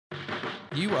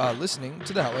You are listening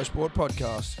to the Hello Sport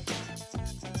Podcast.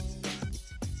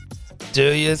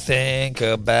 Do you think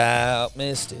about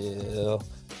me still?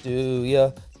 Do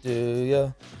ya? Do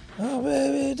ya? Oh,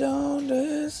 baby, don't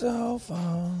be so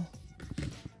far.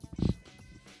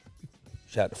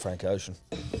 Shout out to Frank Ocean,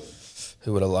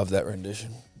 who would have loved that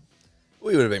rendition.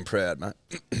 We would have been proud,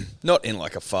 mate. Not in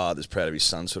like a father's proud of his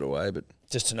son sort of way, but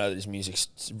Just to know that his music's,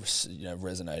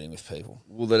 resonating with people.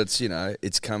 well, that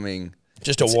it's coming.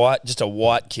 Just a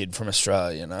white kid from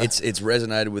Australia, It's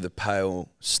resonated with a pale,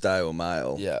 stale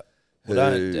male. Yeah. Who,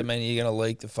 Well, you're gonna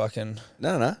leak the fucking.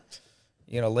 No.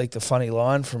 You're gonna leak the funny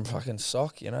line from fucking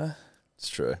Sock, It's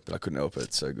true, but I couldn't help it.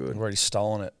 It's so good. I've already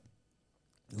stolen it.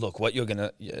 Look, what you're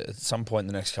gonna at some point in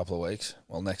the next couple of weeks,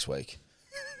 well, next week,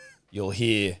 you'll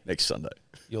hear Next Sunday.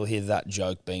 that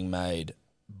joke being made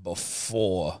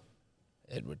before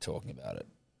Edward talking about it.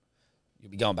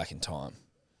 You'll be going back in time.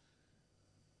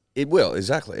 It will,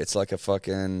 exactly. It's like a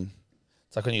fucking...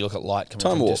 It's like when you look at light coming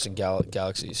Time from warp. distant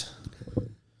galaxies.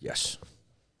 Yes.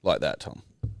 Like that, Tom.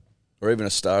 Or even a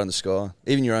star in the sky.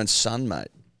 Even your own sun, mate.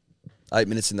 8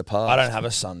 minutes in the past. I don't have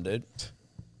a son, dude.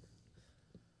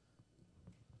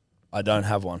 I don't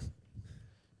have one.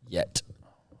 Yet.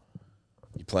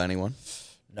 You planning one?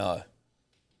 No.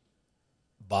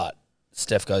 But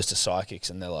Steph goes to psychics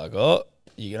and they're like, oh,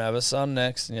 you're going to have a son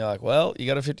next. And you're like, well, you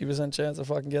got a 50% chance of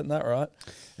fucking getting that right.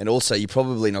 And also, you're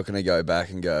probably not going to go back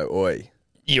and go, oi.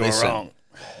 You were listen, wrong.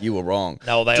 You were wrong.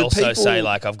 No, they Do also people- say,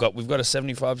 like, we've got a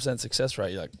 75% success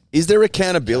rate. You're like, Is there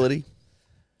accountability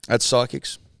at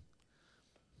psychics?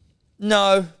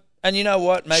 no. And you know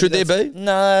what? Maybe Should there that's- be?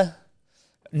 No.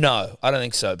 No, I don't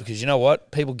think so. Because you know what?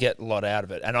 People get a lot out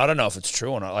of it. And I don't know if it's true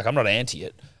or not. Like, I'm not anti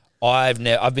it. I've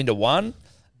been to one,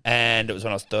 and it was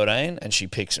when I was 13, and she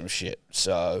picked some shit.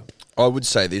 So, I would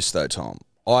say this though, Tom.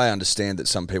 I understand that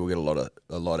some people get a lot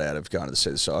out of going to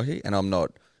see the psychic, and I'm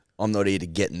not here to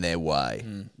get in their way.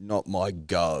 Not my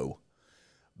go.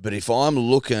 But if I'm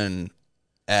looking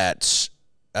at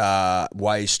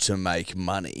ways to make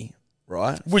money,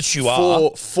 right? which you are.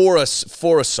 For a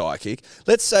psychic,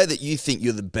 let's say that you think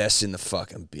you're the best in the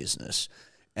fucking business,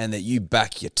 and that you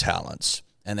back your talents,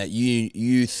 and that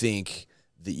you think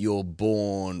that you're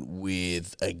born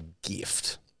with a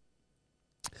gift.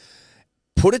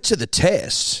 Put it to the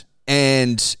test,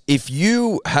 and if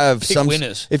you have Pick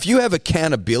winners. if you have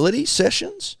accountability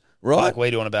sessions, right? Like we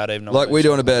do on About Even. Like we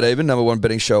do on About Even, number one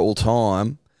betting show all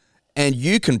time, and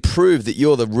you can prove that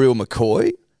you're the real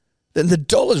McCoy, then the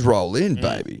dollars roll in,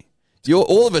 baby. You're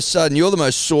all of a sudden you're the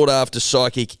most sought after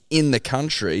psychic in the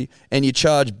country, and you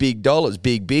charge big dollars,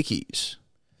 big bickies.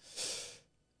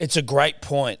 It's a great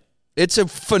point. It's a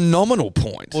phenomenal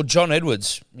point. Well, John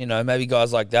Edwards, maybe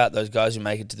guys like that, those guys who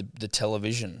make it to the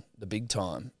television, the big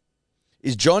time.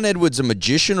 Is John Edwards a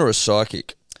magician or a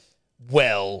psychic?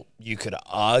 Well, you could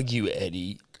argue,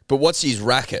 Eddie. But what's his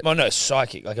racket? Well, no,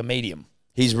 psychic, like a medium.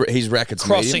 His racket's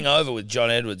Crossing medium? over with John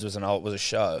Edwards was a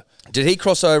show. Did he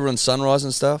cross over on Sunrise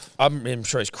and stuff? I'm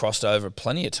sure he's crossed over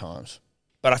plenty of times.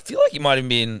 But I feel like he might even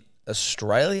be in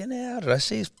Australia now. Did I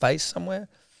see his face somewhere?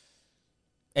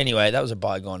 Anyway, that was a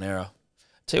bygone era.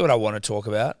 Tell you what I want to talk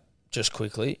about, just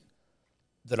quickly,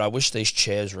 that I wish these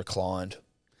chairs reclined.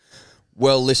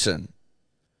 Well, listen,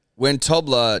 when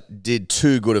Tobler did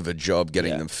too good of a job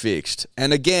getting them fixed,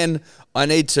 and again, I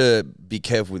need to be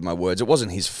careful with my words. It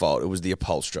wasn't his fault. It was the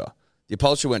upholsterer. The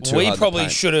upholsterer went too hard We in the probably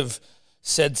paint. should have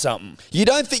said something. You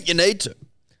don't think you need to?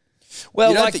 Well,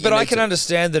 You don't think but you I need can to.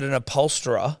 understand that an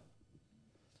upholsterer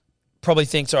probably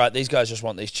thinks, all right, these guys just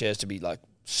want these chairs to be like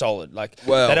solid. Like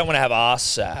Well- they don't want to have arse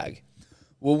sag.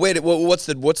 Well, what's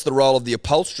the role of the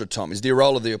upholsterer, Tom? Is the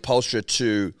role of the upholsterer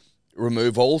to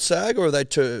remove all sag, or are they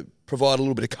to provide a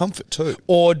little bit of comfort too?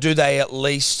 Or do they at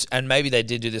least, and maybe they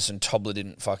did do this and Tobler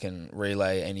didn't fucking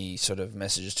relay any sort of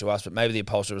messages to us, but maybe the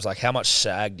upholsterer was like, how much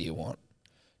sag do you want?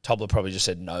 Tobler probably just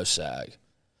said no sag.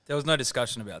 There was no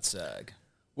discussion about SAG.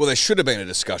 Well, there should have been a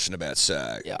discussion about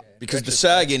sag. Yeah. Because the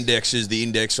sag index is the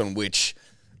index on which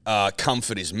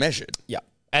comfort is measured. Yeah.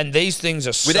 And these things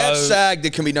are Without so... sag,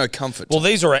 there can be no comfort. Well,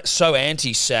 these are so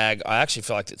anti-sag, I actually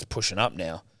feel like it's pushing up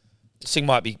now. This thing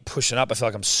might be pushing up. I feel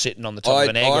like I'm sitting on the top of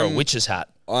an egg or a witch's hat.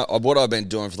 What I've been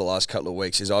doing for the last couple of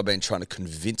weeks is I've been trying to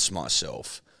convince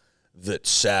myself that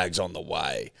sag's on the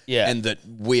way. Yeah. And that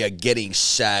we are getting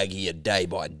saggier day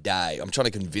by day. I'm trying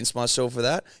to convince myself of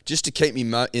that just to keep me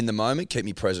in the moment, keep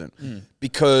me present.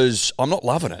 Because I'm not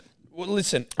loving it. Well,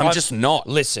 listen. I'm just not.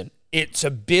 Listen, it's a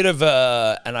bit of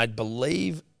a... And I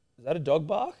believe... Is that a dog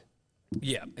bark?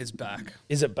 Yeah, it's back.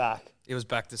 Is it back? It was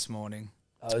back this morning.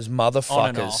 Those On and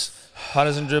motherfuckers. off.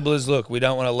 Punters and dribblers, look, we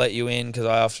don't want to let you in because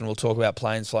I often will talk about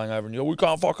planes flying over and you go, we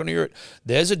can't fucking hear it.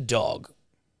 There's a dog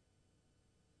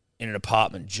in an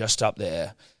apartment just up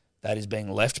there that is being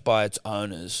left by its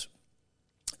owners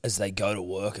as they go to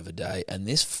work of a day, and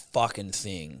this fucking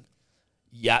thing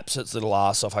yaps its little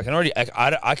ass off. I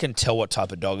can tell what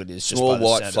type of dog it is. Just Small, by the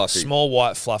white, sound. fluffy. Small,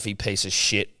 white, fluffy piece of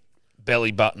shit.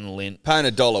 Belly button lint. Paying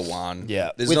 $1.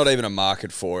 Yeah. There's not even a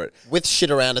market for it. With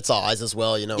shit around its eyes as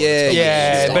well, you know. when Yeah, it's got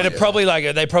Yeah, shit but on it probably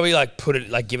they probably put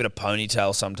it give it a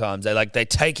ponytail sometimes. They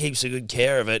take heaps of good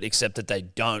care of it, except that they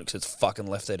don't because it's fucking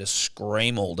left there to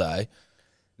scream all day.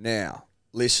 Now,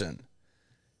 listen,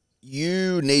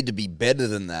 you need to be better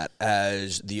than that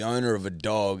as the owner of a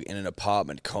dog in an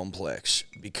apartment complex,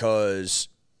 because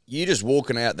you just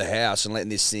walking out the house and letting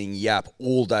this thing yap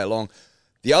all day long.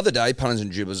 The other day, punters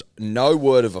and dribblers, no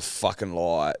word of a fucking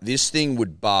lie, this thing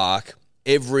would bark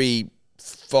every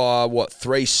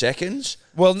 3 seconds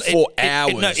for hours and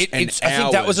hours. I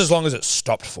think that was as long as it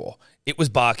stopped for. It was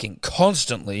barking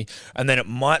constantly, and then it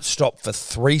might stop for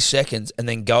 3 seconds and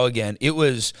then go again. It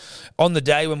was on the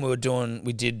day when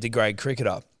we did The Grade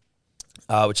Cricketer,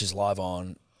 which is live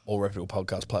on all reputable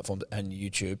podcast platforms and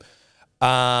YouTube.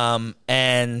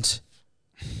 And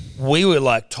we were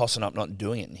like tossing up not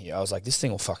doing it in here. I was like, this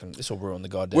will ruin the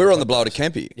goddamn. We're on the podcast. blower to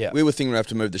Kempy. Yeah. We were thinking we have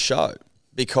to move the show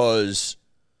because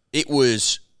it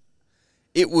was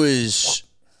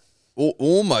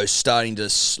almost starting to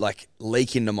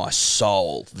leak into my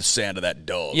soul, the sound of that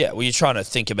dog. Yeah, well, you're trying to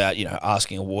think about,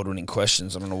 asking award-winning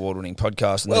questions on an award-winning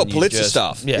podcast. And Well, then you Pulitzer just-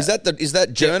 stuff. Yeah. Is that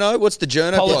journo? What's the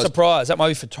journo? Pulitzer prize? Prize? That might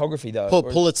be photography, though.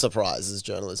 Pulitzer Prize is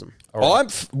journalism.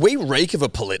 We reek of a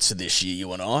Pulitzer this year,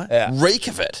 you and I. Yeah. Reek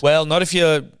of it. Well, not if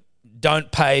you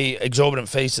don't pay exorbitant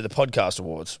fees to the podcast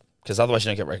awards, because otherwise you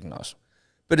don't get recognised.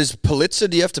 But is Pulitzer,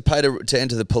 do you have to pay to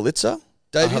enter the Pulitzer?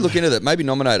 Dave, you look into that. Maybe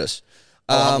nominate us.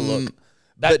 I'll have a look.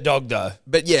 That dog, though.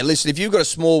 But yeah, listen, if you've got a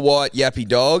small white yappy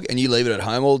dog and you leave it at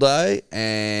home all day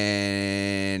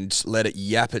and let it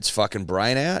yap its fucking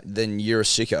brain out, then you're a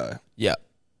sicko. Yeah.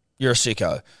 You're a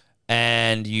sicko.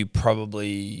 And you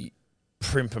probably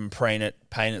primp and paint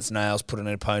its nails, put it in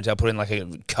a ponytail, put it in like a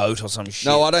coat or some shit.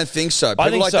 No, I don't think so. People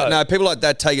think like so. that. No, people like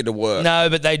that take it to work. No,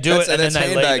 but they do it and then that's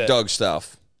they leave handbag it. dog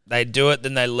stuff. They do it,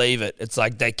 then they leave it. It's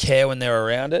like they care when they're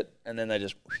around it, and then they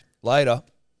just later.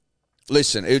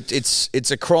 Listen,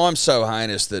 it's a crime so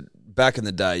heinous that back in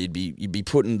the day you'd be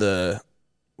putting the,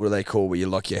 what do they call where you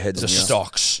lock your heads The in your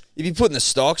stocks. You'd be putting the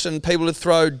stocks and people would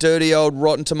throw dirty old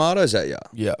rotten tomatoes at you.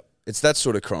 Yeah, It's that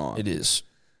sort of crime. it is.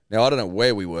 Now I don't know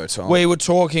where we were, Tom. We were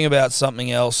talking about something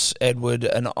else, Edward,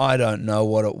 and I don't know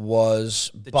what it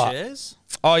was. The but chairs?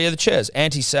 Oh, yeah, the chairs.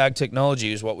 Anti-sag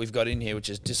technology is what we've got in here, which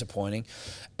is disappointing.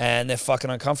 And they're fucking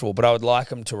uncomfortable, but I would like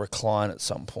them to recline at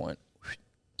some point.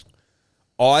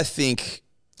 I think,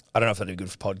 I don't know if that'd be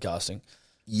good for podcasting.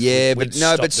 yeah, We'd but no,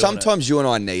 stop but doing sometimes you and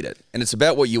I need it. And it's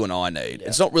about what you and I need.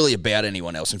 It's not really about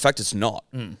anyone else. In fact, it's not.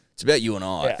 It's about you and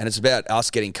I. Yeah. And it's about us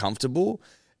getting comfortable.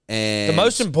 And The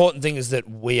most important thing is that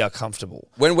we are comfortable.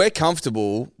 when we're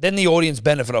comfortable, Then the audience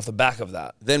benefit off the back of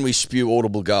that. then we spew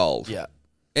audible gold. Yeah.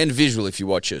 And visual if you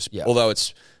watch us. Yeah. Although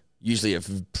it's usually a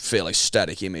fairly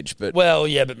static image. But Well,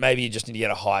 yeah, but maybe you just need to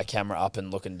get a high camera up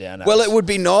and looking down at well, us. it would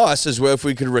be nice as well if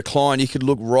we could recline. You could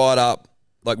look right up,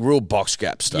 like real box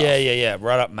gap stuff. Yeah.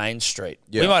 Right up Main Street.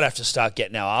 Yeah. We might have to start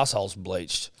getting our assholes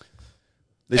bleached.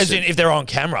 As Listen, in, if they're on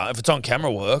camera, if it's on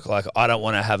camera work, like I don't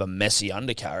want to have a messy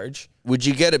undercarriage. would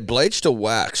you get it bleached or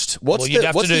waxed? What's Well, you'd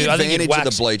have what's to the do- I think you'd advantage of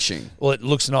wax the bleaching? Well, it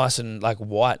looks nice and like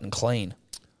white and clean.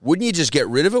 Wouldn't you just get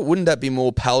rid of it? Wouldn't that be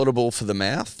more palatable for the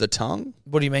mouth, the tongue?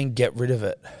 What do you mean, get rid of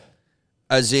it?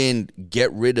 As in,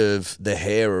 get rid of the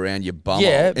hair around your bum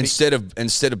Yeah, but- instead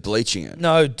of bleaching it.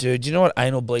 No, dude. Do you know what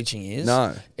anal bleaching is?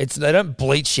 No. They don't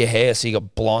bleach your hair so you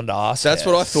got blonde ass. That's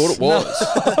hair. what I thought it was.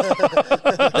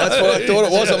 That's what I thought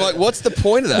it was. I'm like, what's the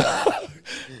point of that?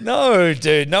 No,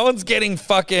 dude. No one's getting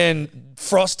fucking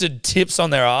frosted tips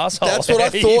on their asshole. That's what I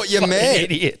thought you fucking meant.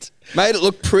 Idiot. Made it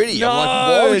look pretty. No, I'm like,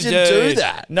 why would you do dude.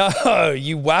 that? No,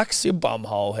 you wax your bum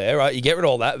hole hair, right? You get rid of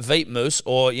all that, Veet mousse,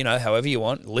 or however you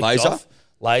want, laser,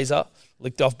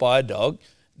 licked off by a dog.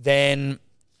 Then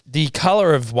the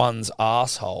color of one's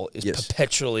asshole is Yes.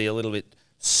 perpetually a little bit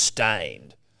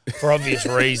stained for obvious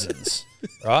reasons,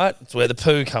 right? It's where the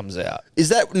poo comes out. Is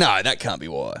that no? That can't be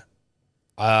why.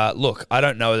 Look, I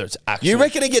don't know whether it's actually. You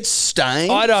reckon it gets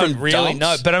stained? I don't from really dumps?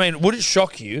 know, but I mean, would it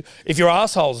shock you if your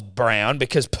asshole's brown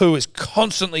because poo is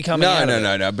constantly coming out?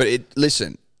 No. But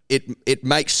listen, it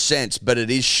makes sense, but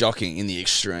it is shocking in the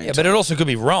extreme. Yeah, but it also could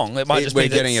be wrong. It might just we're be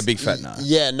that getting a it's- big fat no.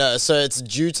 Yeah, no. So it's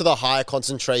due to the higher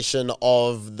concentration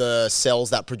of the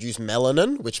cells that produce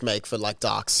melanin, which make for like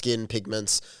dark skin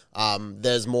pigments.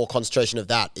 There's more concentration of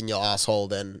that in your asshole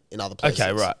than in other places.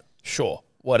 Okay, right. Sure.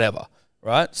 Whatever.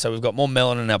 Right? So we've got more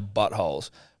melanin in our buttholes.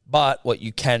 But what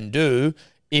you can do,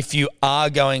 if you are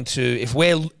going to, if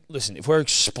we're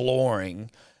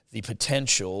exploring the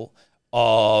potential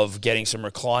of getting some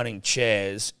reclining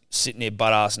chairs, sitting here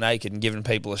butt-ass naked and giving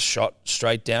people a shot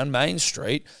straight down Main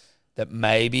Street, that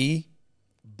maybe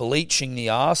bleaching the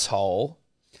asshole.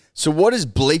 So what does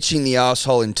bleaching the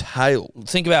asshole entail?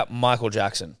 Think about Michael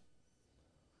Jackson.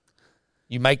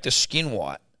 You make the skin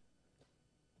white.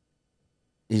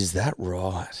 Is that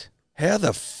right? How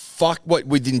the fuck? What,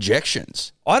 with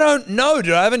injections? I don't know,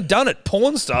 dude. I haven't done it.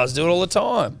 Porn stars do it all the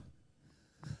time.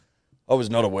 I was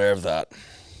not aware of that.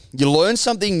 You learn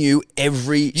something new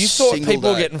every You thought single people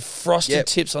were day. getting frosted Yep.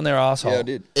 tips on their asshole. Yeah, I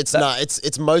did.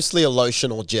 It's mostly a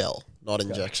lotion or gel, not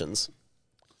injections.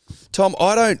 Tom,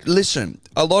 I don't listen.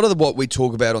 A lot of what we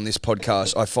talk about on this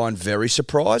podcast, I find very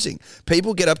surprising.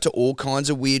 People get up to all kinds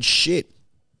of weird shit.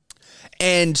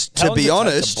 And How to long be does it take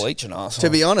honest, to bleach an arsehole? to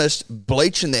be honest,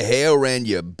 bleaching the hair around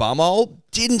your bumhole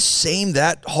didn't seem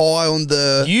that high on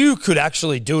the. You could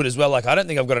actually do it as well. Like, I don't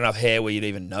think I've got enough hair where you'd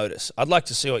even notice. I'd like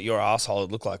to see what your asshole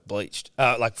would look like bleached,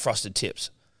 like frosted tips.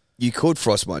 You could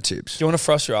frost my tips. Do you want to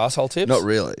frost your asshole tips? Not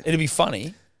really. It'd be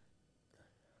funny.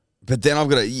 But then I've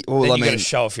got to. Well, Then I you mean, got to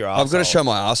show off your asshole. I've got to show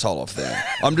my asshole off then.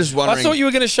 I'm just wondering. I thought you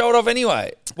were going to show it off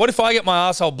anyway. What if I get my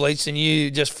asshole bleached and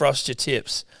you just frost your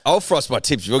tips? I'll frost my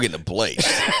tips if you're getting the bleach.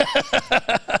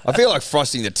 I feel like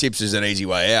frosting the tips is an easy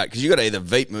way out because you got to either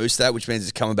Veet mousse that, which means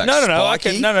it's coming back No,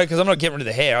 spiky. because I'm not getting rid of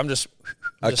the hair. I'm just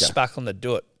Okay. spackling to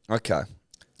do it. Okay.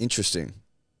 Interesting.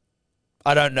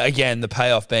 I don't know. Again, the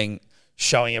payoff being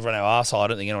showing everyone our arsehole. I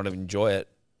don't think anyone would enjoy it.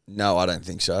 No, I don't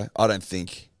think so. I don't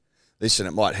think. Listen,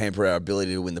 it might hamper our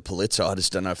ability to win the Pulitzer. I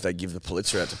just don't know if they give the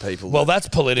Pulitzer out to people. Well, that's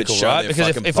political, that show right? their Because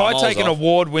fucking if I take an bumholes off.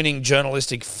 award-winning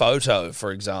journalistic photo,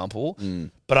 for example,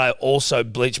 but I also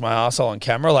bleach my arsehole on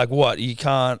camera, like what? You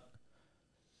can't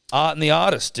art and the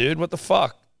artist, dude. What the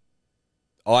fuck?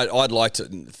 I'd like to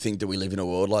think that we live in a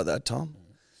world like that, Tom.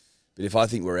 But if I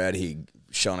think we're out here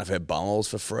showing off our bumholes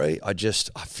for free, I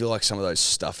feel like some of those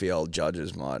stuffy old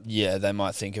judges might. Yeah, they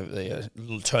might think of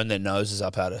turn their noses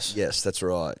up at us. Yes, that's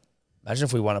right. Imagine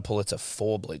if we won a Pulitzer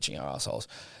for bleaching our assholes.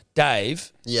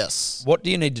 Dave, Yes. what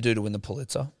do you need to do to win the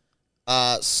Pulitzer?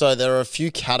 So there are a few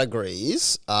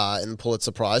categories in the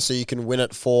Pulitzer Prize. So you can win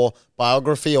it for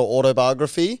biography or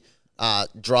autobiography,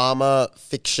 drama,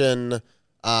 fiction,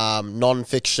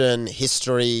 non-fiction,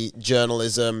 history,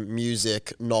 journalism,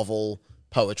 music, novel,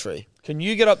 poetry. Can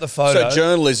you get up the photo? So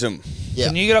journalism. Yeah.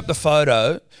 Can you get up the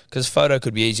photo? Because photo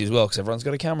could be easy as well because everyone's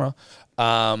got a camera.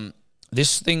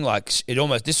 This thing,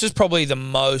 this is probably the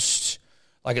most,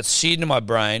 like it's seared in my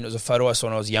brain. It was a photo I saw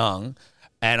when I was young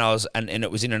and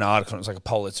it was in an article. It was like a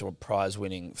Pulitzer Prize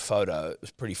winning photo. It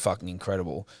was pretty fucking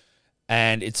incredible.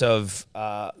 And it's of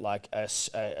like a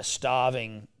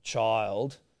starving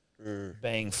child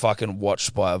being fucking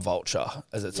watched by a vulture.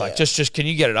 As it's like, just can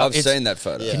you get it up? I've seen that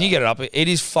photo. Can you get it up? It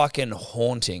is fucking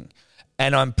haunting.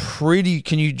 And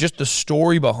the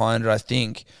story behind it, I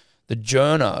think, the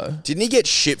journo, Didn't he get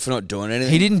shit for not doing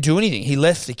anything? he didn't do anything. He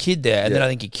left the kid there, and then Yeah. I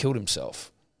think he killed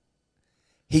himself.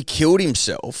 He killed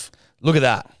himself. Look at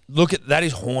that. That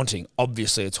is haunting.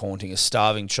 Obviously, it's haunting. A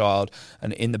starving child.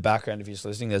 And in the background, if you're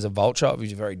listening, there's a vulture. It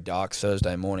was a very dark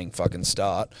Thursday morning fucking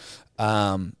start.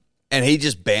 And he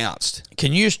just bounced.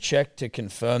 Can you just check to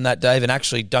confirm that, Dave? And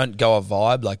actually, don't go a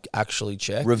vibe. Like, actually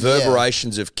check.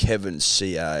 Reverberations of Kevin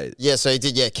CA. Yeah, so he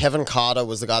did. Yeah, Kevin Carter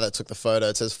was the guy that took the photo.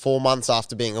 It says 4 months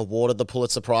after being awarded the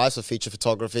Pulitzer Prize for feature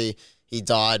photography, he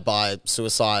died by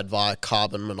suicide via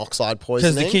carbon monoxide Because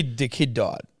poisoning. the kid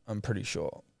died, I'm pretty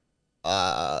sure.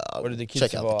 What did the kid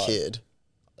Check out the survive? kid.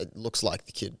 It looks like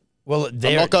the kid. Well, I'm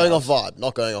not going off vibe.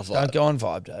 Not going off vibe. Don't go on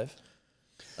vibe, Dave.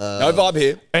 No vibe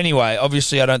here. Anyway,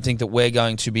 obviously, I don't think that we're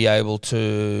going to be able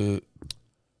to.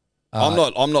 I'm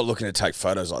not looking to take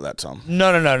photos like that, Tom.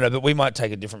 No. But we might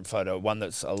take a different photo, one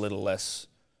that's a little less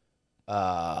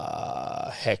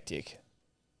hectic.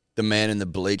 The man in the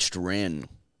bleached rim.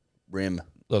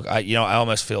 Look, I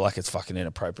almost feel like it's fucking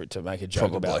inappropriate to make a joke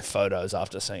Probably. about photos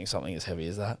after seeing something as heavy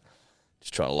as that.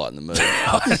 Just trying to lighten the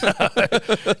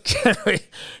mood. Can we?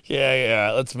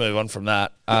 Yeah. Let's move on from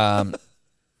that.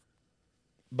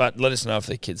 But let us know if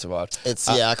the kid survived.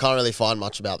 I can't really find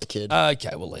much about the kid.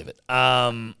 Okay, we'll leave it.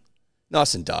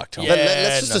 Nice and dark, Tom. Yeah.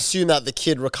 Let's just assume that the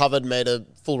kid recovered, made a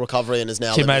full recovery, and is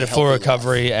now Kid living made a full healthy life.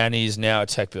 recovery and he's now a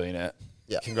tech billionaire.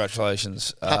 Yeah.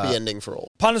 Congratulations. Happy ending for all.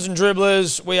 Punters and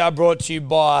dribblers, we are brought to you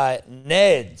by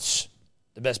Neds,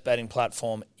 the best betting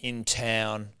platform in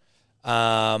town.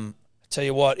 Tell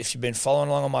you what, if you've been following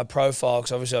along on my profile,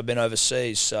 because obviously I've been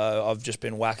overseas, so I've just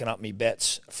been whacking up me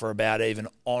bets for about even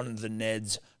on the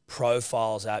Neds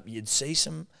profiles app. You'd see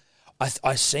some,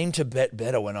 I seem to bet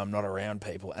better when I'm not around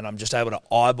people and I'm just able to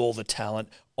eyeball the talent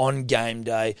on game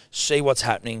day, see what's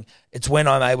happening. It's when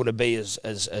I'm able to be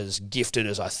as gifted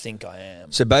as I think I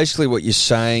am. So basically what you're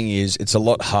saying is it's a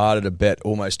lot harder to bet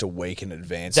almost a week in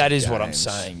advance. That of is what I'm games.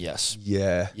 saying, yes.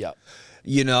 Yeah. Yep.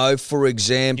 You know, for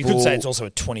example... You could say it's also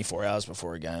at 24 hours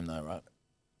before a game though, right?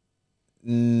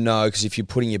 No, because if you're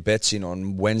putting your bets in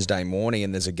on Wednesday morning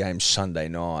and there's a game Sunday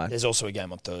night... There's also a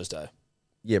game on Thursday.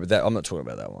 Yeah, but I'm not talking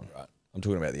about that one. Right. I'm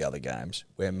talking about the other games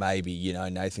where maybe,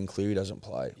 Nathan Cleary doesn't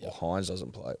play or Hines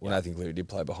doesn't play. Well, Nathan Cleary did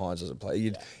play, but Hines doesn't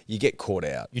play. You get caught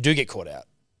out, You do get caught out.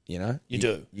 you know? You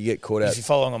do. You get caught out. If you're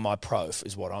following on my prof,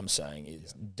 is what I'm saying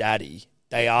is daddy.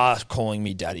 They are calling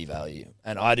me daddy value.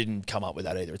 And I didn't come up with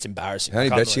that either. It's embarrassing. How many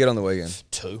bets you get on the weekend?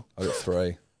 2. I got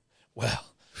 3. Well,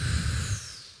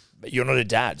 but you're not a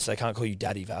dad, so they can't call you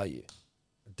daddy value.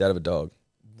 Dad of a dog.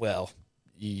 Well,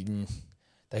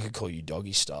 they could call you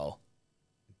doggy style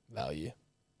value,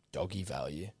 doggy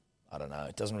value. I don't know.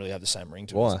 It doesn't really have the same ring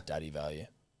to Why? it as daddy value.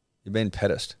 You've been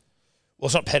pedest. Well,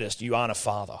 it's not pedest. You aren't a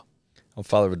father. I'm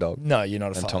father of a dog. No, you're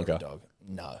not a And father Tonka. of a dog.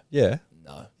 No, Yeah.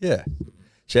 no. Yeah.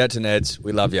 Shout out to Neds.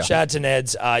 We love you. Shout out to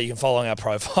Neds. You can follow our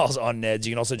profiles on Neds.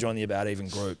 You can also join the About Even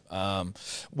group,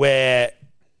 where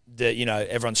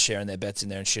everyone's sharing their bets in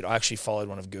there and shit. I actually followed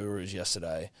one of Guru's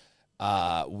yesterday,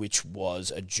 which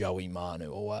was a Joey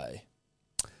Manu away.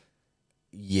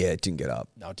 Yeah, it didn't get up.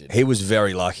 No, it didn't. He was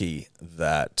very lucky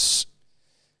that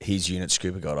his unit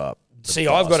scooper got up. The See,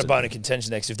 I've got a bastard. bone of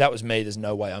contention next. If that was me, there's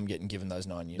no way I'm getting given those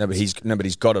 9 units. No, but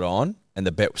he's got it on, and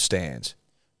the bet stands.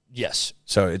 Yes.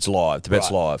 So it's live. The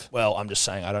bet's Right. live. Well, I'm just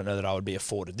saying I don't know that I would be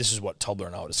afforded. This is what Tobler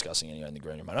and I were discussing anyway in the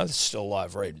green room. I know this is still a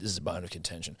live read. This is a bone of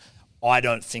contention. I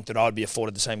don't think that I would be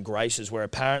afforded the same graces where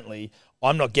apparently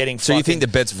I'm not getting So you think the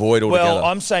bet's void altogether? Well,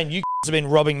 I'm saying you have been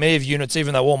robbing me of units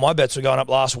even though all my bets were going up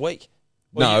last week.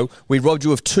 Well, No, we robbed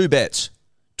you of 2 bets.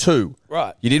 2.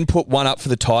 Right. You didn't put one up for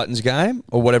the Titans game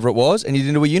or whatever it was, and you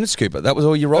didn't do a unit scooper. That was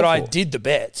all you robbed But I for. did the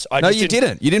bets. No, you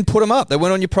didn't. You didn't put them up. They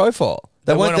weren't on your profile.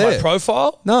 They weren't on there. my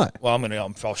profile? No. Well,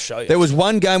 I'll show you. There was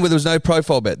one game where there was no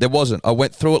profile bet. There wasn't. I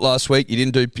went through it last week. You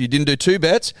didn't do 2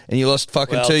 bets, and you lost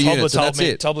fucking 2 units. And that's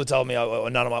it. Tobler told me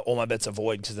all my bets are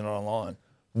void because they're not online.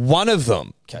 One of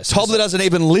them. Okay, so Tobler doesn't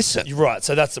even listen. You're right.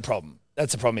 So that's the problem.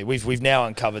 That's the problem. We've now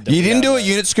uncovered that You we didn't have do a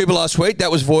unit scooper last week.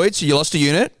 That was void, so you lost a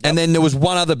unit. And then there was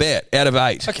one other bet out of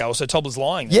 8. Okay, well, so Tobler's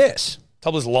lying. Then. Yes.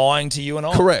 Tobler's lying to you and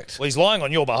I. Correct. Well, he's lying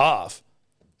on your behalf.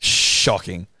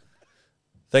 Shocking.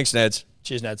 Thanks, Neds.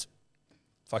 Cheers, Neds.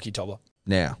 Fuck you, Tobler.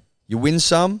 Now, you win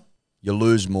some, you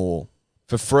lose more.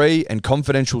 For free and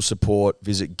confidential support,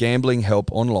 visit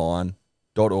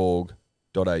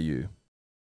gamblinghelponline.org.au.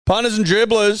 Punters and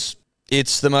dribblers,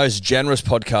 it's the most generous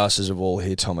podcasters of all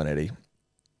here, Tom and Eddie.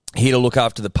 Here to look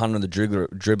after the punter and the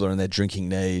dribbler and their drinking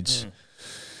needs.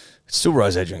 It's still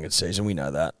rosé drinking season, we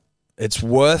know that. It's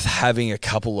worth having a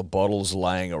couple of bottles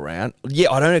laying around. Yeah,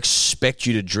 I don't expect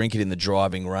you to drink it in the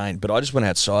driving rain, but I just went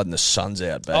outside and the sun's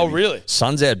out, baby. Oh, really?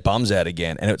 Sun's out, bum's out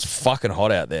again, and it's fucking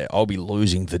hot out there. I'll be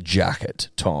losing the jacket,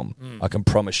 Tom. I can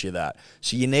promise you that.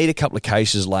 So you need a couple of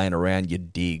cases laying around your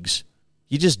digs.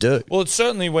 You just do. Well, it's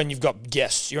certainly when you've got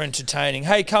guests, you're entertaining.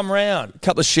 Hey, come round. A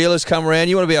couple of Sheilas come around.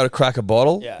 You want to be able to crack a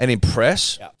bottle Yeah. and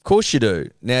impress? Yeah. Of course you do.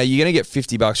 Now, you're going to get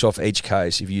 $50 off each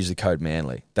case if you use the code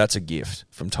MANLY. That's a gift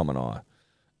from Tom and I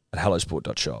at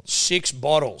hellosport.shop. 6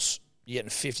 bottles. You're getting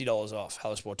 $50 off.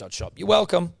 Hellosport.shop. You're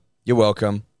welcome. You're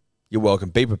welcome. You're welcome.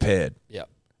 Be prepared. Yeah.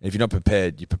 And if you're not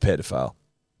prepared, you're prepared to fail.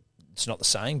 It's not the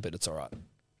saying, but it's all right.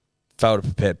 Fail to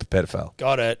prepare, prepare to fail.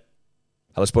 Got it.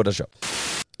 hellosport.shop.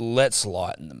 Let's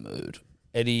lighten the mood.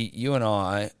 Eddie, you and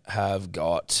I have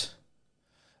got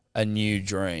a new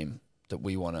dream that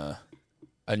we want to,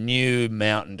 a new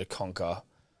mountain to conquer,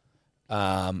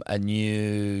 a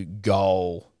new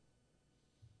goal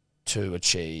to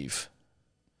achieve,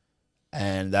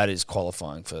 and that is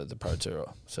qualifying for the Pro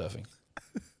Tour surfing.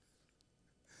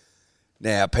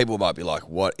 Now, people might be like,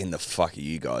 what in the fuck are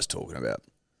you guys talking about?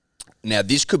 Now,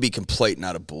 this could be complete and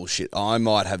utter bullshit. I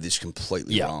might have this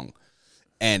completely Yeah. wrong.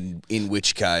 And in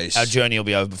which case... Our journey will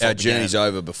be over before Our it began. journey's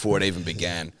over before it even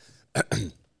began.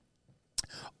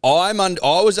 I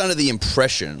was under the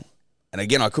impression, and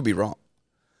again, I could be wrong,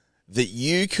 that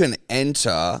you can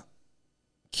enter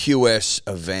QS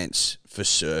events for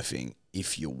surfing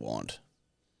if you want.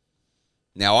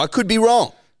 Now, I could be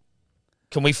wrong,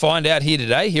 Can we find out here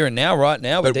today, here and now, right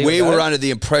now? but with we Diego? were under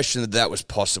the impression that that was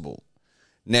possible.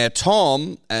 Now,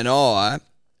 Tom and I,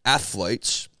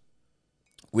 athletes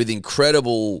with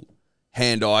incredible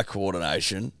hand-eye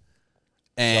coordination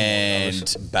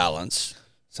and balance,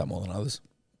 Some more than others.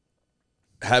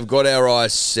 have got our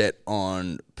eyes set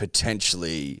on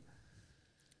potentially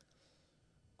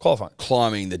Qualifying.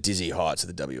 climbing the dizzy heights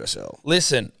of the WSL.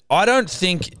 Listen, I don't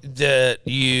think that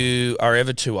you are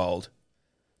ever too old.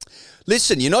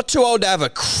 Listen, you're not too old to have a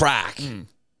crack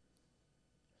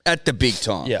at the big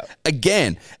time. Yeah.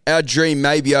 Again, our dream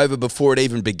may be over before it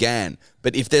even began.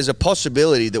 But if there's a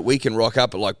possibility that we can rock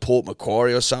up at like Port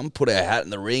Macquarie or something, put our hat in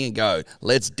the ring and go,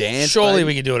 let's dance. Surely baby.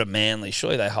 we could do it at Manly.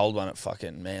 Surely they hold one at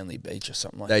fucking Manly Beach or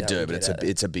something like They that. do, We but get at it.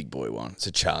 it's a big boy one. It's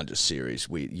a Challenger series.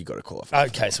 You got to qualify.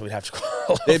 Okay, so we'd have to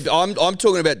qualify. I'm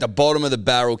talking about the bottom of the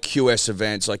barrel QS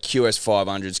events like QS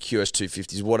 500s, QS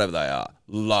 250s, whatever they are.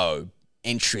 Low,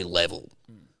 entry level.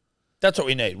 That's what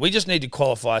we need. We just need to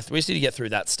qualify. We just need to get through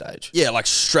that stage. Yeah, like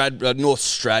North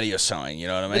Stratty or something. You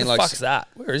know what I Where mean? the Like fuck's that?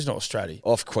 Where is North Stratty?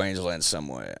 off Queensland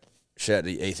somewhere. Shout out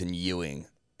to Ethan Ewing.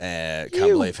 Can't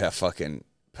believe how fucking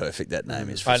perfect that name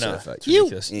is for I a know. surfer. It's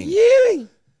ridiculous. Ewing.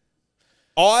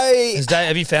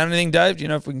 Have you found anything, Dave? Do you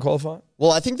know if we can qualify?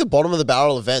 Well, I think the bottom of the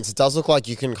barrel events, it does look like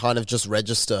you can kind of just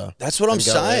register. That's what I'm and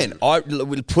go saying. in. I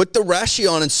will put the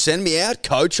rashi on and send me out,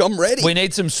 coach. I'm ready. We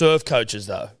need some surf coaches,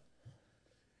 though.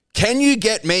 Can you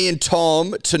get me and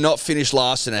Tom to not finish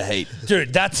last in a heat?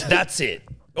 Dude, that's it.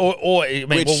 Or I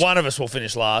mean, well, one of us will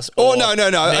finish last. Oh, or no.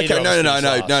 neither Okay, of us no.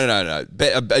 finish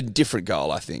last. A different goal,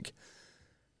 I think.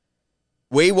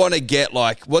 We want to get,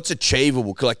 like, what's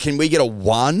achievable? Like, can we get a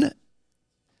 1?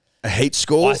 A heat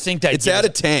score? I think they'd it's give out us-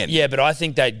 of 10. Yeah, but I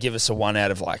think they'd give us a 1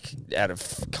 out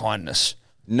of kindness.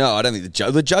 No, I don't think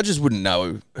the judges wouldn't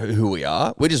know who we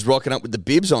are. We're just rocking up with the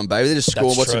bibs on, baby. They're just scoring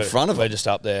That's what's in true. front of We're them. just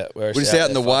up there. We're just out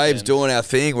in the waves fucking doing our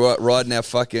thing, riding our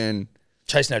fucking,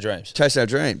 chasing our dreams. chasing our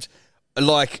dreams.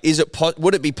 Like,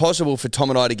 would it be possible for Tom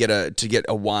and I to get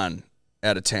a 1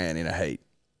 out of 10 in a heat?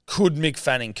 Could Mick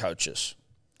Fanning coach us?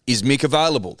 Is Mick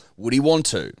available? Would he want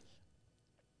to?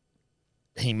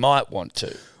 He might want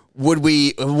to.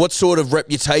 What sort of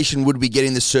reputation would we get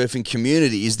in the surfing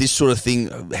community? Is this sort of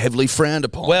thing heavily frowned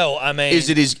upon? Well, I mean, is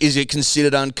it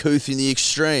considered uncouth in the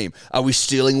extreme? Are we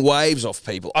stealing waves off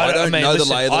people? I don't know the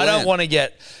lay of the I land. don't want to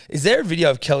get. Is there a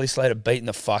video of Kelly Slater beating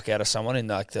the fuck out of someone in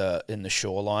the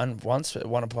shoreline once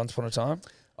upon a time?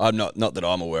 I'm not that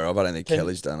I'm aware of. I don't think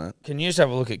Kelly's done it. Can you just have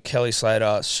a look at Kelly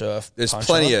Slater surf? There's punch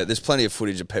plenty line? of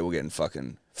footage of people getting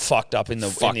fucking fucked up in the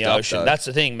Fucked up, ocean. though. That's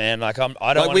the thing, man. Like I don't.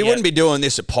 like wanna we get- wouldn't be doing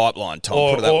this at Pipeline, Tom. or,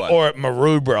 put it that way. or at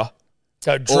Maroubra.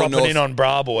 Go dropping North- in on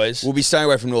Bra Boys. We'll be staying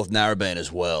away from North Narrabeen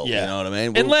as well. Yeah. You know what I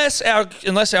mean? We'll-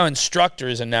 Unless our instructor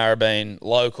is a Narrabeen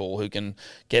local who can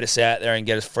get us out there and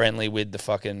get us friendly with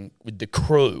the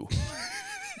crew.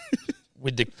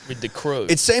 with the crew.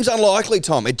 It seems unlikely,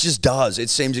 Tom. It just does. It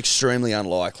seems extremely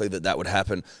unlikely that would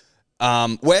happen.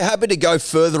 We're happy to go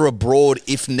further abroad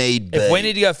if need be. if we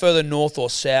need to go further north or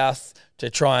south to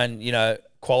try and,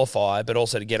 qualify, but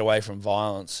also to get away from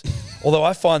violence. Although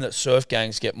I find that surf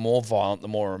gangs get more violent the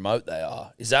more remote they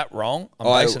are. Is that wrong? I'm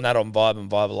basing that on vibe and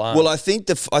vibe alone. Well, I think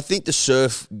the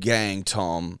surf gang,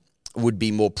 Tom, would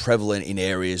be more prevalent in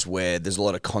areas where there's a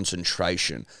lot of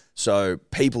concentration. So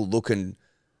people looking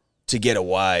to get a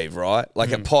wave, right?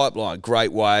 Like a Pipeline,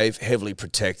 great wave, heavily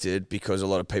protected because a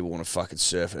lot of people want to fucking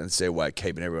surf it and it's their way of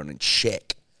keeping everyone in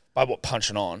check. By what,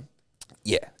 punching on?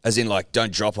 Yeah, as in like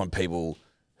don't drop on people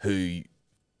who,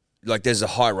 like there's a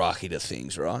hierarchy to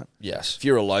things, right? Yes. If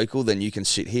you're a local, then you can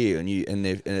sit here and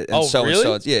Oh, so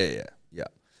really? and so. Yeah.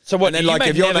 So what? And then, You like, may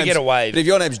if your never name's- get a wave. But if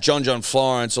your name's John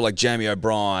Florence or like Jamie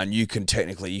O'Brien, you can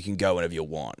go whenever you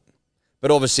want. But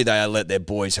obviously they let their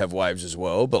boys have waves as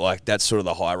well. But like that's sort of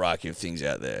the hierarchy of things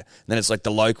out there. And then it's like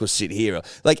the locals sit here.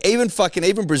 Like even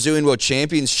Brazilian world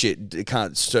champions shit they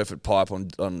can't surf at Pipe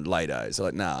on lay days. They're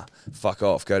like, nah, fuck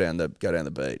off, go down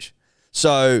the beach.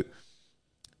 So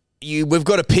we've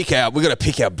got to pick our break. We've got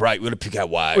to pick our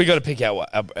wave. We got to pick our.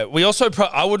 We also.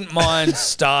 I wouldn't mind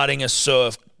starting a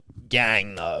surf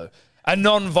gang though, a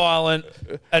non-violent,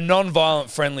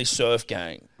 friendly surf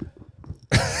gang.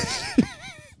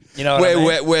 You know what I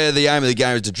mean? where the aim of the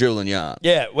game is to drill and yarn.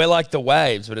 Yeah, we're like the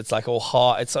waves, but it's like all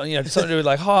high. It's something to do with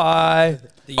like hi.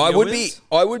 I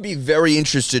would be very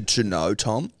interested to know,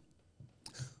 Tom,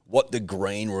 what the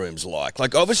green room's like.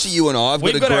 Like obviously you and I have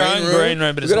We've got a got our green own room. green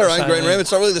room, but we've it's got not our the own same green room. thing.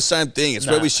 It's not really the same thing. It's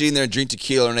No. where we sit in there and drink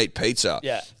tequila and eat pizza.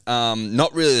 Yeah.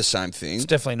 Not really the same thing. It's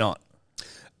definitely not.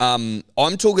 I'm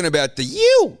talking about the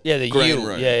yield. Yeah, the green yield.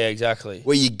 room. Yeah, exactly.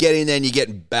 Where you get in there and you're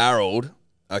getting barreled,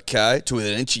 okay, to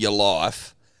within an inch of your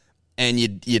life. And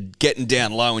you're getting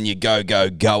down low and you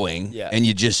going. Yeah. And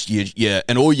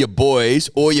and all your boys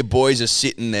are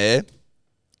sitting there,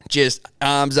 just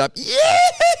arms up. Yeah.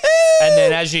 And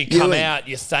then as you come in. out,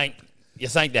 you thank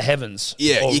the heavens.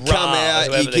 Yeah, Or you come Ra, out,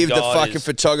 whoever you give the god fucking is.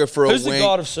 photographer a Who's wink. the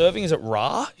god of surfing? Is it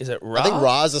Ra? Is it Ra? I think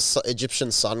Ra is an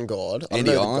Egyptian sun god. I don't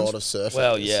Andy know Irons? the god of surfing.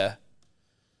 Well, is. yeah.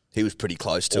 He was pretty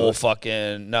close to Or it.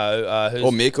 fucking no.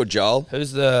 Or Mick or Joel.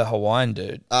 Who's the Hawaiian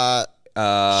dude?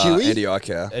 Huey? Eddie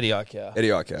Aikau. Eddie Aikau. Eddie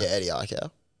Aikau. Yeah, Eddie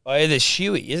Aikau. Oh, yeah, there's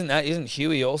Huey. Isn't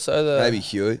Huey also the Maybe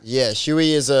Huey. Yeah,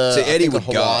 Huey is a, See, I Eddie think would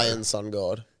a go. Hawaiian sun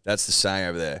god. That's the saying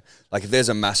over there. Like, if there's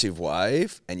a massive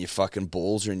wave and your fucking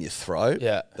balls are in your throat,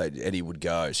 Yeah. Eddie would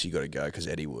go. So you got to go because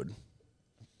Eddie would.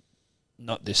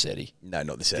 Not this Eddie. No,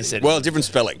 not this Eddie. This Eddie. Well, different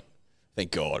spelling. Thank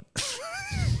God.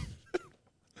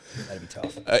 That'd be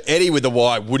tough. Eddie with the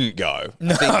Y wouldn't go.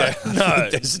 No, no,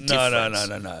 there's a no.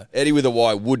 difference. Eddie with a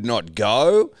Y would not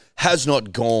go, has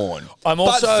not gone. I'm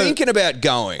also- but thinking about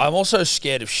going. I'm also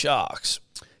scared of sharks.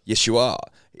 Yes, you are.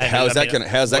 And How's I that mean,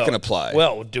 going to play?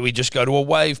 Well, do we just go to a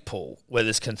wave pool where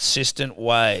there's consistent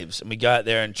waves and we go out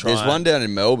there and try? There's one down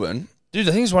in Melbourne. Dude,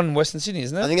 I think there's one in Western Sydney,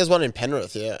 isn't I there? think there's one in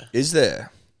Penrith, yeah. Is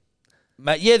there?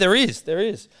 Mate, yeah, there is. There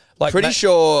is. Like, I'm pretty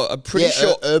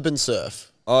sure. Urban Surf.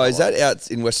 Oh, is that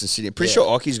out in Western Sydney? I'm pretty Yeah. sure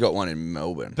Oki's got one in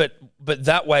Melbourne. But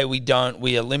that way we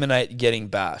eliminate getting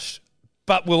bashed.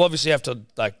 But we'll obviously have to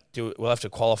we'll have to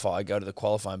qualify, go to the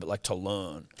qualifying, but like to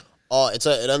learn. Oh, it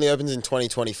only opens in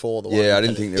 2024. The one Yeah, in I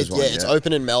didn't Penrith. think there was It- one Yeah, it's yet.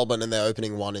 open in Melbourne and they're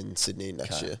opening one in Sydney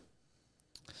next year.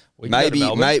 We can go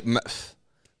to Melbourne.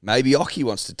 Maybe Oki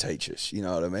wants to teach us. You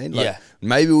know what I mean? Like, Yeah.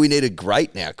 Maybe we need a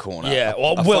great now corner. Yeah,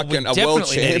 well, a we world definitely need a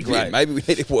champion. great. Maybe we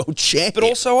need a world champion. But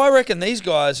also, I reckon these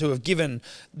guys who have given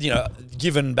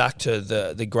back to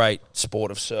the great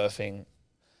sport of surfing,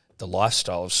 the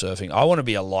lifestyle of surfing. I want to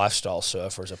be a lifestyle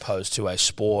surfer as opposed to a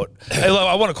sport. Hey, look,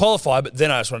 I want to qualify, but then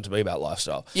I just want it to be about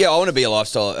lifestyle. yeah, I want to be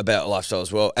about lifestyle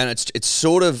as well. And it's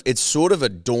sort of a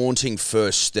daunting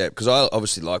first step because I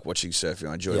obviously like watching surfing.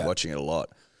 I enjoy watching it a lot.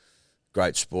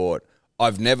 Great sport.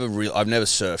 I've never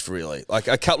surfed really. Like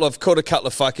I've caught a couple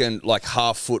of fucking like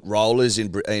 1/2-foot rollers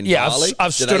in Yeah, Bali. I've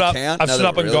Do stood they up. count? I've No, stood they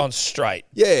up and really. gone straight.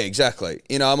 Yeah, exactly.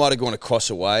 You know, I might have gone across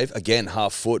a wave. Again,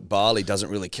 1/2-foot. Bali doesn't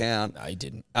really count. No, he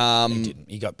didn't. He didn't.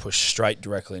 He got pushed straight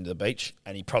directly into the beach,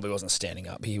 and he probably wasn't standing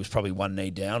up. He was probably one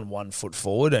knee down, 1 foot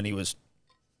forward, and he was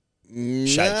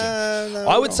shaking. No,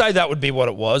 I would say that would be what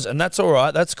it was, and that's all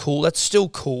right. That's cool. That's still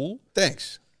cool.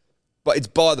 Thanks. But it's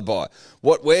by the by.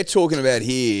 What we're talking about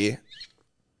here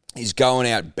is going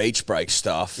out beach break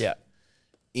stuff. Yeah.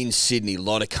 In Sydney, a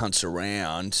lot of cunts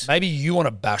around. Maybe you want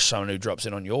to bash someone who drops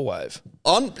in on your wave.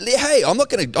 I'm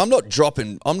not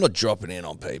dropping in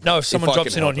on people. No, if someone I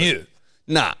drops can in on help it. you.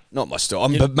 Nah, not my style.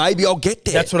 But maybe I'll get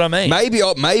there. That's what I mean. Maybe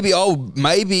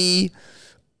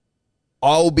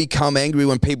I'll become angry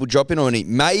when people drop in on me.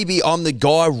 Maybe I'm the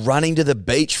guy running to the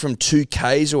beach from 2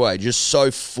 Ks away, just so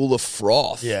full of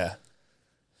froth. Yeah.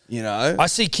 You know? I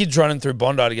see kids running through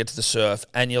Bondi to get to the surf,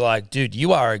 and you're like, dude,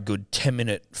 you are a good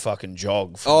 10-minute fucking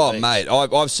jog. From Oh, the beach. mate,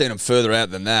 I've seen them further out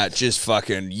than that. Just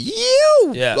fucking,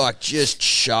 yeah, like just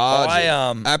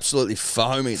charging, absolutely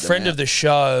foaming. Friend of the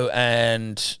show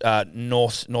and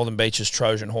Northern Beaches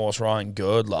Trojan horse Ryan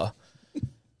Girdler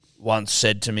once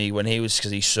said to me when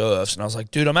because he surfs, and I was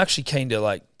like, dude, I'm actually keen to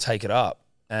like take it up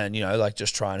and like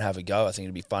just try and have a go. I think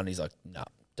it'd be fun. He's like, no,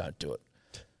 don't do it.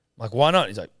 I'm like, why not?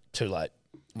 He's like, too late.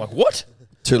 I'm like, what?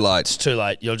 Too late. It's too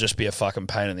late. You'll just be a fucking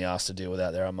pain in the ass to deal with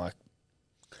out there. I'm like,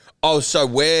 oh, so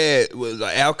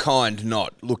our kind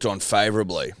not looked on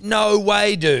favourably. no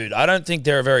way, dude. I don't think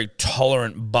they're a very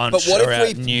tolerant bunch. But what around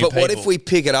if new what if people. we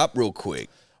pick it up real quick?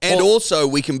 And Well- also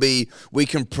we can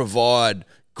provide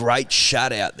great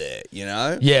shut out there, you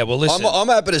know? Yeah, well, listen. I'm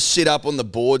happy to sit up on the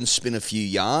board and spin a few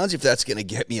yards if that's going to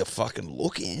get me a fucking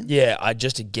look in. Yeah, I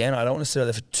don't want to sit out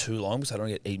there for too long because I don't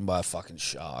get eaten by a fucking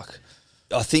shark.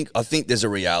 I think there's a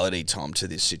reality, Tom, to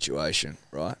this situation,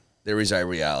 right? There is a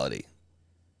reality.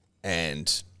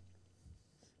 And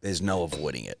there's no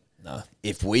avoiding it. No.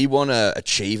 If we want to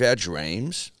achieve our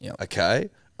dreams, Yep. okay,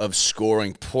 of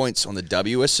scoring points on the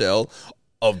WSL,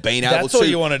 of being able That's all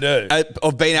you want to do.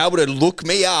 of being able to look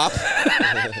me up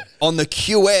on the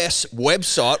QS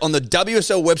website, on the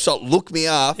WSL website, look me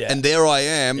up, Yeah. and there I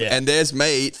am, Yeah. and there's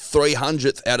me,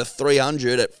 300th out of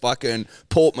 300 at fucking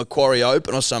Port Macquarie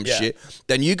Open or some Yeah. shit,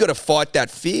 then you got to fight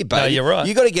that fear, baby. No, you're right.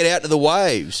 You got to get out to the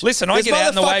waves. Listen, I get out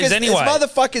in the waves motherfuckers- anyway. There's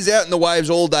motherfuckers out in the waves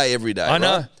all day, every day. I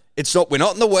know. right? We're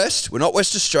not in the West. We're not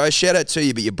West Australia. Shout out to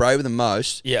you, but you're braver than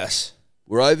most. Yes.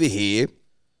 We're over here.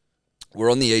 We're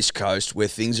on the East Coast where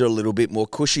things are a little bit more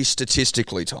cushy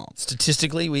statistically, Tom.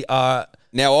 Statistically, we are.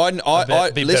 Now, I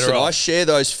be listen. better off. I share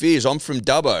those fears. I'm from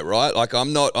Dubbo, right? Like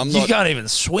I'm not. You can't even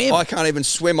swim. I can't even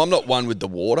swim. I'm not one with the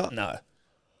water. No.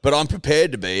 But I'm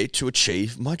prepared to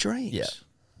achieve my dreams. Yeah.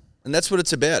 And that's what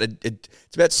it's about.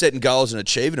 It's about setting goals and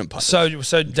achieving them. Puppet.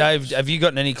 So Dave, have you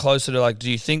gotten any closer to do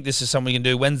you think this is something we can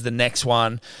do? When's the next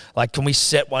one? Like, can we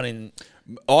set one in?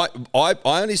 I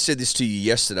only said this to you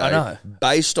yesterday. I know.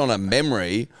 Based on a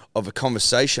memory of a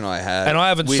conversation I had, And I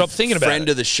haven't with stopped thinking about friend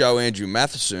it. of the show, Andrew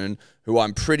Matheson, who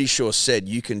I'm pretty sure said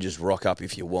you can just rock up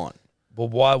if you want. Well,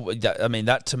 why would that? I mean,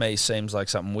 that to me seems like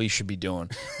something we should be doing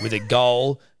with a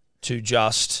goal to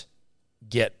just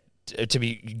get to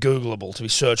be Googleable, to be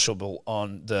searchable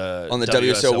on the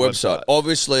WSL website.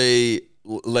 Obviously,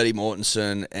 Letty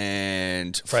Mortensen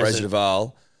and Fraser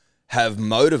Duval have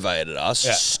motivated us,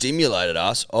 Yeah. stimulated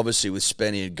us, obviously with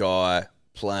Spenny and Guy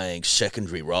playing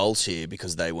secondary roles here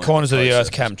because they weren't Corners of the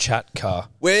Earth, process. Cam Chatka.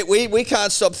 We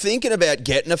can't stop thinking about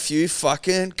getting a few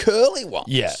fucking curly ones.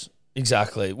 Yeah,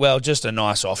 exactly. Well, just a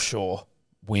nice offshore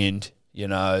wind, seeing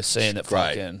that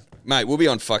Great. fucking Mate, we'll be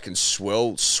on fucking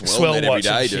swell swell net every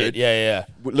watching day, shit. dude. Yeah.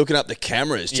 We're looking up the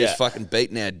cameras, just Yeah. fucking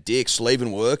beating our dicks,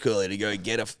 leaving work early to go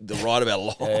get the ride of our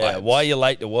life. Yeah. Why are you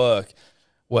late to work?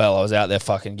 Well, I was out there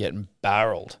fucking getting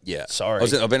barreled. Yeah. Sorry.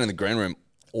 I've been in the green room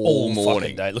all morning.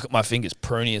 fucking day. Look at my fingers,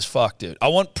 pruny as fuck, dude. I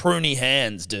want pruny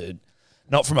hands, dude.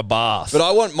 Not from a bath. But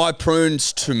I want my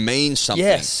prunes to mean something.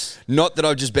 Yes. Not that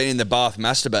I've just been in the bath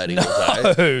masturbating all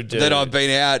No, day. dude. That I've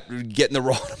been out getting the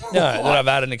ride of my No, life. that I've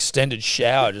had an extended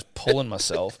shower just pulling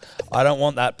myself. I don't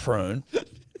want that prune.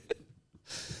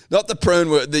 Not the prune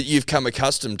that you've come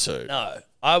accustomed to. No.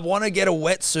 I want to get a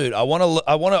wetsuit. I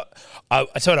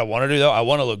tell you what I want to do though. I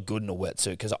want to look good in a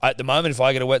wetsuit because at the moment, if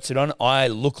I get a wetsuit on, I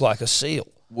look like a seal.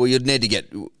 Well, you'd need to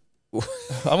get... I'm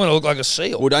going to look like a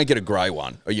seal. Well, don't get a grey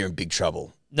one or you're in big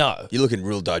trouble. No. You're looking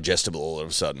real digestible all of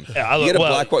a sudden. Yeah, you get a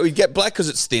black one. You get black because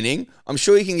it's thinning. I'm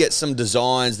sure you can get some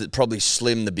designs that probably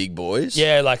slim the big boys.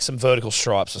 Yeah, like some vertical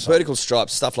stripes or something. Vertical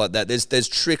stripes, stuff like that. There's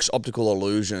tricks, optical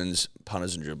illusions,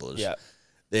 punters and dribblers. Yeah.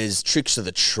 There's tricks of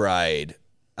the trade.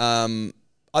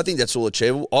 I think that's all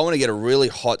achievable. I want to get a really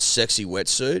hot, sexy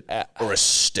wetsuit or a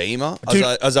steamer, Dude,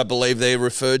 as I believe they're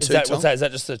referred to. What's Tom. that? Is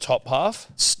that just the top half?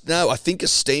 No, I think a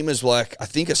steamer is a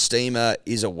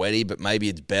wetty, but maybe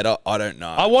it's better. I don't know.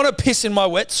 I want to piss in my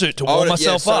wetsuit to warm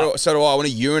myself up. So do I. I want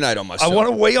to urinate on myself. I want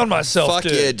to wee on myself, Fuck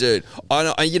dude. yeah, dude. I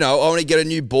want to get a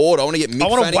new board. I want to get Mick I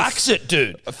want to Fanning. wax it,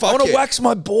 dude. Fuck I want to yeah. wax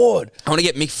my board. I want to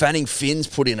get Mick Fanning fins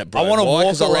put in it, bro. I want to Why? walk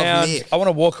 'Cause I love around. Mick. I want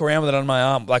to walk around with it on my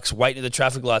arm, like waiting at the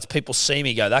traffic lights. People see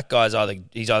me go, that guy's either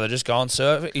just gone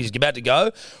surfing, he's about to go,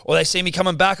 or they see me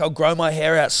coming back. I'll grow my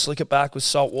hair out, slick it back with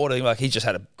salt water. Like he's just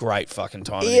had a great fucking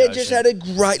time. Yeah, just had a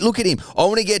great look at him. I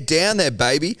want to get down there,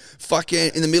 baby.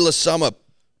 Fucking in the middle of summer,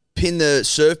 pin the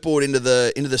surfboard into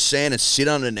the sand and sit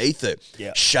underneath it.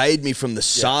 Yeah. Shade me from the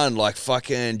sun like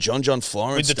fucking John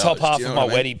Florence with the does. top half Do you of know my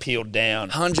what I mean? wetty peeled down.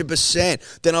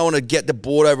 100%. Then I want to get the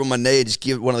board over on my knee and just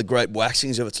give it one of the great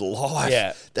waxings of its life.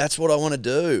 Yeah. That's what I want to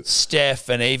do. Steph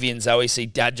and Evie and Zoe see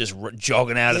Dad just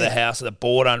jogging out of the house with a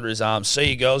board under his arm. See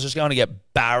you girls just going to get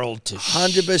barreled to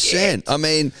 100%. I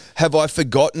mean, have I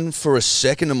forgotten for a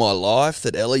second of my life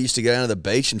that Ella used to go down to the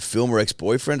beach and film her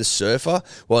ex-boyfriend, a surfer,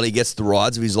 while he gets the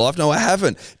rides of his life? No, I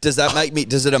haven't. Does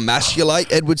it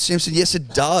emasculate Edward Simpson? Yes,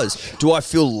 it does. Do I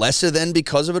feel lesser than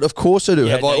because of it? Of course I do.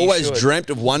 Yeah, have I no, you always should. dreamt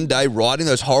of one day righting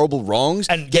those horrible wrongs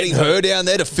And getting getting her down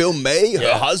there to film me, her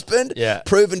Yeah. husband, Yeah.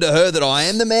 proving to her that I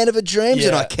am the man of her dreams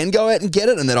and Yeah. I can go out and get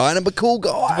it and that I am a cool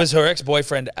guy? Was her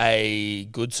ex-boyfriend a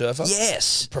good surfer?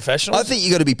 Yes. Professional? I think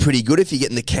you got to be pretty good if you're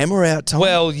getting the camera out, Tom.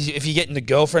 Well, if you're getting the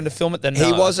girlfriend to film it, then He no, I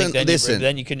think wasn't- Then listen.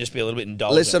 then you can just be a little bit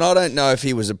indulgent. Listen, I don't know if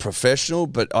he was a professional,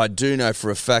 but I do know for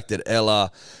a fact that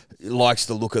Ella likes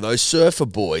the look of those surfer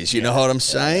boys. You know what I'm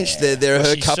saying? They're Well,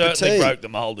 her she cup of certainly tea. broke the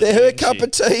mold, They're her didn't cup she?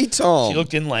 of tea, Tom. She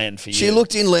looked inland for you. She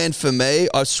looked inland for me.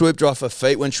 I swooped her off her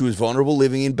feet when she was vulnerable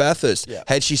living in Bathurst. Yeah.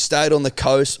 Had she stayed on the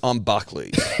coast, I'm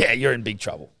Buckley. Yeah, you're in big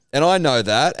trouble. And I know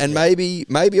that. And maybe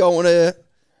I want to,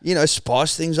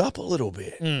 spice things up a little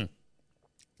bit.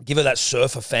 Give her that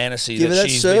surfer fantasy. Give her that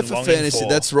she's been surfer longing fantasy. for.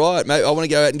 That's right. Mate, I want to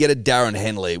go out and get a Darren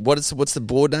Henley. What's the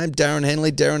board name? Darren Henley.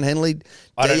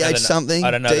 I don't know DH the- something.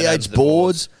 I don't know the names DH of the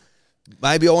boards.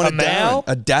 Maybe I want A a Mal?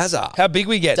 Darren. A Dazza. How big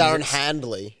we get? Darren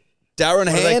Handley. Darren What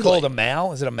are Handley. they called? A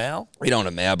mal? Is it a mal? We don't want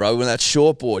a Mal, bro. We want that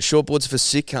shortboard. Shortboard's for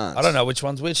sick cunts. I don't know which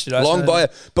one's which. Did I Long say by,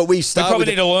 that? but we start. probably with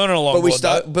need to learn on a But we longboard,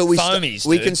 start. though. But we Foamies,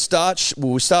 we dude. can start.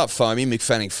 Well, we start foamy,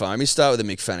 McFanning foamy. Start with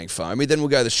the McFanning foamy. Then we'll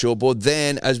go the shortboard.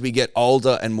 Then, as we get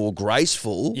older and more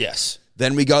graceful, Yes.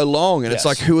 then we go long. And it's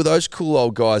Yes. like, who are those cool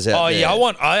old guys out Oh there? yeah,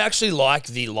 I actually like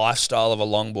the lifestyle of a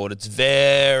longboard. It's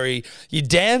you're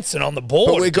dancing on the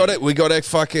board. But we got dude. it. We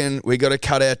got to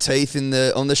cut our teeth on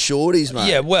the shorties, mate.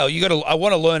 Yeah, well, I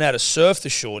want to learn how to surf the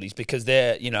shorties because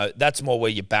that's more where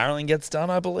your barreling gets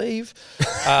done, I believe.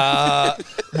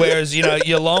 Whereas your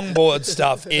longboard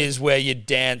stuff is where you're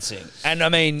dancing, and I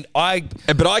mean,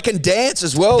 But I can dance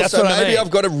as well, That's so what I maybe mean. I've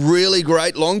got a really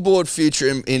great longboard future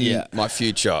in Yeah. my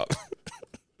future.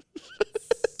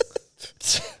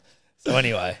 So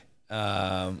anyway,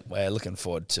 we're looking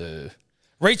forward to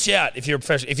reach out if you're a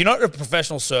professional. If you're not a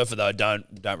professional surfer though, don't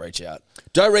reach out.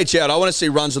 Don't reach out. I want to see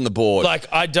runs on the board. Like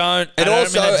I don't. And I don't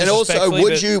also, mean that disrespectfully,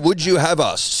 but would you have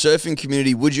us surfing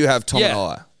community? Would you have Tom and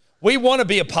I? we want to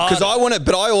be a part. Because I want to,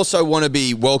 but I also want to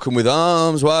be welcome with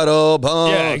arms wide open.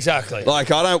 Yeah, exactly. Like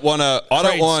I don't want to. I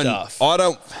don't Trade want. stuff. I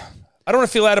don't. I don't want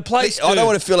to feel out of place. I don't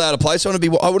want to feel out of place. I want to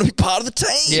be. I want to be part of the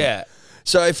team. Yeah.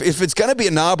 So if it's going to be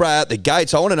a Narborough out the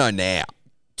gates, I want to know now.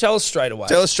 Tell us straight away.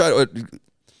 Tell us straight.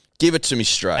 Give it to me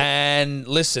straight. And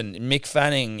listen, Mick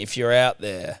Fanning, if you're out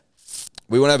there,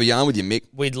 We want to have a yarn with you, Mick.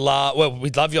 we'd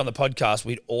love you on the podcast.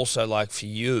 We'd also like for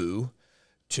you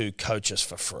to coach us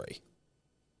for free.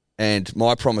 And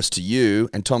my promise to you,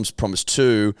 and Tom's promise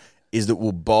too, is that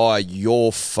we'll buy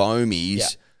your foamies Yeah.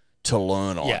 to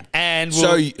learn on. Yeah, and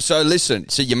So we'll, so listen.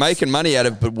 So you're making money out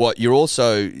of, but what you're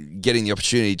also getting the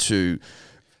opportunity to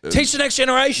teach the next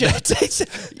generation.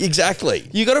 exactly.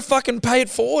 You got to fucking pay it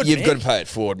forward. You've Mick. got to pay it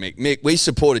forward, Mick. Mick, we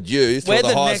supported you through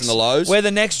the highs and the lows. We're the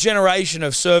next generation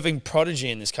of serving prodigy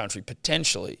in this country,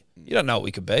 potentially. You don't know what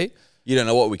we could be. You don't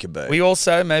know what we could be. We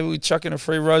also, maybe we chuck in a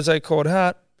free rose cord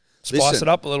hat, spice Listen,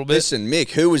 it up a little bit. Listen, Mick,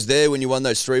 who was there when you won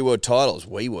those 3 world titles?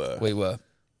 We were. We were.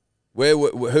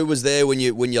 Who was there when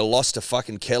you lost to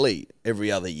fucking Kelly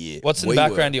every other year? What's in We the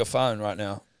background were. of your phone right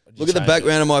now? Did you Look at the change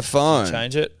background of my it? phone.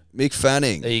 Change it. Mick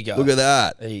Fanning. There you go. Look at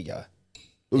that. There you go.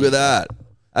 Look at that.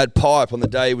 At Pipe on the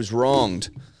day he was wronged.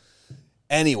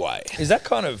 Anyway, Is that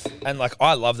kind of, and like,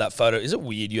 I love that photo. Is it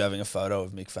weird you having a photo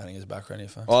of Mick Fanning as a background of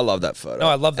your phone? I love that photo. No,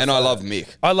 I love the And photo. I love Mick.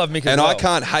 I love Mick as And well. I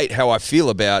can't hate how I feel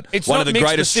about It's one not of the Mick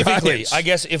greatest specifically. Australians. I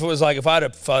guess if it was like, if I had a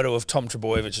photo of Tom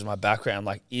Trebojevic as my background,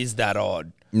 like, is that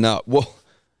odd? No, well,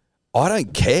 I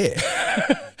don't care.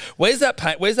 Where's that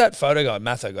photo guy?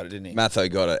 Matho got it, didn't he? Matho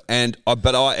got it. And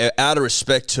but out of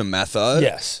respect to Matho,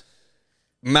 Yes.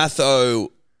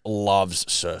 Matho loves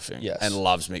surfing Yes. and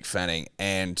loves Mick Fanning.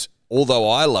 And although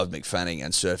I love Mick Fanning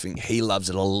and surfing, he loves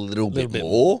it a little bit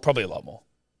more. Probably a lot more.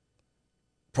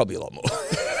 Probably a lot more.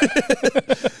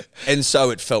 And so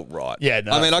it felt right. Yeah,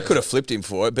 no, I mean, I fair. could have flipped him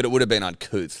for it, but it would have been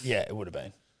uncouth. Yeah, it would have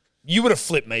been. You would have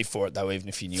flipped me for it, though, even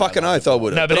if you knew. Fucking I oath, I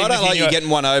would have. No, but I even don't if like knew you getting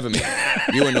one over me.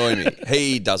 You annoy me.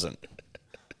 He doesn't.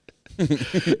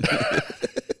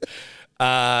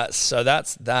 So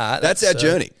that's that. That's our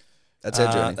journey. That's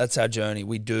our journey. That's our journey.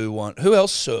 We do want. Who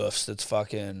else surfs? That's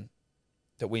fucking.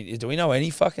 Do we know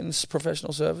any fucking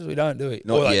professional surfers? We don't, do we?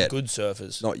 Not or like yet. Good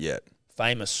surfers. Not yet.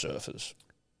 Famous surfers.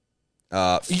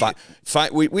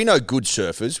 We know good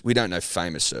surfers. We don't know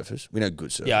famous surfers. We know good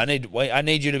surfers. Yeah, I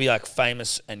need you to be like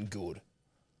famous and good.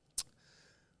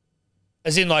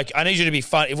 As in, like, I need you to be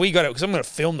fun. If we got it, because I'm going to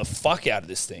film the fuck out of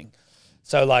this thing.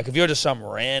 So, like, if you're just some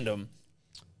random,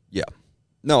 Yeah.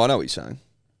 No, I know what you're saying.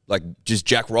 Like, just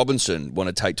Jack Robinson want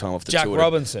to take time off the Jack tour.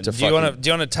 Robinson, To do you want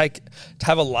to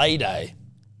have a lay day?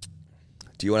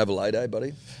 Do you want to have a lay day,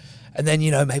 buddy? And then,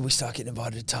 maybe we start getting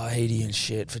invited to Tahiti and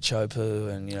shit for Chopu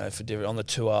and, for different on the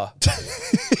tour.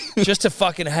 Just to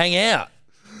fucking hang out.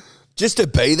 Just to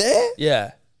be there?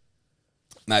 Yeah.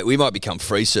 Mate, we might become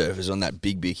free surfers on that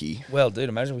big bicky. Well, dude,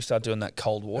 imagine we start doing that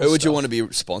cold water Who would you stuff. want to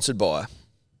be sponsored by?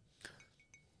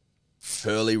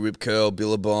 Hurley, Rip Curl,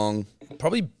 Billabong.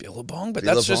 Probably Billabong, but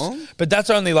Billabong? that's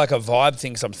only like a vibe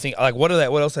thing. So I'm thinking, like, what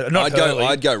else? Not Hurley.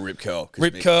 I'd go Rip Curl. 'cause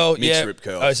Rip Curl, Mick's yeah. Rip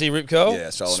Curl. Oh, see Rip Curl? Yeah,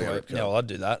 so I wanna go Sweet. Rip Curl. Yeah, well, I'd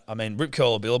do that. I mean, Rip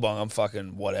Curl or Billabong, I'm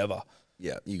fucking whatever.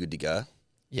 Yeah, you good to go?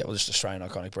 Yeah, well, just Australian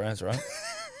iconic brands, right?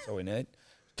 That's all we need.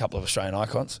 A couple of Australian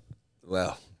icons.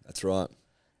 Well, that's right.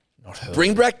 Not Hurley.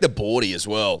 Bring back the boardy as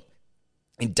well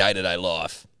in day-to-day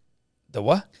life. The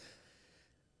what?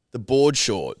 The board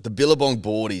short, the Billabong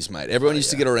boardies, mate. Everyone used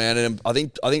to get around in them. I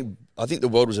think the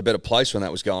world was a better place when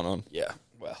that was going on. Yeah,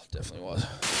 well, definitely was.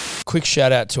 Quick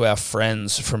shout out to our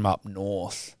friends from up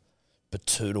north,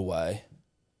 Betoota Way,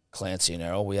 Clancy and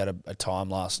Errol. We had a time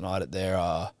last night at their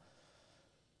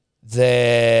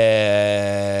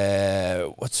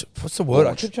what's the word?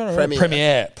 I keep trying to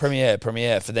remember.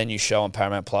 Premiere for their new show on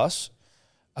Paramount Plus.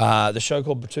 The show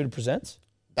called Betoota Presents.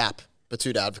 BAP,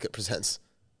 Betoota Advocate presents.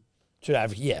 Betoota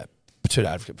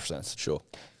Advocate Presents. Sure.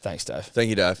 Thanks, Dave. Thank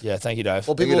you, Dave. Yeah, thank you, Dave.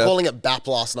 Well, people you, were Dave. calling it BAP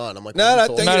last night. I'm like, No, what are no, you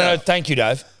talking thank you, No, Dave. thank you,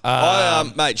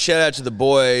 Dave. Mate, shout out to the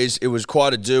boys. It was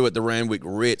quite a do at the Randwick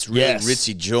Ritz. Really Yes.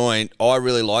 ritzy joint. I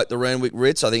really like the Randwick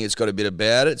Ritz. I think it's got a bit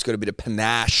about it. It's got a bit of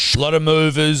panache. A lot of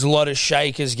movers, a lot of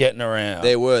shakers getting around.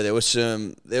 There was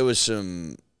some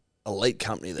elite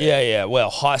company there. Yeah.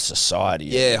 Well, high society.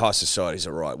 Yeah, high society's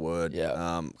the right word.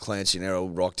 Yeah. Clancy and Errol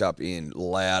rocked up in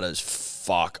loud as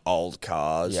fuck old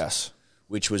cars. Yes.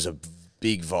 Which was a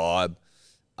big vibe.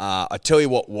 I tell you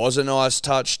what was a nice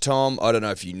touch, Tom. I don't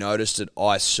know if you noticed it.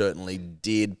 I certainly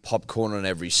did. Popcorn on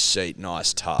every seat.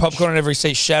 Nice touch. Popcorn on every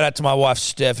seat. Shout out to my wife,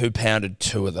 Steph, who pounded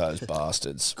 2 of those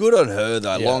bastards. Good on her,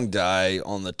 though. Yeah. Long day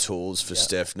on the tools for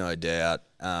Steph, no doubt.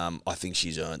 I think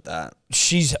she's earned that.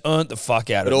 She's earned the fuck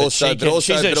out of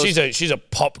it. She's a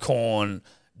popcorn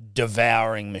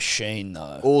devouring machine,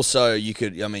 though. Also, you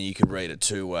could read it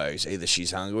 2 ways. Either she's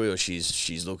hungry or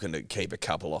she's looking to keep a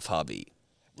couple off hubby.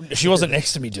 She wasn't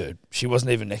next to me, dude. She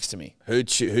wasn't even next to me. Who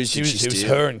did she It was steal?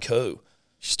 her and Koo.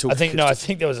 I think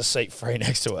there was a seat free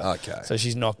next to her. Okay. So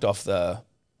she's knocked off the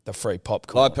free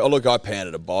popcorn. I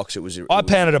pounded a box. I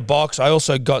pounded a box. I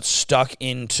also got stuck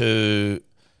into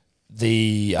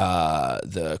the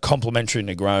complimentary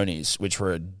Negronis, which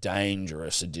were a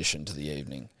dangerous addition to the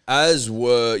evening.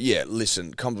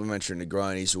 Listen, complimentary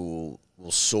Negronis will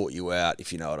sort you out,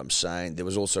 if you know what I'm saying. There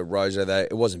was also rosé there.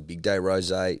 It wasn't Big Day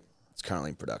rosé. It's currently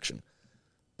in production.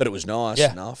 But it was nice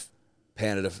enough.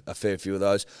 Pounded a fair few of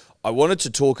those. I wanted to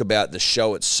talk about the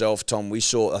show itself, Tom. I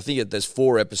think there's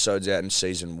 4 episodes out in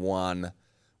season 1.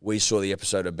 We saw the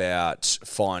episode about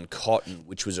Fine Cotton,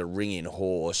 which was a ring-in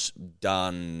horse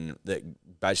done that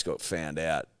basically got found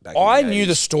out back in I the knew 80s.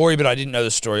 the story, but I didn't know the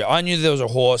story. I knew there was a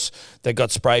horse that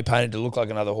got spray painted to look like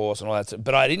another horse and all that stuff,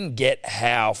 but I didn't get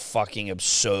how fucking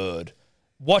absurd.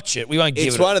 Watch it. We won't give it.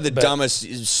 It's one of the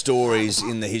dumbest stories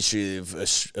in the history of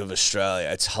Australia.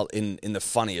 It's in the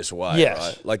funniest way, Yes.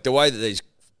 right? Like the way that these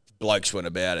blokes went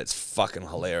about it's fucking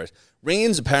hilarious.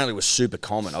 Ring-ins apparently was super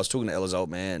common. I was talking to Ella's old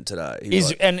man today.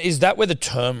 Is that where the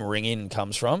term ring-in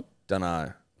comes from? Don't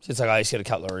know. It's like, I used to get a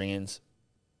couple of ring-ins.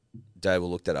 Dave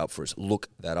will look that up for us.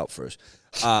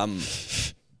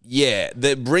 Yeah,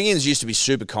 the ring-ins used to be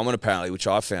super common apparently, which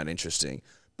I found interesting.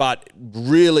 But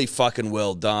really fucking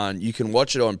well done. You can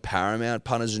watch it on Paramount,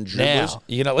 Punters and Dribblers. Now,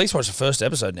 you can at least watch the first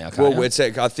episode now, can't you?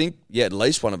 I think, at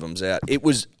least one of them's out.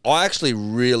 I actually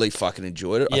really fucking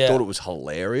enjoyed it. Yeah. I thought it was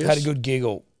hilarious. Had a good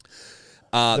giggle.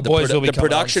 The boys will be coming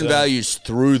production on soon. value's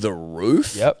through the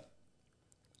roof. Yep.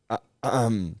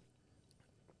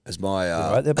 As my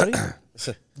Right there, buddy. It's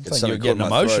like you something were caught getting my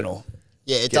throat. emotional.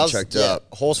 Yeah, it Get does. choked Yeah,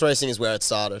 up. horse racing is where it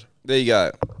started. There you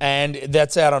go. And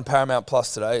that's out on Paramount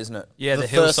Plus today, isn't it? Yeah, The the,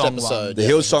 first Hillsong episode. one. The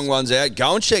Hillsong one's out.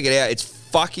 Go and check it out. It's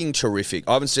fucking terrific.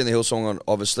 I haven't seen the Hillsong one,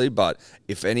 obviously, but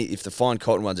if the Fine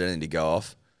Cotton one's anything to go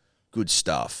off, good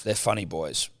stuff. They're funny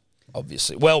boys,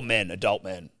 obviously. Well, adult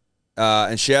men.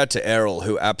 And shout out to Errol,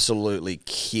 who absolutely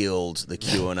killed the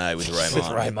Q&A with Ray With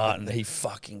Martin. Ray Martin, he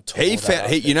fucking tore He that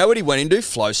found, up. you know what he went into?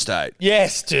 Flow state.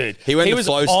 Yes, dude. He went to was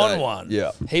flow on state. one.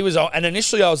 Yeah. He was on. And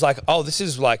initially I was like, oh, this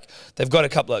is like, they've got a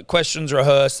couple of questions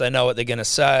rehearsed. They know what they're going to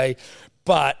say.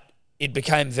 But it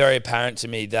became very apparent to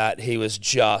me that he was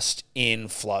just in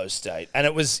flow state. And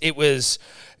it was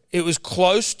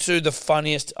close to the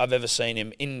funniest I've ever seen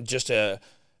him in just a...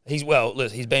 He's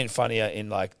been funnier in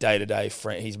like day-to-day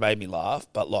he's made me laugh,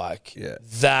 but like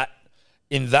that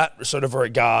in that sort of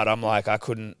regard, I'm like, I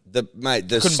couldn't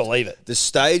believe it. The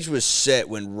stage was set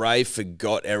when Ray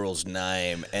forgot Errol's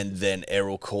name and then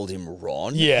Errol called him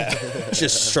Ron. Yeah.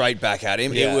 Just straight back at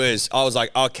him. Yeah. I was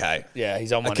like, okay. Yeah,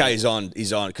 he's on one. Okay, he's on.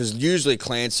 Because usually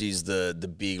Clancy's the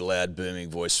big, loud,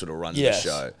 booming voice sort of runs the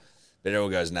show. But Errol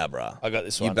goes, nah, bruh. I got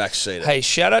this You one. backseat it. Hey,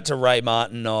 shout out to Ray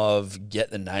Martin of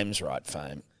Get the Names Right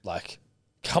fame. Like,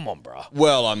 come on, bruh.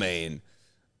 Well, I mean,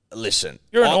 listen.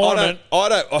 You're an ornament.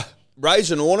 Ray's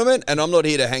an ornament, and I'm not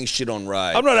here to hang shit on Ray.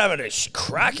 I'm not having a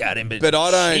crack at him, but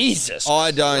But Jesus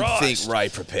I don't Christ. think Ray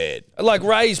prepared. Like,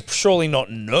 Ray's surely not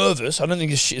nervous. I don't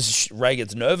think Ray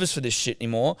gets nervous for this shit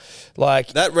anymore. Like,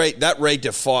 That reeked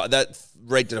of a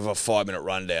 5-minute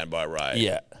rundown by Ray.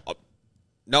 yeah,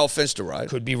 No offense to Ray.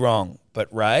 could be wrong, but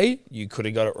Ray, you could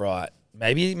have got it right.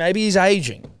 Maybe he's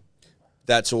aging.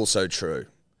 That's also true.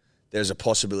 There's a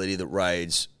possibility that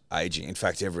Ray's aging. In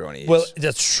fact, everyone is. Well,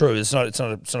 that's true. It's not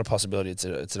a possibility. It's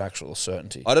an actual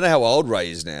certainty. I don't know how old Ray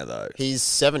is now, though. He's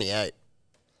 78.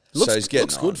 So he's getting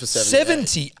looks on. good for 78.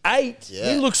 78.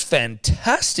 Yeah. He looks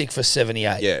fantastic for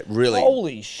 78. Yeah, really.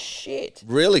 Holy shit.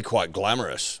 Really quite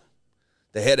glamorous.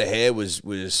 The head of hair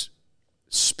was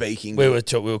speaking. We were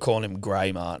calling him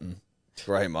Grey Martin.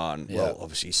 Ray Martin. Yeah. Well,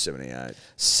 obviously he's 78.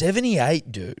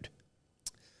 78, dude.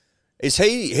 Is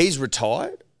he's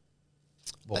retired?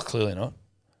 Well, clearly not.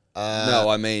 No,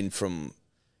 I mean from...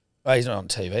 Oh, he's not on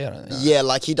TV, I don't think. Yeah,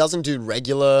 like he doesn't do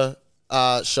regular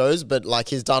shows, but like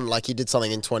he did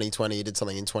something in 2020, he did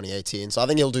something in 2018. So I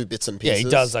think he'll do bits and Yeah, pieces. he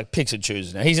does like picks and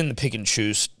chooses now. He's in the pick and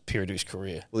choose period of his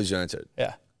career. Well, he's earned it.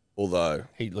 Yeah. Although...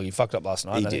 He fucked up last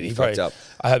night. He I did. think He probably- fucked up.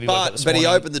 I hope he woke up But this he morning.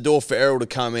 opened the door for Errol to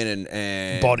come in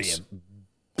and Body him.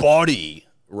 Body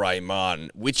Ray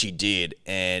Martin, which he did,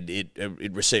 and it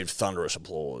received thunderous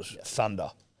applause.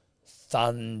 Thunder.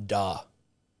 Thunderous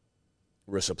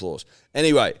applause.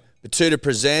 Anyway, Batuta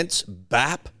presents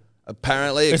BAP.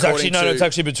 Apparently, It's according actually to, it's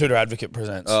actually Batuta Advocate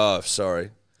presents. Oh,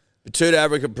 sorry. Batuta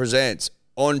Advocate presents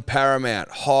on Paramount.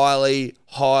 Highly,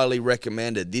 highly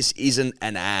recommended. This isn't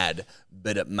an ad,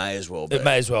 but it may as well be. It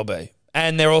may as well be.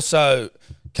 And they're also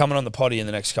coming on the potty in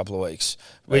the next couple of weeks,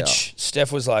 which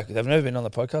Steph was like, they've never been on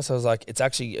the podcast. I was like, it's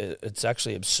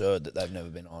actually absurd that they've never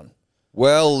been on.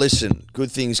 Well, listen,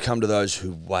 good things come to those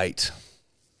who wait.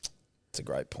 It's a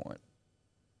great point.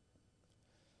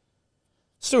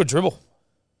 Let's do a dribble.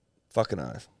 Fucking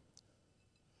oath.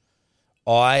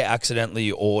 I accidentally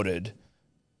ordered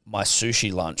my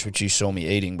sushi lunch, which you saw me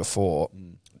eating before,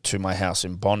 to my house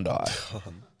in Bondi.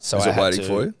 So Is I it had waiting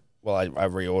for you? Well, I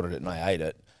reordered it and I ate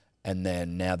it, and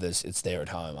then now it's there at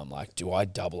home. I'm like, do I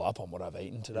double up on what I've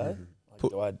eaten today?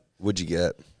 Like, What'd you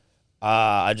get?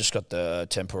 I just got the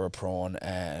tempura prawn,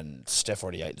 and Steph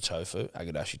already ate the tofu,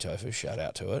 Agadashi tofu. Shout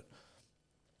out to it.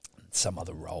 Some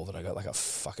other roll that I got, like a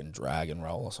fucking dragon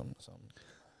roll or something.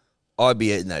 I'd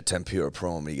be eating that tempura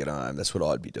prawn when you get home. That's what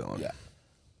I'd be doing. Yeah.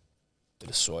 Bit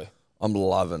of soy. I'm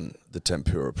loving the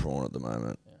tempura prawn at the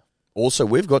moment. Yeah. Also,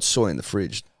 we've got soy in the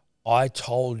fridge. I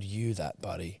told you that,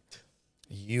 buddy.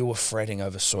 You were fretting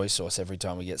over soy sauce every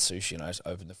time we get sushi, and I just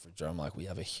opened the fridge. I'm like, we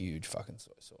have a huge fucking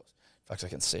soy sauce. In fact, I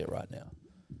can see it right now.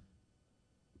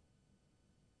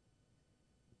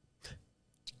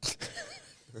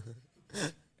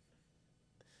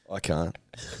 I can't.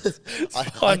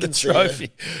 Behind the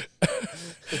trophy.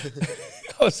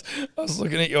 I was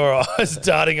looking at your eyes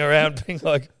darting around, being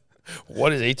like,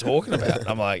 what is he talking about? And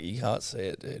I'm like, you can't see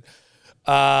it, dude.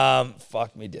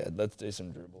 Fuck me dead. Let's do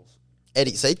some dribbles.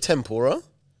 Eddie, say tempura.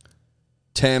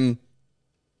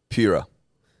 Tempura.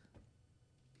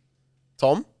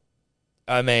 Tom?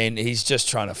 I mean, he's just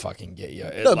trying to fucking get you.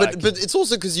 No, but it's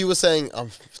also because you were saying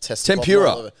testing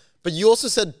tempura. But you also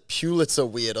said Pulitzer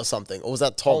weird or something. Or was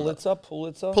that Tom? Pulitzer.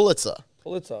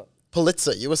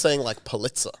 You were saying like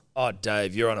Pulitzer. Oh,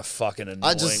 Dave, you're on a fucking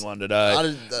annoying one today.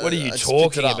 What are you I just talking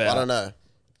picked it up. about? I don't know.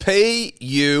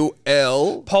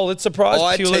 Pulitzer. Pulitzer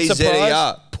Prize? Pulitzer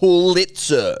Prize?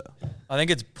 Pulitzer. I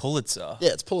think it's Pulitzer.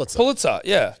 Yeah, it's Pulitzer. Pulitzer,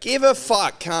 yeah. Give a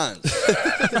fuck, cunt.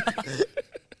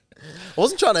 I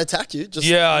wasn't trying to attack you. Just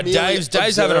Yeah, merely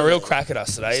Dave's having a real observing. crack at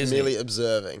us today, Just isn't merely he?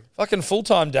 observing. Fucking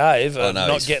full-time Dave of know,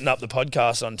 not he's- getting up the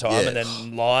podcast on time Yeah. and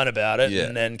then lying about it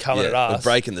and then coming at We're us.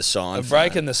 breaking the sign. We're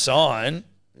breaking the sign.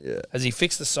 Yeah. Has he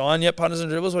fixed the sign yet, punters and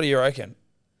dribbles? What do you reckon?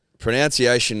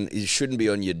 Pronunciation shouldn't be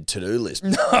on your to-do list.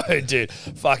 No, dude.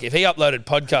 Fuck, if he uploaded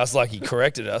podcasts like he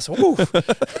corrected us, woo.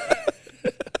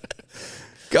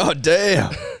 God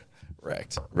damn.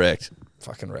 Wrecked.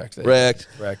 Fucking wrecked. There. Wrecked.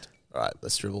 Wrecked. All right,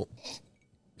 let's dribble.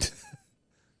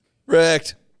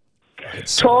 Wrecked.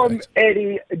 Tom,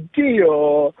 Eddie,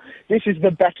 Dior. This is the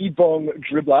Backy Bong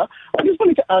dribbler. I just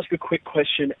wanted to ask a quick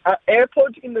question. Are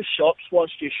AirPods in the shops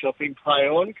whilst you're shopping play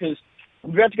on? Because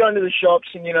I'm about to go into the shops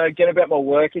and, get about my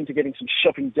work into getting some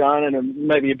shopping done and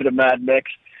maybe a bit of Mad Max.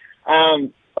 I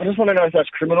just want to know if that's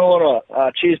criminal or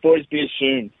not. Cheers, boys. Be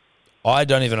soon. I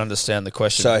don't even understand the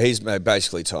question. So he's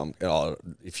basically, Tom,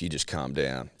 if you just calm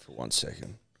down for 1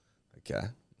 second. Okay?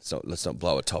 Let's not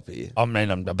blow a top here. I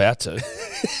mean, I'm about to.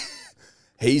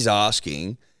 He's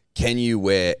asking, can you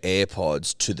wear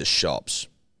AirPods to the shops?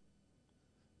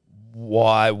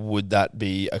 Why would that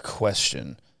be a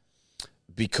question?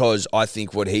 Because I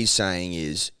think what he's saying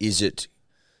is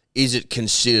it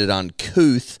considered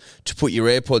uncouth to put your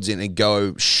AirPods in and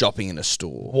go shopping in a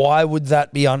store? Why would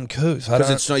that be uncouth? Because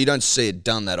it's not. You don't see it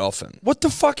done that often. What the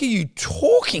fuck are you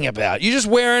talking about? You're just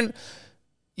wearing...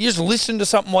 You just listen to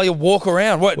something while you walk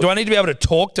around. What, do I need to be able to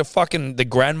talk to fucking the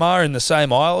grandma in the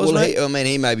same aisle as me?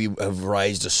 He maybe have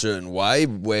raised a certain way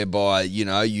whereby,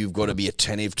 you've got to be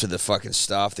attentive to the fucking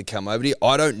staff that come over to you.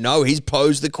 I don't know. He's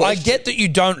posed the question. I get that you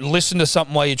don't listen to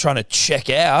something while you're trying to check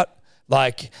out.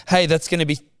 Like, hey, that's going to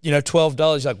be,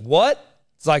 $12. You're like, what?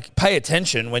 It's like, pay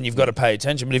attention when you've got to pay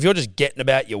attention. But if you're just getting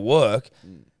about your work,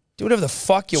 do whatever the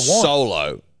fuck you want.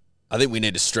 Solo. I think we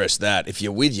need to stress that. If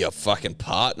you're with your fucking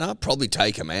partner, probably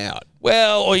take him out.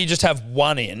 Well, or you just have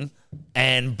one in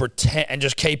and pretend and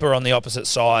just keep her on the opposite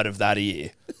side of that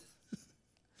ear.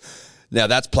 Now,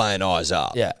 that's playing eyes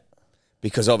up. Yeah.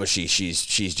 because obviously she's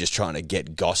just trying to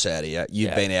get goss out of you.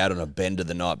 You've been out on a bender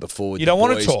the night before with You the don't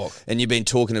want to boys, talk. and you've been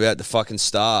talking about the fucking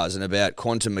stars and about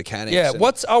quantum mechanics. Yeah, and,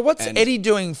 what's Eddie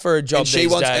doing for a job and she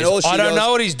these wants- days? and all she I don't does-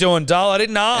 know what he's doing, Dull. I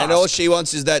didn't ask. and all she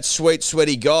wants is that sweet,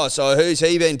 sweaty goss. So who's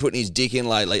he been putting his dick in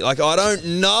lately? Like, I don't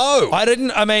know.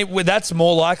 I mean, well, that's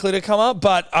more likely to come up,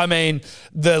 but I mean,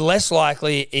 the less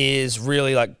likely is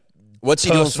really like What's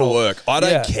he doing personal. for work? I don't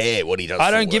Yeah. care what he does.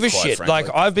 I for don't give a work, quite shit. frankly.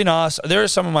 Like, I've been asked, there are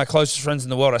some of my closest friends in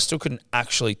the world. I still couldn't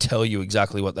actually tell you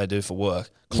exactly what they do for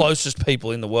work. Closest people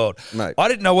in the world. Mate. I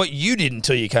didn't know what you did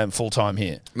until you came full time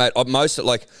here. Mate, most of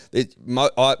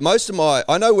my,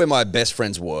 I know where my best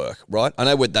friends work, right? I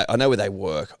know where they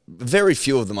work. Very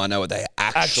few of them I know what they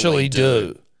actually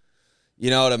do.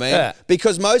 You know what I mean? Yeah.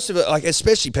 Because most of it, like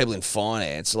especially people in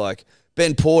finance, like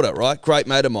Ben Porter, right? Great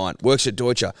mate of mine, works at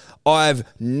Deutsche. I have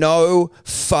no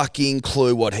fucking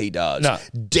clue what he does. No.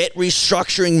 Debt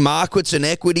restructuring, markets and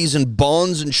equities and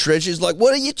bonds and treasuries. Like,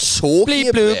 what are you talking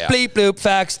Bleep bloop, about? bleep bloop,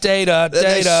 facts, data, Then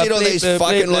they data. sit on bleep, these bloop,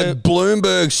 fucking bleep, like bloop.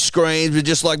 Bloomberg screens with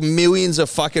just like millions of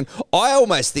fucking. I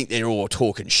almost think they're all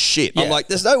talking shit. I'm Yeah. like,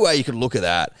 there's no way you could look at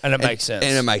that And it makes sense.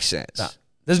 And it makes sense. No.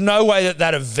 There's no way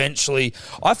that eventually.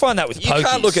 I find that with You pokies.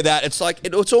 can't look at that. It's like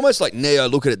it's almost like Neo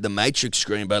looking at the Matrix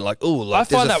screen, but like, oh, like I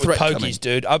find there's that a with threat pokies, coming.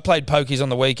 dude. I played pokies on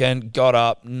the weekend, got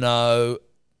up, no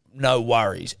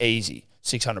worries, easy,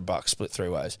 $600 split 3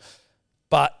 ways.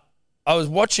 But I was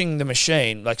watching the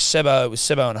machine, like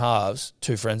Sebo and Halves,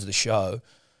 2 friends of the show,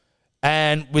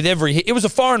 and with every hit, it was a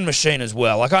foreign machine as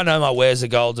well. Like I know my Where's the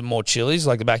Golds and more chilies,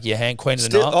 like the back of your hand, Queen of the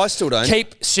Still- Night. I still don't.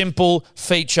 Keep simple,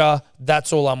 feature,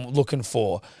 that's all I'm looking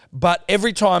for. But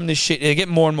every time this shit, they get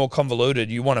more and more convoluted.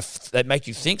 You want to, they make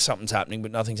you think something's happening, but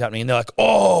nothing's happening. And they're like,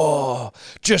 oh,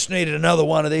 just needed another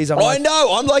one of these. I'm I like,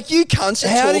 know. I'm like, you cunts are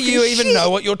how do talking you even shit. know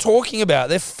what you're talking about?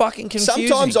 They're fucking confusing.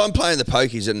 Sometimes I'm playing the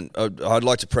pokies, and I'd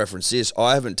like to preference this.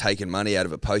 I haven't taken money out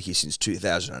of a pokey since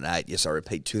 2008. Yes, I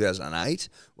repeat, 2008,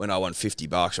 when I won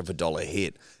 $50 off a $1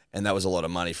 hit, and that was a lot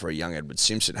of money for a young Edward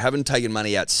Simpson. Haven't taken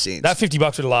money out since. That $50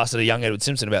 would have lasted a young Edward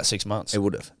Simpson about 6 months. It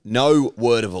would have. No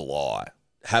word of a lie.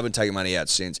 Haven't taken money out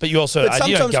since. But you also, But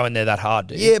you don't sometimes- go in there that hard,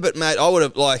 do you? Yeah, but mate, I would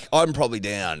have I'm probably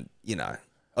down. You know.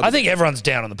 I think everyone's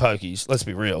down on the pokies. Let's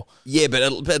be real. Yeah, but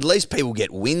at least people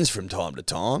get wins from time to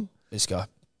time. This guy.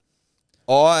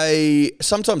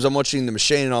 Sometimes I'm watching the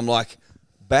machine and I'm like,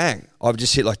 bang! I've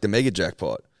just hit like the mega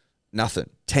jackpot. Nothing.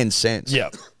 10 cents. Yeah.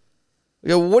 You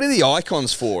go, what are the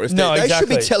icons for? If No, they should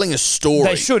exactly. be telling a story.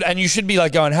 They should. And you should be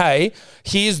like going, hey,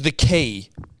 here's the key.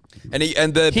 And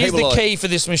the Here's people the are like, key for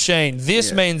this machine. This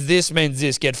Yeah. means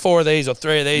this. Get 4 of these or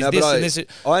 3 of these. No, this but and this.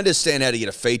 I understand how to get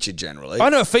a feature generally. I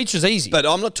know a feature's easy. But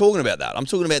I'm not talking about that. I'm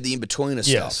talking about the in-betweener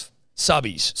yes. stuff.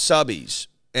 Subbies. Subbies.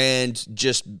 And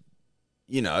just,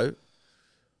 you know,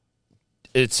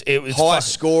 It was high fuck-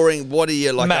 scoring. What are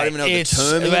you, like, I don't even know what the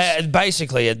term is.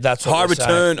 Basically, that's what High we're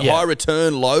return, saying. Yeah. high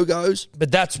return logos.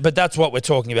 But that's what we're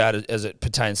talking about as it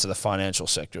pertains to the financial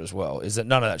sector as well, is that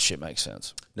none of that shit makes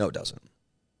sense. No, it doesn't.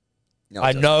 No, it I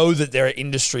doesn't. know that there are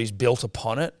industries built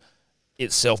upon it,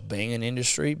 itself being an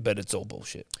industry, but it's all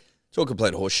bullshit. It's all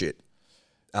complete horseshit.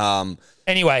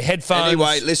 Anyway, headphones.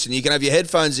 Anyway, listen, you can have your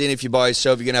headphones in if you're by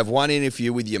yourself. You can have one in if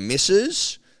you're with your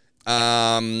missus.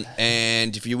 And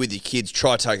if you're with your kids,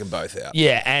 try taking both out.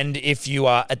 Yeah, and if you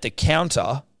are at the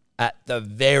counter, at the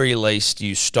very least,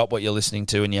 you stop what you're listening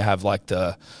to and you have like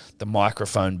the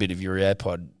microphone bit of your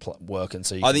AirPod working.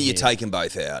 So you I can think you're hear. taking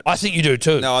both out. I think you do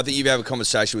too. No, I think you have a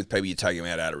conversation with people, you take them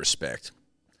out of respect.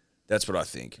 That's what I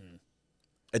think.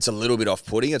 It's a little bit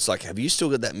off-putting. It's like, have you still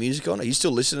got that music on? Are you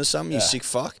still listening to something, you sick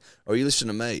fuck? Or are you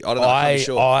listening to me? I don't know. I'm not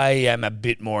sure. I am a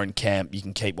bit more in camp. You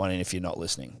can keep one in if you're not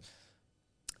listening.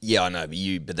 Yeah, I know,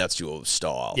 but that's your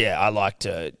style. Yeah,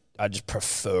 I just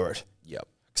prefer it. Yep.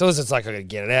 So it's like I gotta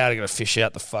get it out, I gotta fish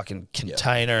out the fucking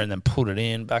container and then put it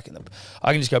in back in the.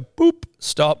 I can just go boop,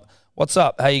 stop. What's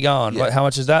up? How you going? Yeah. How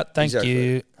much is that? Thank Exactly.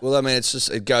 you. Well, I mean,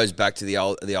 it goes back to the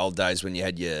old days when you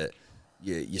had your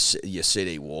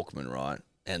CD Walkman, right?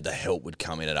 And the help would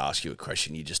come in and ask you a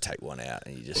question. You just take one out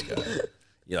and you just go.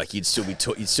 You'd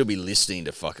still be listening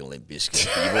to fucking Limp Bizkit.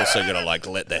 But you've also got to like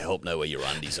let the help know where your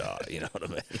undies are. You know what I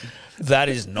mean? That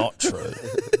is not true.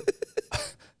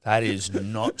 That is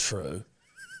not true.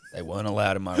 They weren't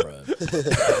allowed in my room. You're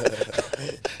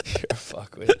a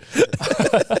fuckwit.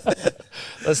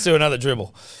 Let's do another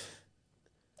dribble.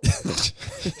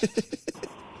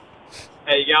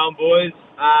 How you going, boys?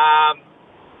 I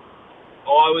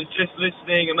was just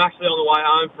listening. I'm actually on the way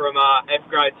home from F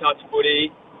grade touch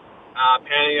footy,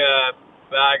 pounding a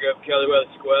bag of Curly Weather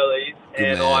Squirrelies,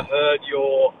 and man. I heard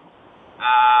your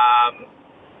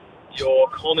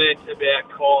comment about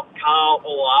Carl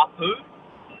Olapu.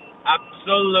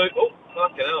 Oh,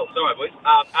 fucking hell. Sorry, boys.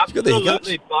 got the hiccups?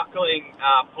 Absolutely buckling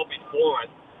Poppy Foran.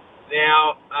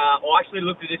 Now, I actually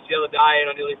looked at this the other day and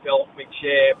I nearly fell off my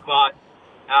chair, but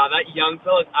that young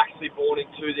fella's actually born in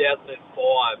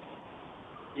 2005.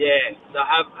 Yeah, so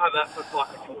have that for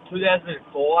fucking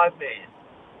 2005, man.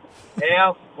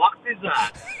 How fucked is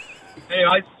that?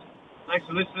 Anyways, thanks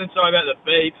for listening. Sorry about the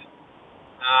beep.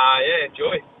 Yeah,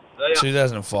 enjoy. See ya.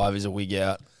 2005 is a wig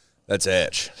out. That's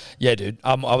ouch. Yeah, dude.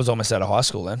 I was almost out of high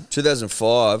school then.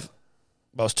 2005.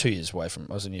 I was 2 years away from.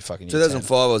 I was in year fucking year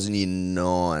 2005, I was in year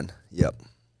 9. Yep. 10.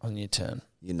 I was in year 10.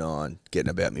 Year 9. Getting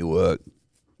about me work.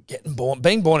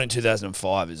 Being born in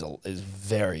 2005 is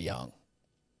very young.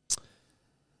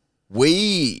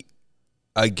 We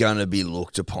are going to be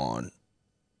looked upon.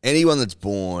 Anyone that's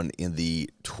born in the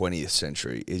 20th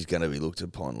century is going to be looked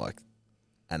upon like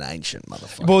an ancient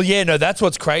motherfucker. Well, yeah, no, that's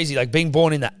what's crazy. Like being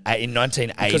born in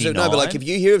 1989. Because no, but like if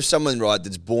you hear of someone, right,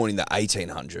 that's born in the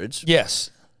 1800s,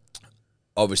 yes,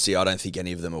 obviously I don't think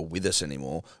any of them are with us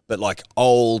anymore, but like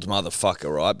old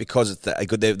motherfucker, right? Because it's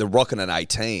they're rocking an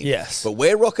 18. Yes. But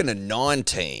we're rocking a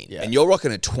 19 Yeah. and you're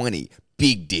rocking a 20.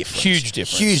 Big difference. Huge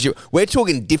difference. We're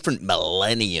talking different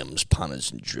millenniums,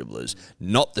 punters and dribblers.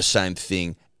 Not the same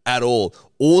thing at all.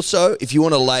 Also, if you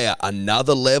want to layer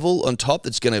another level on top,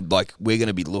 that's going to we're going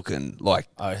to be looking like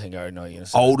I think I know you're going to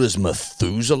say. old as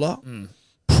Methuselah.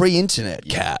 Pre-internet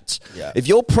cats. Yeah. If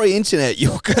you're pre-internet,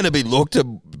 you're going to be looked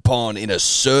upon in a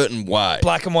certain way.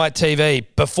 Black and white TV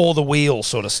before the wheel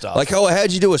sort of stuff. Like, oh,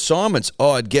 how'd you do assignments?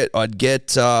 Oh, I'd get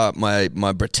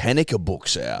my Britannica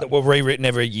books out. that were rewritten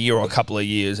every year or a couple of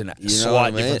years, and You know slight what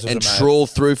I mean? differences And are made. trawl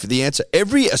through for the answer.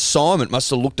 Every assignment must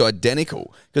have looked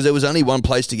identical because there was only one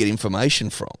place to get information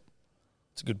from.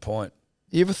 That's a good point.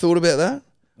 You ever thought about that?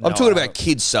 No, I'm talking I about haven't.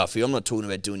 kids stuff here. I'm not talking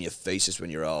about doing your thesis when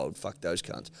you're old. Fuck those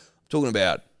cunts. I'm talking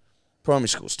about primary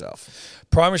school stuff.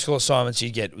 Primary school assignments, you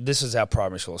get. This is how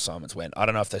primary school assignments went. I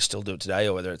don't know if they still do it today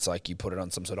or whether it's like you put it on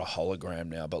some sort of hologram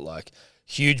now, but like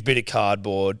huge bit of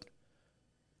cardboard,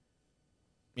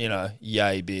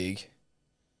 yay big,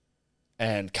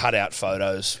 and cut out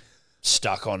photos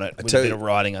stuck on it with a tell bit you- of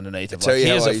writing underneath. Of tell like, you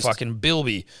how here's I a used- fucking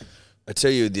bilby. I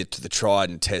tell you, the tried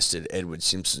and tested Edward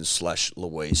Simpson /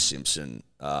 Louise Simpson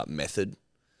method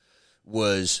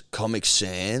was Comic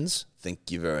Sans.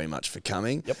 Thank you very much for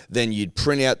coming. Yep. Then you'd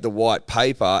print out the white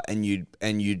paper and you'd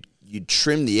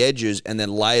trim the edges and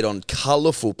then lay it on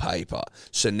colourful paper.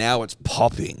 So now it's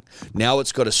popping. Now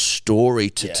it's got a story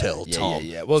to tell, Tom.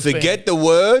 yeah. Well, it's forget the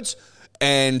words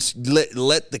and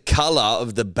let the colour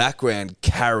of the background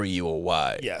carry you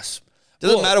away. Yes.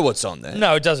 Doesn't Well, matter what's on there.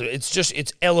 No, it doesn't.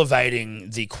 It's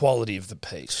elevating the quality of the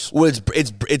piece. Well,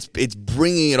 it's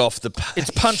bringing it off the page.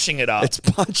 It's punching it up. It's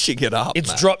punching it up. It's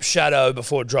mate. drop shadow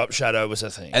before drop shadow was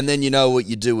a thing. And then you know what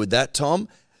you do with that, Tom?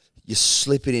 You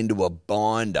slip it into a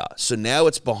binder. So now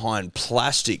it's behind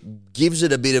plastic. Gives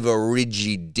it a bit of a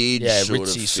ridgy-did sort of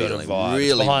ritzy feeling. sort of vibe. Really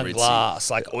It's behind ritzy. glass.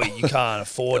 Like, oh, you can't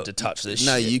afford to touch this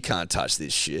No, shit. you can't touch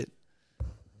this shit.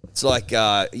 It's like,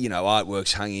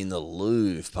 artworks hung in the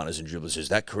Louvre, punters and dribblers. Is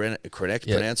that correct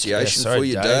pronunciation sorry, for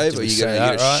you, Dave. Dave? Did Or we are you say going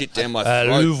that to right? shit down my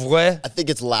throat? Louvre. I think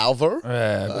it's Louvre.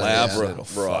 Yeah, Louvre.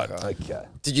 little Right, fucker. okay.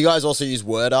 Did you guys also use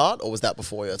word art, or was that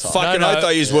before your time? Fucking No, oath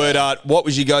I use word art. What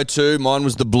was your go-to? Mine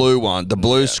was the blue one, the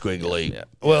blue squiggly. Yeah.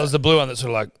 Well, it was the blue one that's sort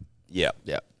of like, Yeah.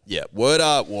 yeah. Yeah. Word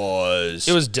art was...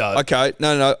 It was dope. Okay.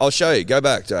 No. I'll show you. Go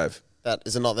back, Dave. That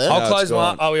is it not there? I'll it's close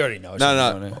gone. my. Oh, we already know. which No, one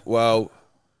you're no. doing. Well,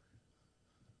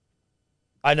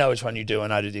 I know which one you do,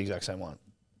 and I do the exact same one.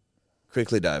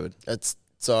 quickly, David. It's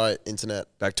sorry, internet.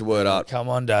 Back to word art. Come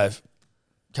on, Dave.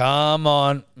 Come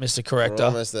on, Mr. We're Corrector.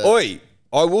 almost there. Oi,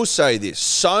 I will say this.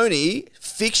 Sony,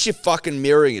 fix your fucking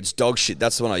mirroring. It's dog shit.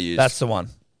 That's the one I use. That's the one.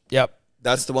 Yep.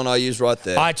 That's the one I use right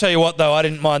there. I tell you what, though, I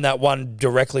didn't mind that one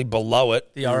directly below it.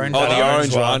 The orange the one.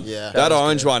 orange one. Yeah. That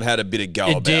orange one had a bit of go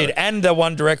It about did, it. and the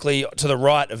one directly to the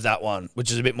right of that one, which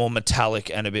is a bit more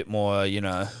metallic and a bit more, And you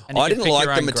I can didn't pick like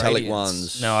your the own metallic gradients.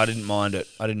 ones. No, I didn't mind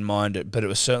it. But it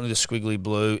was certainly the squiggly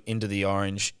blue into the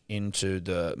orange into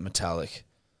the metallic.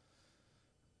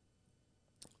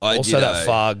 I Also did that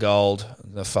far gold,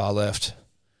 the far left.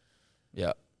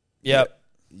 Yep. Yep.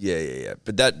 Yeah.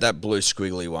 But that blue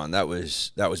squiggly one, that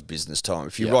was business time.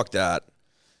 If you Yeah. rock that,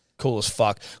 Cool as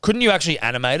fuck. Couldn't you actually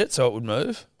animate it so it would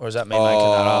move? Or is that me making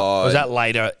that up? Or is that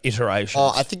later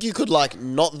iterations? I think you could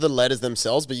not the letters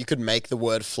themselves, but you could make the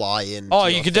word fly in. Oh,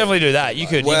 you could definitely do that. You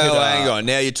could. hang on.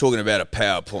 Now you're talking about a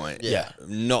PowerPoint. Yeah.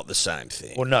 Not the same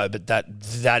thing. Well, no, but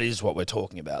that is what we're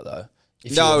talking about, though.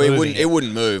 If No, you were it moving wouldn't. It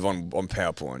wouldn't move on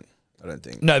PowerPoint. I don't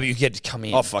think. No, but you get to come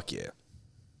in. Oh fuck yeah!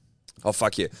 Oh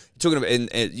fuck yeah! You're talking about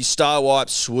and you star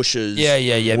wipes, swooshes. Yeah.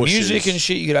 whooshes. Music and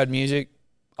shit. You could add music.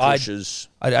 Pushes.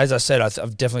 As I said,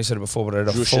 I've definitely said it before, but I had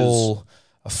I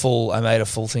made a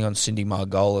full thing on Cindy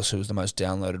Margolis, who was the most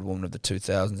downloaded woman of the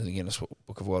 2000s in the Guinness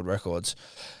Book of World Records.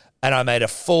 And I made a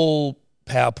full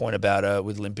PowerPoint about her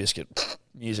with Limp Bizkit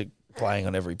music playing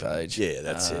on every page. Yeah,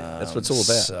 that's it. That's what it's all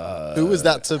about. So, Who was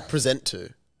that to present to?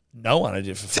 no one. I did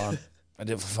it for fun. I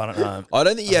did it for fun at home. I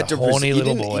don't think you I had was to a horny present.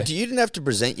 little boy. You didn't have to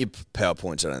present your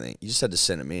PowerPoints. I don't think you just had to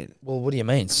send them in. Well, what do you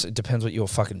mean? It depends what you're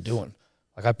fucking doing.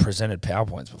 Like, I presented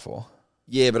PowerPoints before.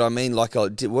 Yeah, but I mean, like,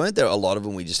 weren't there a lot of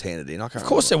them we just handed in? I can't. Of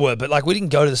course there were, but like, we didn't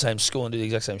go to the same school and do the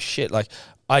exact same shit. Like,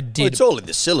 I did. Well, it's all in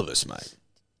the syllabus, mate.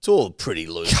 It's all pretty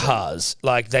loose. Cars,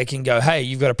 like, they can go, hey,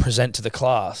 you've got to present to the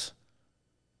class.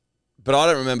 But I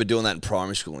don't remember doing that in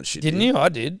primary school and shit. Didn't you? I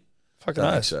did. Fucking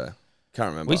Don't think nice. so. Can't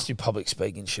remember. We used to do public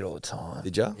speaking shit all the time.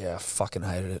 Did ya? Yeah, I fucking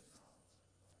hated it.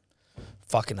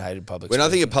 Fucking hated public When speaking. I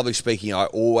think of public speaking, I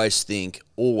always think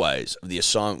of the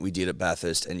assignment we did at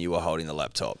Bathurst, and you were holding the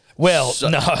laptop. Well,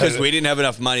 no. because we didn't have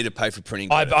enough money to pay for printing.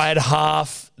 I credits. had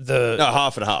half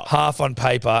half and half. half on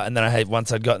paper, and then I had,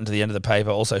 once I'd gotten to the end of the paper,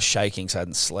 also shaking, so I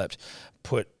hadn't slept,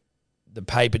 put the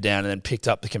paper down and then picked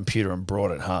up the computer and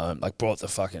brought it home. Like, brought the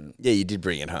fucking Yeah, you did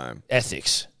bring it home.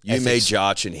 ethics. You made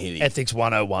Jarch and Hitty. Ethics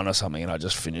 101 or something, and I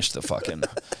just finished the fucking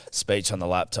speech on the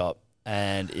laptop,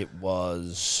 and it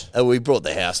was... Oh, we brought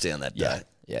the house down that day.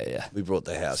 Yeah. We brought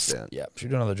the house down. Yeah. Should we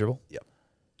do another dribble? Yep.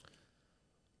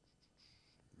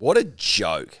 What a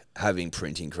joke having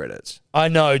printing credits. I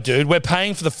know, dude. We're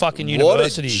paying for the fucking What a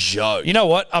university. joke. You know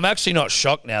what? I'm actually not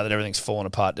shocked now that everything's falling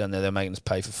apart down there. They're making us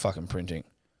pay for fucking printing.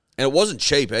 And it wasn't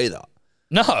cheap either.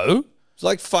 No. It's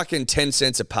like fucking 10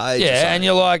 cents a page. or Yeah, something. and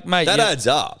you're like, mate, that adds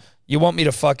up. you want me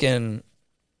to fucking...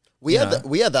 We had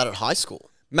that at high school.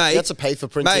 Mate, You had to pay for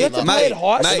printing. Mate, in that. mate,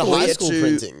 high mate, school. we High had school to-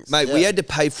 printings, Mate, yeah. we had to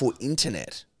pay for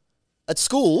internet. At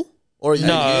school? Or at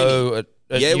uni? No. At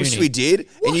Yeah, uni. which we did.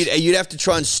 And you'd have to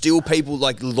try and steal people,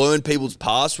 like learn people's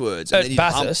passwords. And At then you'd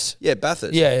Bathurst?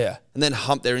 Bathurst. Yeah. And then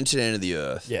hump their internet into the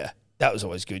earth. Yeah. That was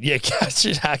always good. Yeah,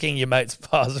 just hacking your mate's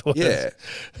password. Yeah.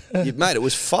 Mate, it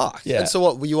was fucked. Yeah. And so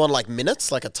what, were you on like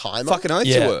minutes, like a timer? Fucking oath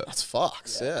Yeah. you were. That's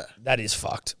fucked, yeah. That is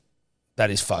fucked. That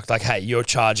is fucked. Like, hey, you're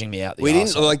charging me out the We didn't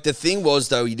arsehole. like the thing was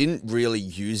though you didn't really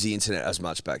use the internet as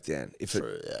much back then.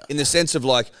 In the sense of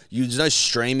like there's no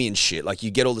streaming and shit. Like you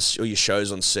get all your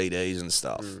shows on CDs and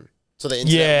stuff. So the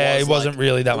internet Yeah, was it wasn't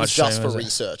really that it was much just streaming, for was it?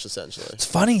 research, essentially. It's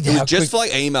funny It how was just quick...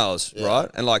 for like emails, right?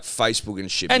 And like Facebook and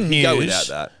shit. And you can go news. without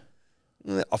that.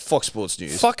 Fox Sports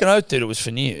News. Fucking oath, dude, it was for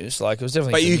news. Like, it was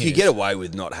definitely But for you news. could get away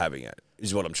with not having it,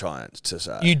 is what I'm trying to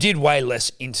say. You did way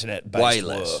less internet-based way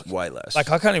less. work. Way less. Like,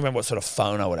 I can't even remember what sort of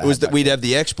phone I would have. it was that we'd have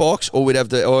the Xbox or we'd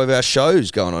have all of our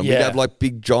shows going on. Yeah. We'd have like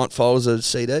big giant folders of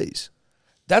CDs.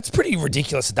 That's pretty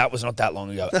ridiculous that was not that long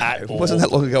ago at It all. wasn't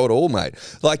that long ago at all, mate.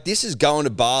 Like, this is going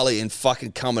to Bali and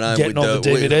fucking coming home Getting with all the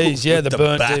DVDs. with Yeah, the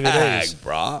burnt bag, DVDs.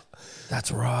 bruh. That's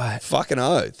right. Fucking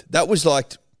oath. That was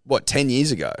like, what, 10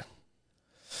 years ago?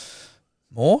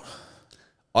 More?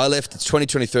 I left, it's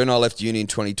 2023 and I left uni in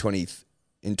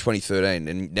 2013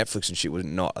 and Netflix and shit was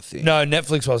not a thing. No,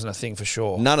 Netflix wasn't a thing for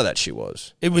sure. None of that shit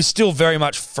was, It was still very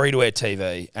much free-to-air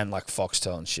TV and, like,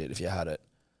 Foxtel and shit if you had it.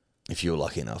 if you were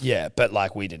lucky enough. Yeah, but,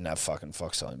 like, we didn't have fucking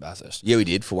Foxtel in Bathurst. Yeah, we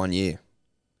did for 1 year.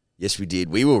 Yes, we did.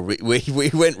 We went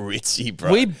ritzy,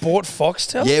 bro. We bought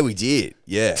Foxtel? Yeah, we did.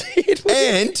 Yeah.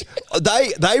 And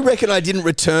they reckon I didn't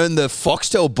return the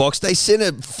Foxtel box. They sent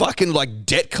a fucking like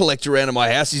debt collector around to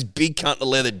my house, his big cunt in a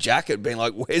leather jacket, being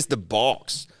like, where's the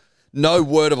box? No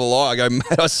word of a lie. I go, mate,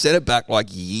 I sent it back like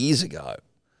years ago.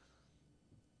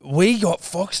 We got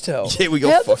Foxtel. Yeah, we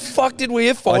got How the fuck did we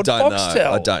afford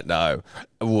Foxtel? I don't know.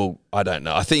 Well, I don't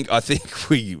know. I think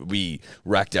we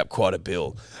racked up quite a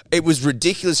bill. It was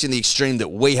ridiculous in the extreme that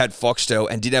we had Foxtel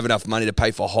and didn't have enough money to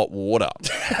pay for hot water.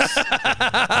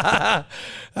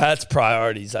 That's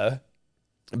priorities, though.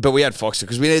 But we had Foxtel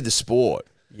because we needed the sport.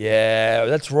 Yeah,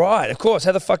 that's right. Of course.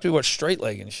 How the fuck do we watch Street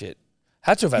League and shit?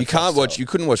 Had to have had Foxtel. You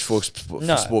couldn't watch Fox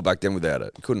No. sport back then without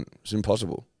it. You couldn't. It's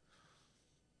impossible.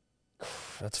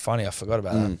 That's funny. I forgot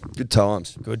about that. Good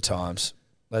times. Good times.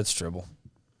 Let's dribble.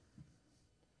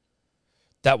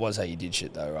 That was how you did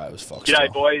shit, though, right? It was Foxtel.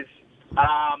 G'day, boys.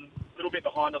 A little bit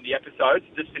behind on the episodes.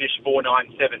 Just finished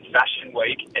 497 Fashion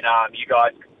Week, and you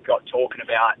guys got talking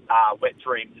about wet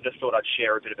dreams. I just thought I'd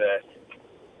share a bit of a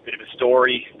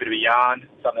story, a bit of a yarn,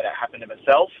 something that happened to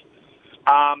myself.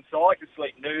 So I like to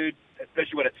sleep nude,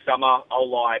 especially when it's summer. I'll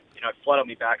lie, flat on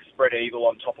my back, spread eagle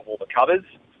on top of all the covers.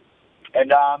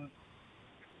 And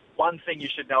one thing you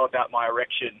should know about my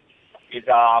erection is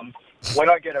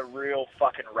when I get a real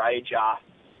fucking rager,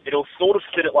 it'll sort of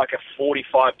sit at like a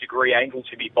 45-degree angle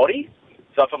to my body.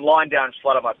 So if I'm lying down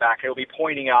flat on my back, it'll be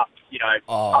pointing up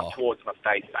up towards my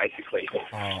face, basically.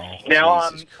 Oh, Now,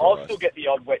 Jesus I'll Christ. still get the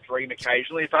odd wet dream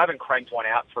occasionally. If I haven't cranked one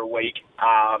out for a week,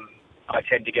 I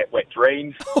tend to get wet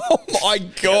dreams. Oh my They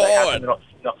God. happen,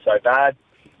 not so bad.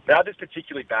 But I had this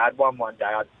particularly bad one day.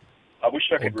 I wish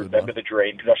I could good remember one. the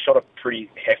dream because I shot a pretty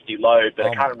hefty load, but Oh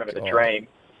I can't my remember the God. dream.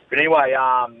 But anyway,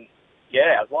 I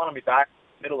was lying on my back,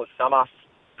 middle of summer,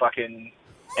 fucking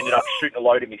ended up shooting a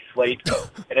load in my sleep,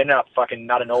 and ended up fucking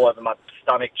nutting all over my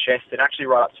stomach, chest, and actually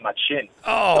right up to my chin. So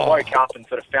I woke up and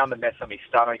sort of found the mess on my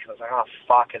stomach, and I was like, oh,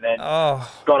 fuck, and then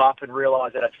got up and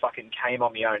realised that I'd fucking came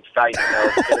on my own face, and there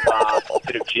was a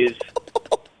bit of jizz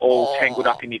all tangled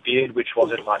up in my beard, which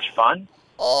wasn't much fun.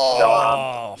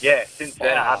 So, since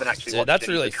then I haven't actually Dude, watched that's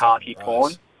any really khaki fucking porn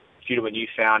gross. due to a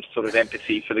newfound sort of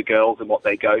empathy for the girls and what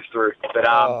they go through.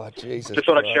 But Jesus just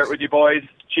thought I'd share it with you boys.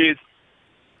 Cheers.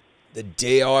 The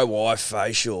DIY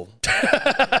facial.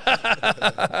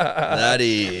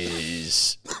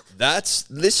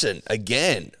 Listen,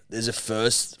 again, there's a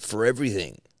first for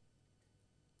everything.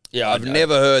 Yeah, I've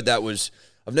never heard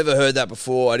that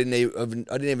before. I didn't even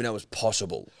know it was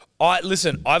possible. I've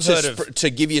heard of. To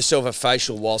give yourself a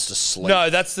facial whilst asleep. No,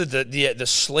 that's the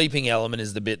sleeping element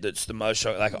is the bit that's the most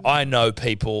shocking. Like I know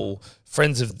people,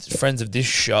 friends of this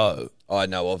show, I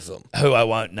know of them. who I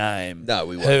won't name. No,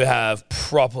 we won't. Who have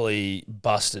properly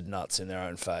busted nuts in their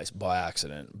own face by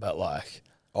accident, but like,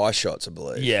 Eye shots, I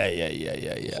believe. yeah.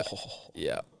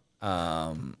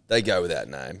 They go without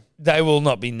name. They will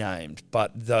not be named,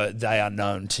 but they are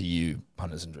known to you,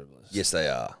 punters and dribblers. Yes, they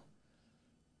are.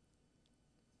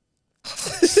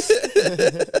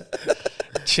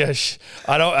 Shush.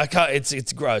 I can't.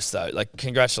 It's gross though. Like,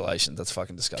 congratulations. That's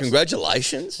fucking disgusting.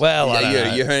 Congratulations. Well, I don't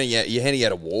know. you're handing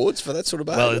out awards for that sort of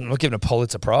Well, behaviour. I'm not giving a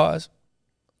Pulitzer Prize.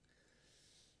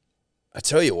 I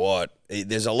tell you what,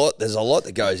 there's a lot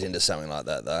that goes into something like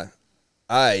that, though.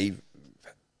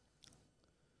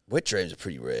 Wet dreams are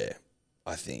pretty rare,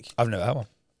 I think. I've never had one.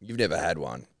 You've never had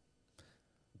one.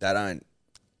 I don't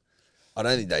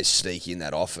think they sneak in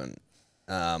that often.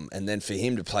 And then for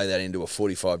him to play that into a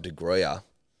 45-degreer,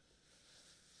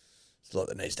 there's a lot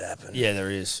that needs to happen. Yeah,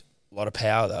 there is a lot of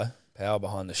power though. Power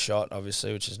behind the shot,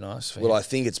 obviously, which is nice. For Well, him. I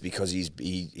think it's because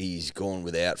he's gone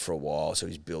without for a while, so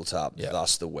he's built up, Yeah.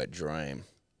 thus the wet dream.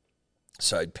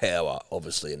 So power,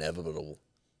 obviously inevitable.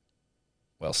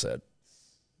 Well said.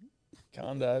 Come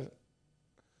on, Dave.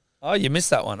 Oh, you missed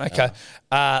that one. Okay,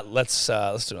 let's do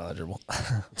another dribble.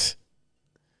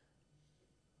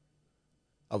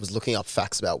 I was looking up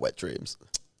facts about wet dreams.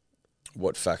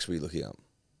 What facts were you looking up?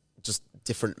 Just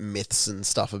different myths and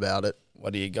stuff about it.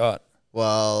 What do you got?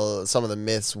 Well, some of the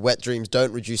myths: wet dreams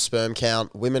don't reduce sperm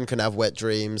count. Women can have wet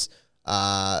dreams.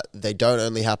 They don't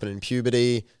only happen in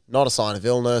puberty. Not a sign of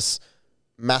illness.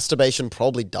 Masturbation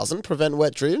probably doesn't prevent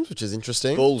wet dreams, which is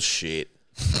interesting. Bullshit.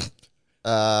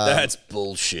 That's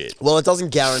bullshit. Well, it doesn't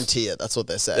guarantee it. That's what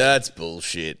they're saying. That's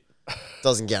bullshit.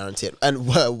 Doesn't guarantee it. And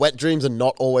wet dreams are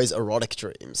not always erotic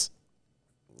dreams.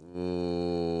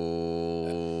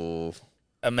 Ooh.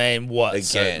 I mean, what?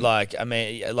 Again. So,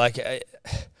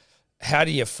 how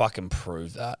do you fucking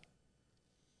prove that?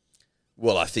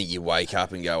 Well, I think you wake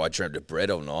up and go, I dreamt of bread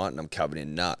all night and I'm covered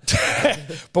in nut.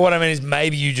 But what I mean is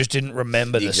maybe you just didn't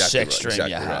remember the Exactly sex right, dream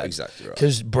exactly you right, had. exactly right.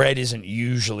 Because bread isn't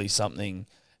usually something,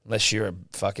 unless you're a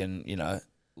fucking,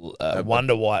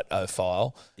 Wonder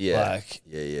White-ophile. Yeah. Like,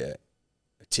 yeah.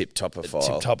 A tip-topper file.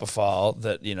 tip-top-ophile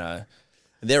that, And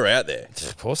they're out there.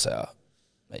 of course they are.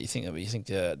 Mate, you think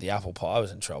the apple pie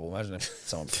was in trouble. Imagine if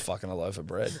someone fucking a loaf of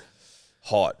bread.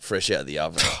 Hot, fresh out of the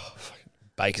oven.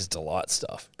 Baker's Delight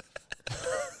stuff.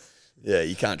 Yeah,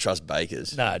 you can't trust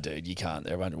bakers. No, dude, you can't.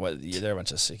 They're a bunch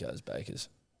of sickos, bakers.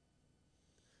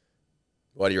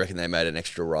 Why do you reckon they made an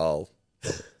extra roll?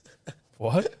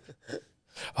 What?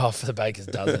 Oh, for the baker's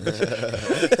dozen.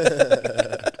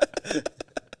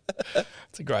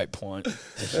 It's a great point.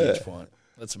 It's a huge point.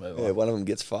 Let's move on. Yeah, one of them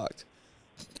gets fucked.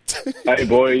 Hey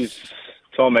boys,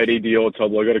 Tom, Eddie, Dior,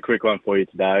 Toddler. I got a quick one for you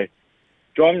today.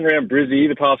 Driving around Brizzy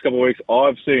the past couple of weeks,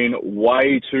 I've seen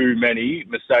way too many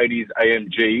Mercedes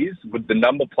AMGs with the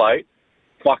number plate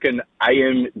fucking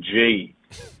AMG.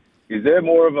 Is there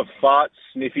more of a fart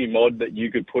sniffy mod that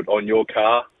you could put on your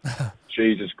car?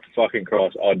 Jesus fucking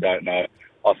Christ, I don't know.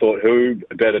 I thought who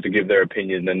better to give their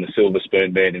opinion than the Silver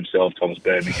Spoon man himself, Thomas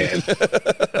Birmingham.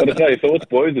 Let us know your thoughts,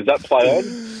 boys. Does that play on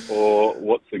or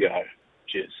what's the go?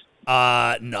 Cheers.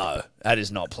 No, that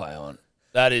is not play on.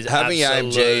 That is Having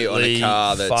AMG on a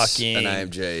car that's fucking an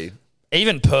AMG.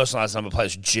 Even personalised number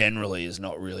plates generally is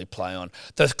not really play on.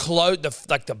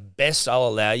 The best I'll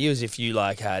allow you is if you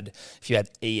had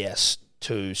ES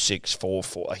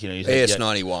 2644. Like, you know,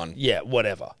 ES91. Yeah,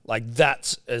 whatever. Like,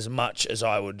 that's as much as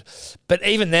I would. But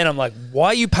even then, I'm like, why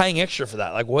are you paying extra for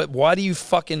that? Like, why do you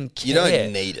fucking care? You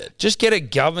don't need it. Just get a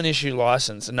government issue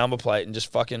license, a number plate, and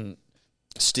just fucking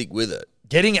stick with it.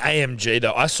 Getting AMG,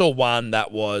 though, I saw one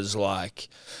that was like,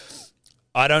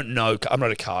 I don't know, I'm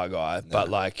not a car guy, but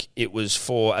like, it was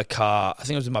for a car. I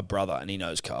think it was with my brother, and he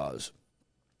knows cars.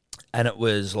 And it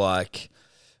was like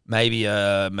maybe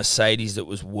a Mercedes that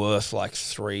was worth like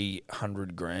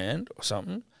 300 grand or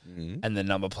something, and the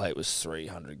number plate was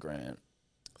 300 grand.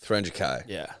 300K.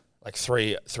 Yeah, like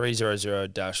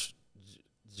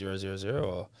 300-000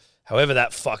 or however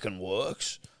that fucking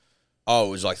works. Oh,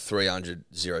 it was like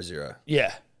 300-000.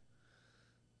 Yeah,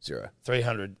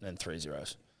 300 and 3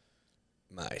 zeros.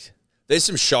 Mate, there's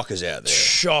some shockers out there.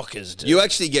 Shockers, dude. You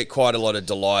actually get quite a lot of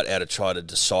delight out of trying to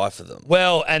decipher them.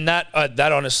 Well, and that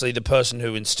honestly, the person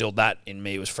who instilled that in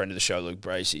me was friend of the show, Luke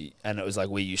Bracey, and it was like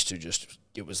we used to just,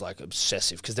 it was like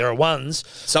obsessive because there are ones.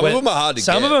 Some of them are hard to get.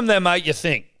 Some of them they make you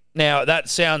think. Now that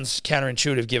sounds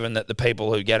counterintuitive, given that the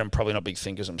people who get them probably not big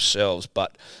thinkers themselves,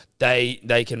 but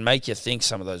they can make you think.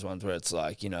 Some of those ones where it's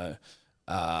like, you know,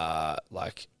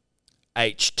 like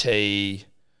HT.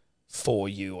 For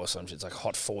you or something. It's like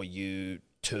hot for you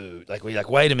too. Like we're like,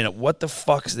 wait a minute, what the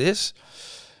fuck's this?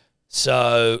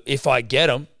 So if I get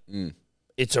them,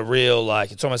 it's a real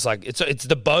like. It's almost like it's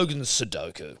the Bogan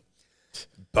Sudoku.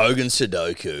 Bogan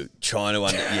Sudoku trying to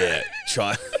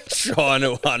trying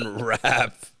to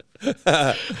unwrap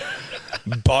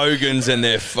Bogans and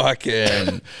their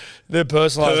fucking their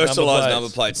personalised number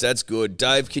plates. That's good,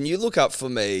 Dave. Can you look up for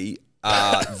me?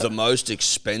 The most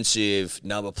expensive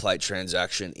number plate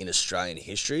transaction in Australian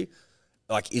history?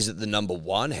 Like, is it the number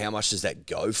one? How much does that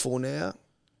go for now?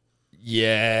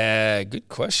 Yeah, good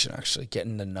question, actually.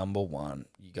 Getting the number one,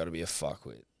 you got to be a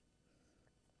fuckwit.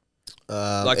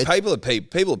 People have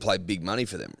paid big money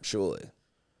for them, surely.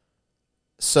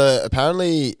 So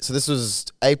apparently, this was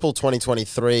April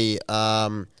 2023.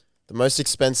 The most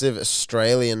expensive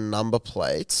Australian number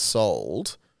plate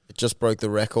sold, it just broke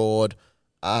the record,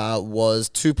 was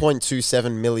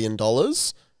 $2.27 million,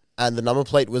 and the number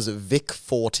plate was Vic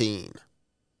 14.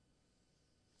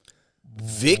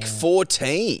 Vic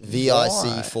 14?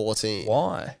 VIC 14.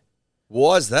 Why?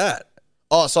 Why is that?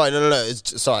 Oh, sorry, no.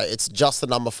 It's just the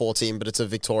number 14, but it's a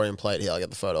Victorian plate here. I'll get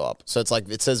the photo up. So it's like,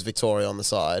 it says Victoria on the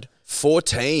side.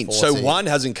 14. So one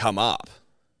hasn't come up,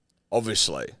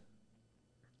 obviously.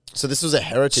 So this was a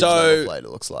heritage number plate, it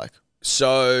looks like.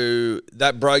 So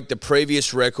that broke the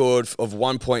previous record of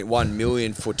 1.1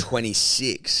 million for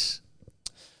 26.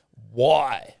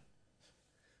 Why?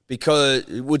 Because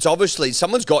it's obviously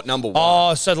someone's got number one.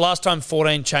 Oh, so the last time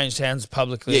 14 changed hands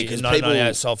publicly, Yeah, 'cause in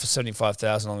 1998 sold for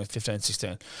 75,000 along with 15,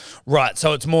 16. Right,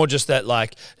 so it's more just that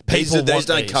like people these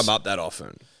don't come up that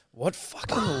often. What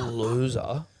fucking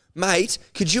loser. Mate,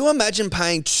 could you imagine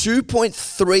paying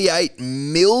 2.38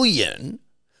 million?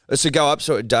 So go up,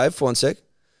 sorry, Dave, for 1 sec.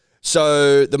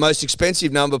 So the most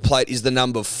expensive number plate is the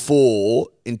number 4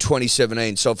 in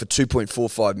 2017, sold for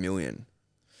 2.45 million.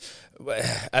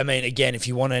 I mean, again, if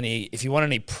you want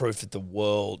any proof that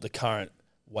the current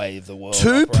way of the world,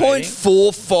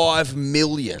 2.45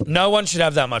 million. No one should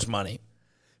have that much money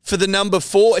for the number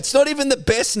 4. It's not even the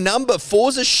best number.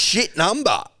 4's a shit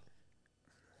number.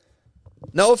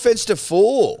 No offense to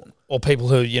 4 or people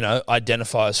who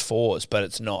identify as 4s, but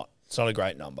it's not. It's not a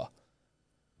great number.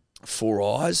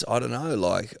 4 eyes. I don't know.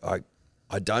 Like I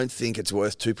don't think it's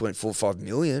worth 2.45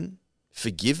 million.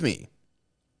 Forgive me.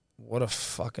 What a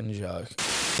fucking joke.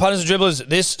 Punters and dribblers,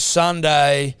 this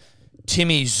Sunday,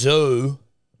 Timmy Zoo,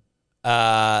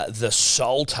 the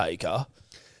Soul Taker.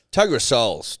 Taker of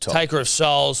Souls. Tom. Taker of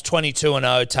Souls,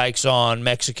 22-0, takes on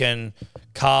Mexican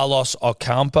Carlos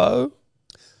Ocampo.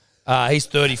 He's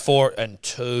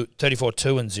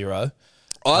 34-2-0.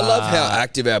 I love how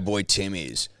active our boy Tim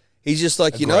is. He's just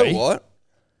like, you know what?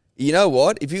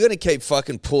 If you're going to keep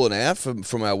fucking pulling out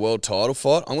from our world title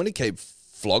fight, I'm going to keep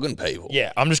flogging people.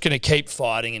 Yeah, I'm just going to keep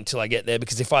fighting until I get there,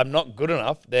 because if I'm not good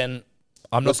enough, then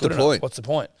I'm not good enough. What's the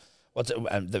point?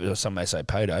 Some may say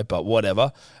payday, but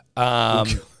whatever. We've got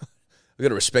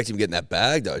to respect him getting that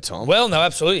bag, though, Tom. Well, no,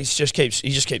 absolutely. He just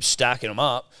keeps stacking them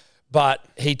up. But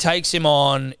he takes him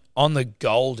on the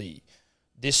Goldie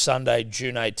this Sunday,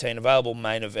 June 18. Available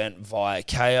main event via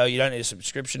KO. You don't need a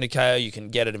subscription to KO. You can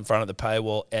get it in front of the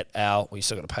paywall at our... Well, you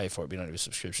still got to pay for it, but you don't need a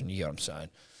subscription. You get what I'm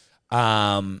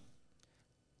saying.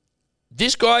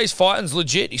 This guy, his fighting's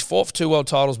legit. He's fought for 2 world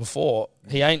titles before.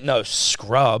 He ain't no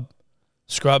scrub.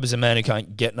 Scrub is a man who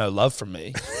can't get no love from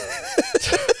me.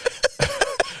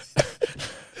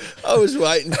 I was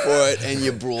waiting for it, and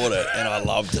you brought it, and I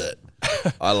loved it.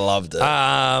 I loved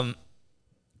it.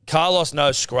 Carlos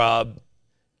no scrub.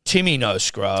 Timmy no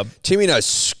scrub. Timmy no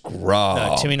scrub.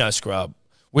 No, Timmy no scrub.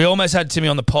 We almost had Timmy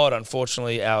on the pod.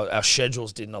 Unfortunately, our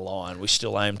schedules didn't align. We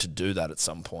still aim to do that at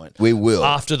some point. We will.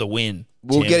 After the win.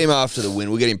 We'll Tim. get him after the win.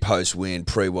 We'll get him post-win,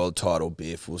 pre-world title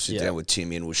biff. We'll sit Yeah. down with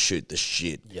Timmy and we'll shoot the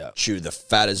shit. Yeah. Shoot the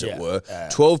fat, as Yeah. it were. Yeah.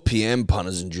 12 p.m.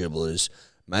 punters and dribblers.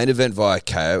 Main event via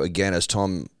KO. Again, as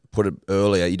Tom put it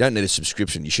earlier, you don't need a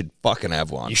subscription. You should fucking have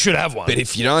one. You should have one. But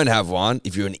if you don't have one,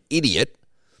 if you're an idiot,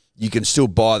 you can still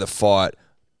buy the fight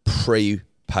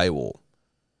pre-paywall.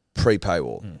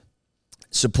 Pre-paywall.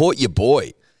 Support your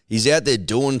boy. He's out there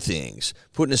doing things,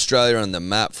 putting Australia on the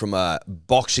map from a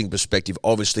boxing perspective.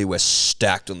 Obviously, we're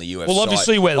stacked on the UFC. Well,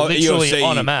 obviously, we're literally UFC,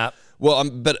 on a map. Well,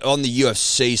 but on the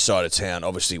UFC side of town,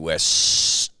 obviously, we're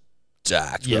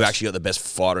stacked. We've Yes. actually got the best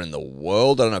fighter in the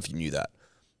world. I don't know if you knew that.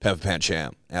 Pound for pound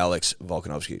champ, Alex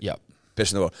Volkanovski. Yep.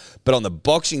 Best in the world. But on the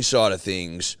boxing side of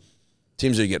things,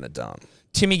 Tim's are getting it done.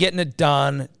 Timmy getting it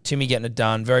done. Timmy getting it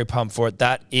done. Very pumped for it.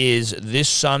 That is this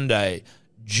Sunday,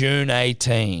 June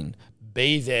 18.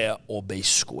 Be there or be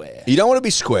square. You don't want to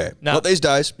be square. No. Not these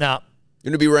days. No.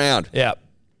 You're going to be round. Yeah.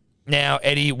 Now,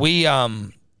 Eddie, we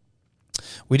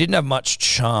didn't have much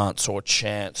chance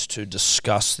to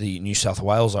discuss the New South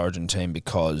Wales Origin team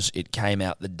because it came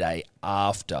out the day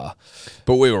after.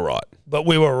 But we were right. But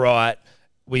we were right.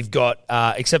 We've got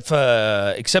except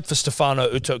for Stefano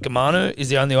Utoikamanu is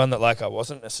the only one that I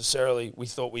wasn't necessarily. We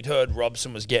thought we'd heard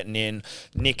Robson was getting in.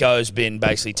 Nico's been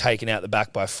basically taken out the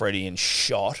back by Freddie and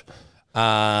shot.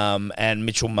 And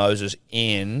Mitchell Moses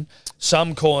in.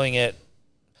 Some calling it.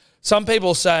 Some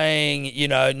people saying,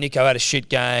 Nico had a shit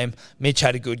game. Mitch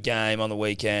had a good game on the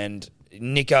weekend.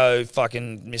 Nico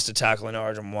fucking missed a tackle in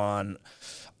Origin 1.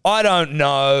 I don't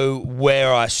know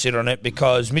where I sit on it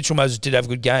because Mitchell Moses did have a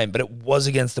good game, but it was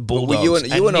against the Bulldogs. Well, you and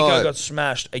Nico I got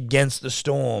smashed against the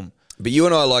Storm. But you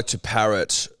and I like to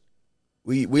parrot.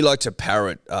 We like to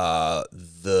parrot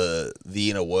the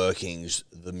inner workings,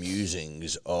 the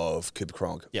musings of Cooper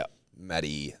Cronk. Yeah.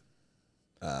 Matty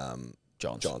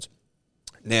Johns.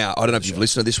 Now, I don't know if you've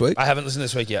listened to this week, I haven't listened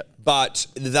this week yet. but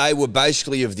they were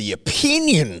basically of the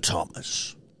opinion,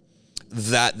 Thomas,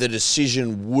 that the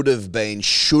decision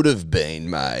should have been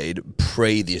made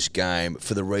pre this game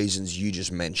for the reasons you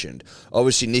just mentioned.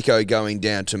 Obviously, Nico going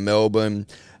down to Melbourne,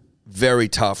 very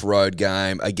tough road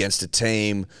game against a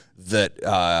team that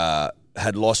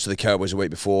had lost to the Cowboys a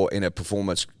week before in a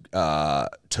performance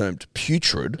termed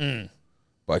putrid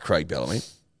by Craig Bellamy.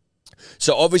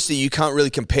 So obviously you can't really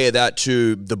compare that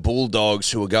to the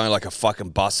Bulldogs who are going like a fucking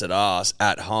busted ass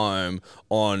at home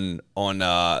on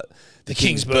the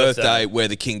King's birthday where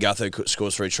the King Gutho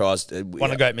scores 3 tries. One of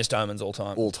the great missed omens all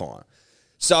time.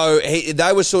 So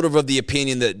they were sort of the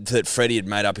opinion that Freddie had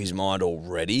made up his mind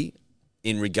already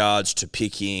in regards to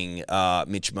picking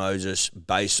Mitch Moses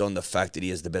based on the fact that he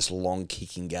has the best long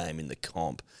kicking game in the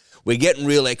comp. We're getting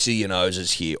real X's and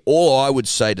O's here. All I would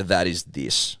say to that is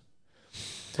this.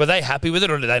 Were they happy with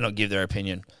it or did they not give their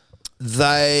opinion?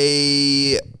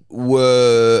 They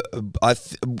were,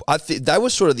 they were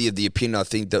sort of the opinion, I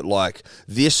think, that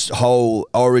this whole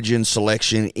Origin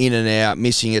selection, in and out,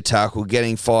 missing a tackle,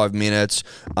 getting 5 minutes,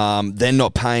 then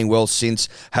not paying well since,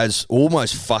 has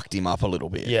almost fucked him up a little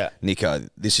bit. Yeah. Nico,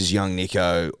 this is young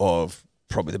Nico of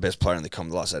probably the best player in the comp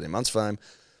the last 18 months fame.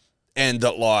 And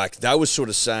that they were sort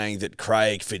of saying that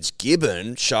Craig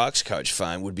Fitzgibbon, Sharks coach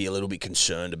fame, would be a little bit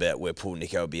concerned about where poor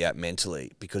Nico would be at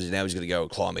mentally because now he's going to go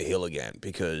and climb a hill again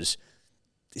because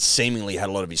he seemingly had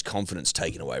a lot of his confidence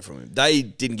taken away from him. They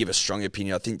didn't give a strong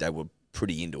opinion. I think they were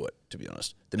pretty into it, to be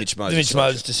honest. The Mitch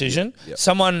Moses decision. Yep.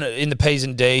 Someone in the P's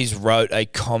and D's wrote a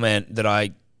comment that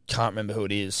I can't remember who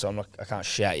it is, so I can't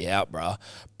shout you out, bruh.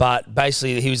 But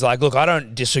basically he was like, look, I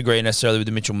don't disagree necessarily with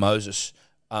the Mitchell Moses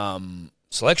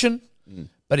selection,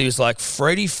 but he was like,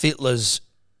 Freddie Fittler's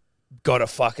got a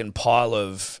fucking pile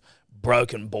of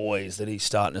broken boys that he's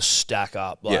starting to stack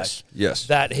up. Yes.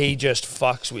 That he just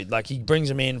fucks with. He brings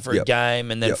them in for a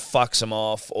game and then fucks them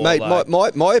off. Or Mate,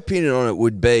 my opinion on it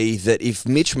would be that if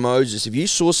Mitch Moses, if you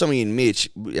saw something in Mitch,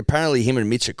 apparently him and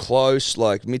Mitch are close.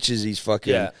 Mitch is his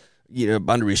fucking,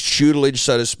 under his tutelage,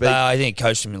 so to speak. I think he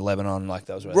coached him in Lebanon. That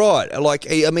was right.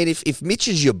 If Mitch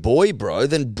is your boy, bro,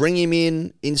 then bring him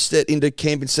in into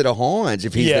camp instead of Hines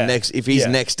if he's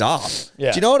next up.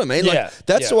 Yeah. Do you know what I mean?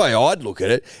 That's the way I'd look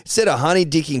at it. Instead of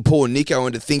honey-dicking poor Nico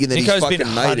into thinking that Nico's he's fucking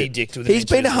been made it. He's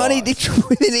been honey-dicked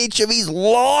within each of his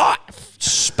life.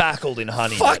 Spackled in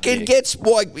honey. Fucking gets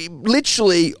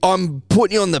literally. I'm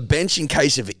putting you on the bench in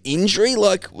case of injury.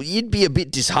 You'd be a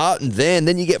bit disheartened then.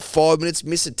 Then you get 5 minutes,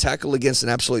 miss a tackle against an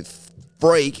absolute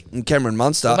freak in Cameron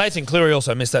Munster. Well, Nathan Cleary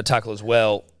also missed that tackle as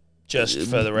well. Just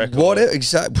for the record. What?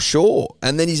 Exactly. Sure.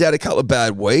 And then he's had a couple of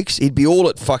bad weeks. He'd be all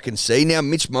at fucking sea. Now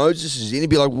Mitch Moses is in. He'd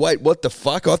be like, wait, what the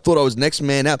fuck? I thought I was next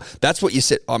man up. That's what you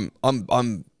said.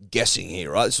 I'm guessing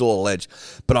here, right? It's all alleged,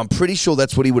 but I'm pretty sure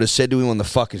that's what he would have said to him on the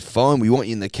fucking phone. We want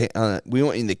you in the we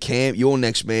want you in the camp. You're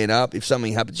next man up. If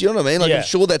something happens, you know what I mean? Like, Yeah. I'm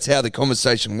sure that's how the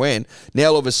conversation went.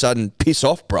 Now all of a sudden, piss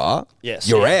off, brah. Yes.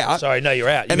 You're yeah. out. Sorry, no, you're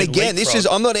out. And You've been again, this leapfrogged. is,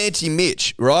 I'm not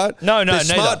anti-Mitch, right? No, There's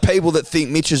neither. smart people that think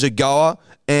Mitch is a goer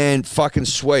and fucking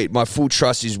sweet. My full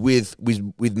trust is with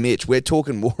Mitch. We're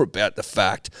talking more about the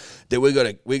fact that we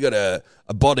got a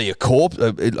body of corpse,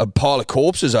 a pile of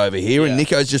corpses over here, and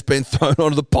Nico's just been thrown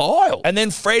onto the pile. And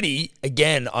then Freddie,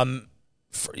 again,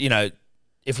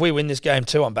 if we win this game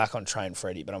too, I'm back on train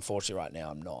Freddie, but unfortunately right now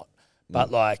I'm not.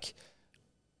 But like,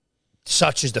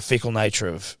 such is the fickle nature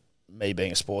of me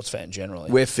being a sports fan generally.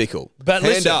 We're fickle. But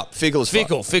Hand listen, up, fickle as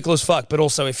fuck. fickle as fuck. But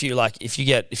also, if you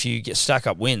get stack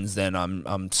up wins, then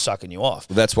I'm sucking you off.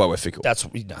 Well, that's why we're fickle. That's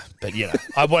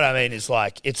but what I mean is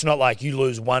like it's not like you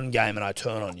lose one game and I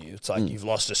turn on you. It's like you've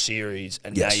lost a series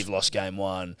and now you've lost game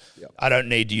one. Yep. I don't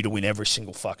need you to win every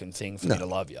single fucking thing for me to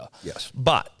love you. Yes.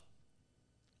 But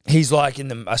he's like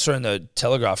I saw in the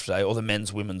Telegraph today or the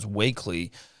Men's Women's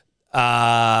Weekly.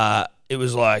 It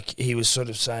was like he was sort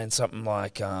of saying something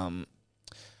like, the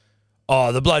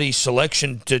bloody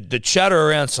selection, the chatter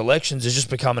around selections is just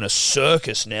becoming a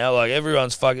circus now. Like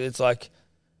everyone's fucking. It's like,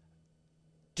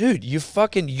 dude,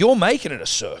 you're making it a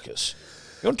circus.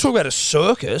 You want to talk about a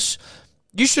circus?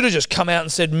 You should have just come out and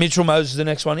said Mitchell Moses is the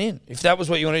next one in. If that was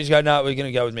what you wanted to go, no, we're going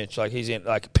to go with Mitch. Like he's in,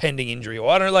 like pending injury, or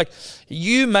I don't know. Like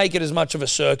you make it as much of a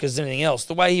circus as anything else.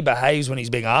 The way he behaves when he's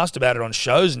being asked about it on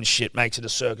shows and shit makes it a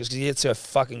circus because he gets so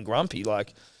fucking grumpy.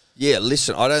 Like, Yeah,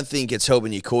 listen, I don't think it's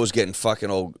helping your cause getting fucking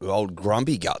old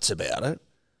grumpy guts about it.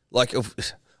 Like,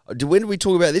 when did we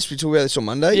talk about this? We talked about this on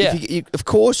Monday. Yeah. Of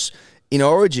course, in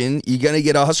Origin, you're going to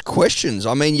get asked questions.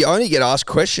 I mean, you only get asked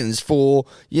questions for,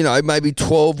 maybe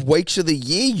 12 weeks of the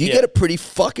year. You get it pretty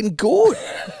fucking good.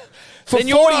 For Then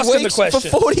you're asking the question.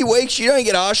 For 40 weeks, you don't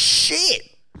get asked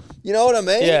shit. You know what I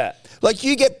mean? Yeah. Like,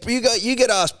 you get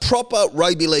asked proper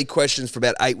rugby league questions for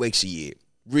about 8 weeks a year.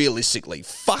 Realistically.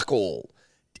 Fuck all.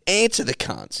 Answer the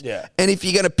cunts. Yeah. And if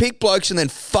you're going to pick blokes and then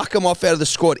fuck them off out of the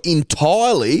squad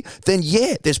entirely, then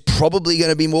there's probably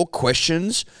going to be more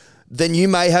questions than you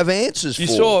may have answers for. You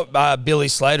saw Billy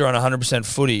Slater on 100%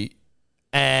 footy,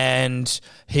 and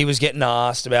he was getting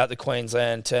asked about the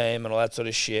Queensland team and all that sort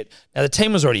of shit. Now, the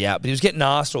team was already out, but he was getting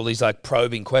asked all these like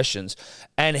probing questions,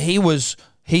 and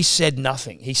he said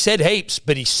nothing. He said heaps,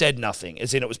 but he said nothing,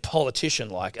 as in it was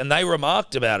politician-like. And they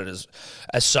remarked about it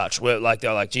as such. Where they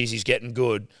were like, geez, he's getting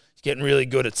good. He's getting really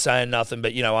good at saying nothing,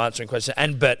 but, answering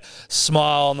questions. But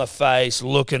smile on the face,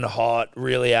 looking hot,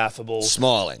 really affable.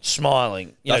 Smiling.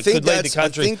 Could lead the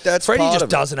country. I think that's Freddie part just of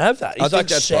it. doesn't have that. I He's think like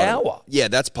that's part of it. sour. Yeah,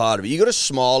 that's part of it. You got to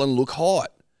smile and look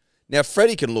hot. Now,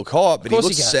 Freddie can look hot, but he course he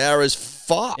looks can. sour as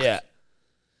fuck. Yeah.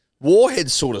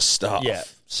 Warhead sort of stuff. Yeah.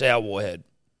 Sour warhead.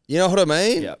 You know what I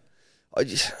mean? Yeah.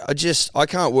 I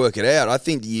can't work it out. I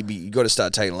think you got to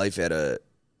start taking a leaf out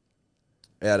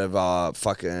of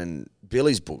fucking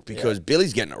Billy's book because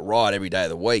Billy's getting it right every day of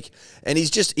the week, and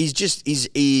his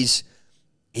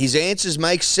answers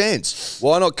make sense.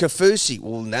 Why not Kafusi?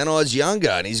 Well, Nanai's younger,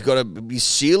 and he's got his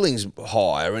ceiling's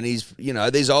higher, and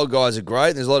these old guys are great,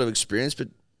 and there's a lot of experience, but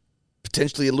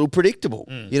potentially a little predictable.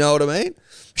 You know what I mean?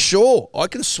 Sure, I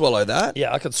can swallow that.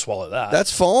 Yeah, I could swallow that.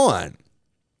 That's fine.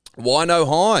 Why no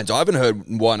Hines? I haven't heard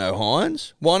why no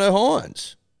Hines. Why no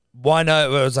Hines? Why no?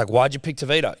 It was like, why'd you pick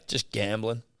Tavito? Just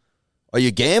gambling. Are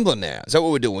you gambling now? Is that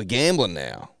what we're doing? We're gambling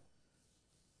now.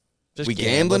 Just We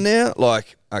gambling now?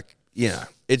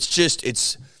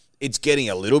 It's getting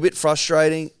a little bit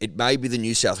frustrating. It may be the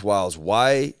New South Wales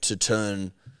way to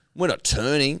turn. We're not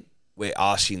turning. We're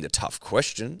asking the tough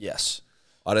question. Yes.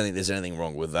 I don't think there's anything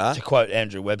wrong with that. To quote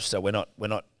Andrew Webster, we're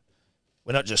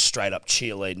not just straight up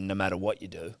cheerleading no matter what you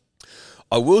do.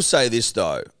 I will say this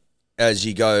though, as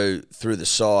you go through the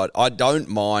side, I don't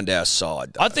mind our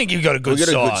side. Though. I think you've got a good We've got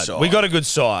a side. good side. We got a good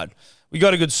side. We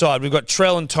got a good side. We've got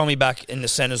Trell and Tommy back in the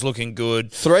centres looking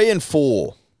good. 3 and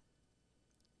 4.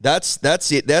 That's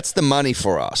it. That's the money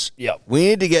for us. Yep. We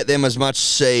need to get them as much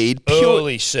seed,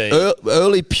 Early seed.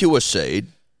 early pure seed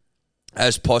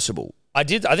as possible. I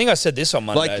think I said this on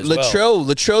Monday Like as well.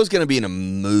 Latrell's going to be in a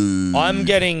mood. I'm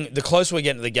getting, the closer we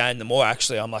get to the game, the more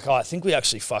actually I'm like, I think we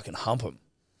actually fucking hump them.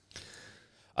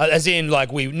 As in, like,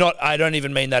 I don't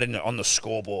even mean that on the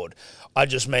scoreboard. I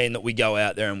just mean that we go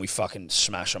out there and we fucking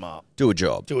smash them up. Do a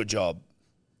job. Do a job.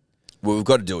 Well, we've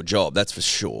got to do a job, that's for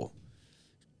sure.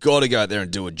 got to go out there and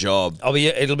do a job.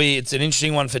 It's an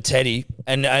interesting one for Teddy,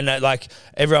 and like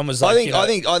everyone was like,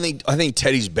 I think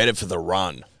Teddy's better for the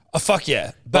run. Oh, fuck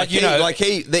yeah! But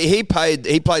he played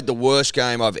the worst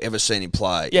game I've ever seen him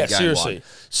play. Yeah, in game seriously. one.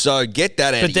 So get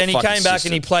that out. But then he came back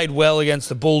and he played well against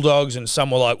the Bulldogs, and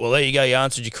some were like, "Well, there you go, you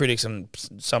answered your critics," and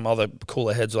some other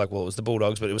cooler heads were like, "Well, it was the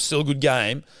Bulldogs, but it was still a good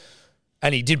game."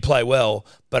 And he did play well,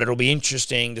 but it'll be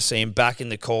interesting to see him back in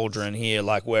the cauldron here,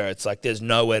 like where it's like there's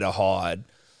nowhere to hide.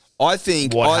 I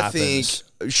think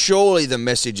surely the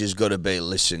message has got to be,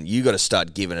 listen, you got to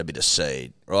start giving a bit of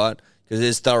seed, right? Because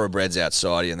there's thoroughbreds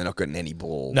outside you and they're not getting any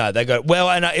ball. No, they got well,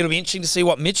 and it'll be interesting to see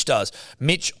what Mitch does.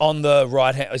 Mitch on the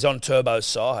right hand is on Turbo's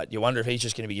side. You wonder if he's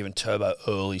just going to be giving Turbo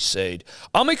early seed.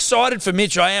 I'm excited for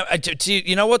Mitch. I am.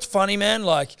 You know what's funny, man?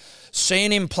 Like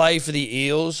seeing him play for the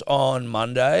Eels on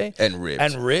Monday and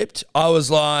ripped. I was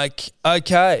like,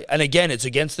 okay. And again, it's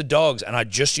against the Dogs, and I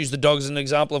just used the Dogs as an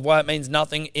example of why it means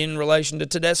nothing in relation to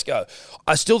Tedesco.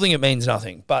 I still think it means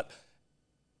nothing, but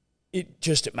it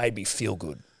made me feel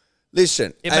good.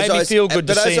 Listen, it made me feel good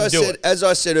to see him do it. As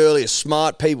I said earlier,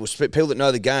 smart people that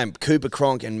know the game, Cooper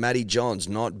Cronk and Matty Johns,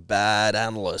 not bad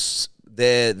analysts.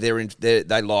 They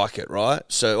like it, right?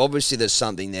 So obviously there's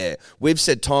something there. We've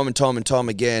said time and time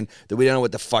again that we don't know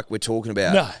what the fuck we're talking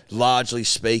about. No. Largely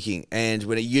speaking, and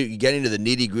when you get into the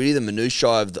nitty gritty, the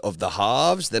minutiae of the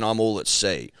halves, then I'm all at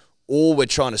sea. All we're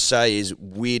trying to say is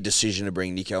weird decision to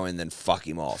bring Nico in, then fuck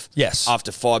him off. Yes.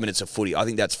 After 5 minutes of footy. I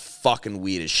think that's fucking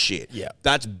weird as shit. Yeah.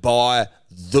 That's by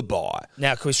the buy.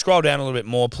 Now, can we scroll down a little bit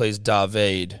more, please,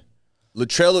 David?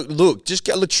 Latrell,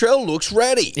 Latrell looks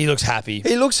ready. He looks happy.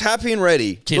 He looks happy and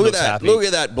ready. Kid Look looks at that. happy. Look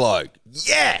at that bloke.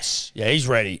 Yes. Yeah, he's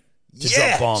ready to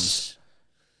drop bombs.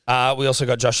 We also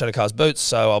got Josh Shadowcar's boots,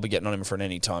 so I'll be getting on him for an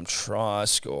anytime try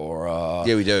scorer.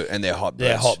 Yeah, we do. And they're hot boots.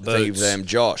 They're hot boots. Thank you for them,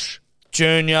 Josh.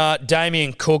 Junior,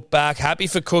 Damien Cook back. Happy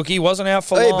for Cookie. Wasn't out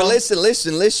for long. Hey, but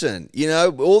listen. You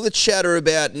know, all the chatter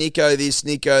about Nico this,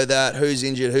 Nico that, who's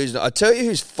injured, who's not. I tell you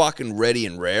who's fucking ready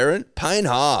and raring. Payne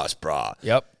Haas, brah.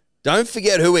 Yep. Don't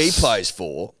forget who he plays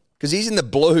for, because he's in the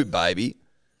blue, baby.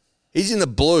 He's in the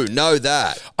blue. Know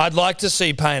that. I'd like to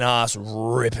see Payne Haas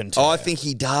ripping to I think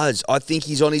he does. I think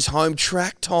he's on his home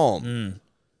track, Tom.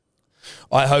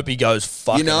 I hope he goes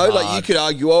fucking hard. Like you could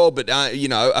argue, but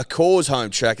a Core's home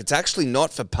track, it's actually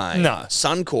not for Payne. No.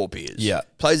 Suncorp is. Yeah.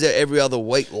 Plays there every other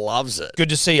week, loves it. Good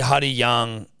to see Huddy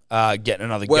Young getting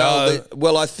another go.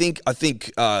 I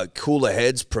think cooler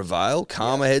heads prevail,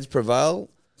 calmer heads prevail.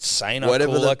 Sane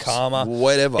cooler, calmer.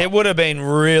 Whatever. It would have been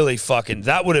really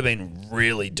that would have been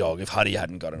really dog if Huddy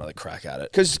hadn't got another crack at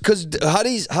it. Because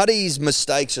Huddy's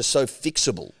mistakes are so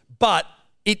fixable. But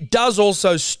it does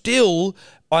also still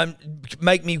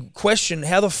make me question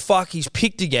how the fuck he's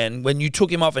picked again when you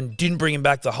took him off and didn't bring him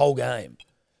back the whole game.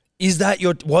 Was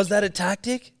that a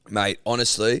tactic? Mate,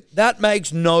 honestly. That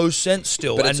makes no sense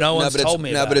still, and no one's told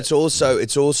me about it. No, but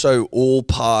it's also all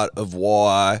part of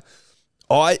why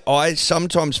I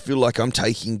sometimes feel like I'm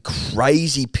taking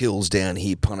crazy pills down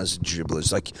here, punters and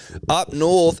dribblers. Like up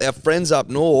north, our friends up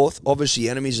north, obviously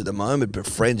enemies at the moment, but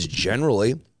friends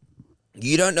generally,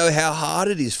 you don't know how hard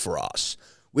it is for us.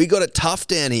 We got it tough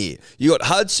down here. You got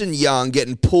Hudson Young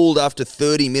getting pulled after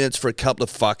 30 minutes for a couple of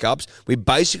fuck-ups. We're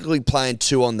basically playing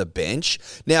 2 on the bench.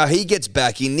 Now he gets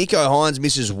back in. Nico Hines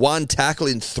misses 1 tackle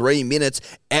in 3 minutes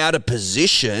out of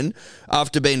position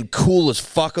after being cool as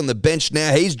fuck on the bench.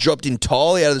 Now he's dropped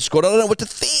entirely out of the squad. I don't know what to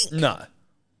think. No. I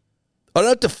don't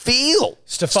know what to feel.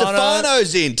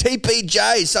 Stefano's in.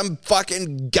 TPJ, some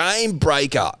fucking game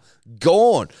breaker.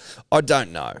 Gone. I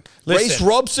don't know. Reece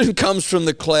Robson comes from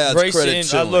the clouds. Reece credit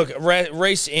to him. Look,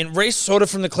 Reece sort of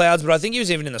from the clouds, but I think he was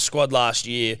even in the squad last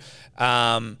year.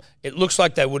 It looks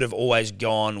like they would have always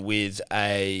gone with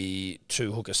a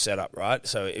 2-hooker setup, right?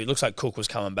 So it looks like Cook was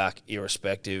coming back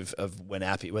irrespective of whether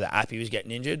Appy was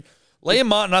getting injured. Liam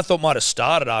Martin, I thought, might have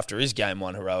started after his game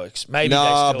 1 heroics. Maybe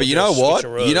but you know what?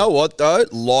 You know what though?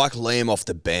 Like Liam off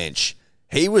the bench.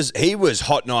 He was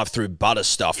hot knife through butter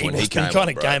stuff when he came on, He kind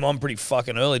of came on pretty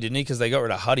fucking early, didn't he? Because they got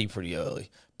rid of Huddy pretty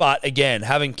early. But again,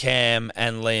 having Cam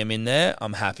and Liam in there,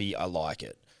 I'm happy. I like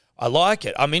it.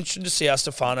 I'm interested to see how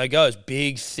Stefano goes.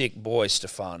 Big, thick boy,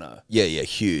 Stefano. Yeah,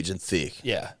 huge and thick.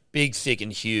 Yeah, big, thick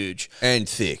and huge. And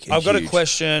thick and I've got huge. a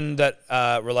question that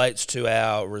relates to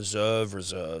our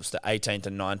reserves, the 18th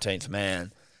and 19th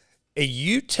man. Are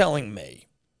you telling me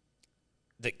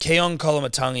that Keon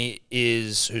Kolamatangi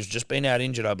who's just been out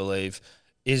injured, I believe,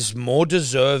 is more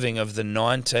deserving of the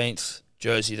 19th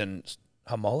jersey than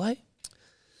Hamole?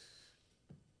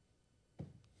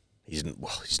 He's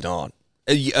not.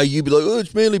 Are you be like,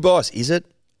 it's Manly bias? Is it?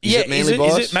 Is it Manly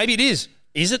bias? Is it? Maybe it is.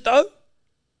 Is it though?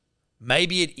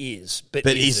 Maybe it is, but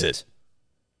is it?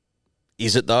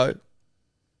 Is it though?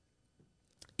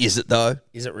 Is it though?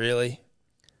 Is it really?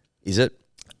 Is it?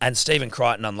 And Stephen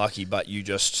Crichton unlucky, but you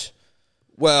just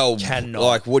Well, cannot.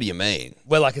 like, what do you mean?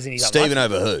 Well, like as in he's Stephen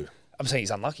unlucky. over who? I'm saying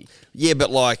he's unlucky. Yeah, but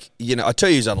like, I tell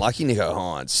you who's unlucky, Nico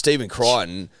Hines. Stephen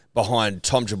Crichton behind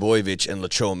Tom Trbojevic and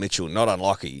Latrell Mitchell, not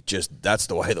unlucky. Just that's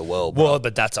the way of the world, bro. Well,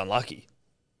 but that's unlucky.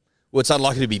 Well, it's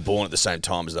unlucky to be born at the same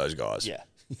time as those guys. Yeah.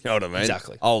 You know what I mean?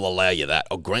 Exactly. I'll allow you that.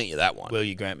 I'll grant you that one. Will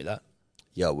you grant me that?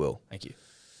 Yeah, I will. Thank you.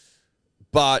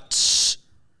 But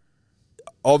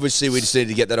obviously, we just needed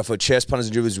to get that off our chest. Punters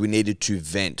and dribblers, we needed to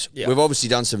vent. Yeah. We've obviously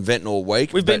done some venting all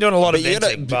week. We've been doing a lot of you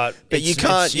venting, but you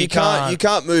it's-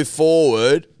 can't move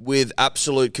forward with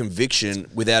absolute conviction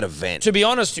without a vent. To be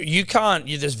honest, you can't.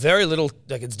 There's very little.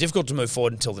 Like it's difficult to move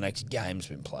forward until the next game's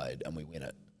been played and we win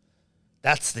it.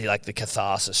 That's the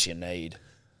catharsis you need.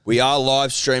 We are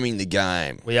live streaming the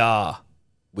game. We are.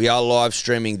 We are live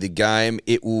streaming the game.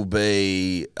 It will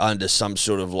be under some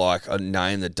sort of like a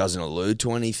name that doesn't allude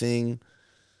to anything.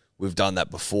 We've done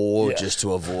that before just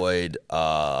to avoid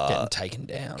Getting taken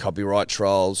down. copyright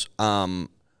trolls.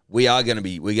 We're going to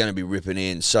be ripping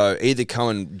in. So either come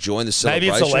and join the Maybe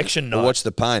celebration, it's election or night. watch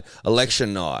the pain.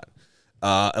 Election night,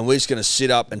 and we're just going to sit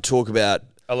up and talk about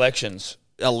Elections.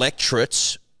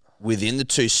 electorates within the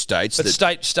two states. But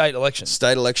state elections.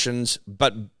 State elections,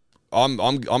 but.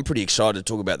 I'm pretty excited to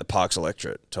talk about the Parks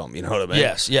electorate, Tom. You know what I mean?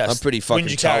 Yes. I'm pretty fucking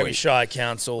Wingecarry toey. Shire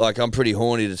Council. Like, I'm pretty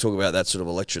horny to talk about that sort of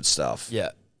electorate stuff. yeah.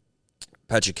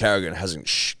 Patrick Carrigan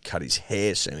hasn't cut his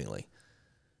hair, seemingly.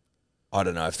 I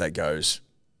don't know if that goes.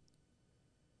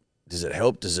 Does it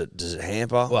help? Does it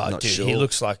hamper? Well, I'm not dude, sure. he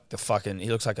looks like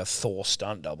a Thor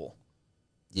stunt double.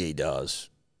 Yeah, he does.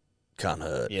 Can't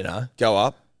hurt. You know. Go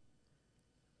up.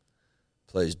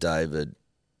 Please, David.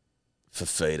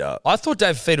 Fafita. I thought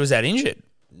Dave Fafita was out injured.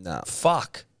 No.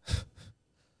 Fuck.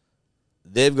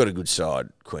 They've got a good side,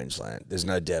 Queensland. There's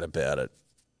no doubt about it.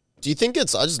 Do you think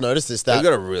it's? I just noticed this They've that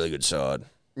got a really good side.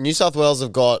 New South Wales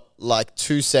have got like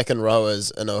 2 second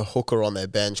rowers and a hooker on their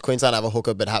bench. Queensland have a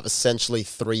hooker but have essentially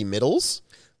 3 middles.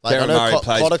 Like,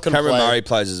 Cameron Murray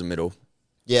plays as a middle.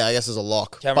 Yeah, I guess as a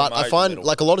lock. Cameron but I Murray's find middle.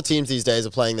 like a lot of teams these days are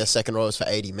playing their second rowers for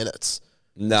 80 minutes.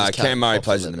 No, Just Cam Cam Murray pops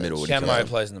plays on in the the middle. bench. when he Cam comes Murray on.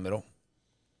 plays in the middle.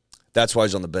 That's why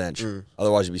he's on the bench.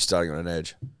 Otherwise, you'd be starting on an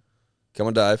edge. Come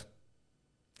on, Dave.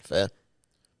 Fair.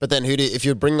 But then if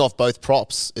you're bringing off both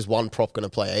props, is one prop going to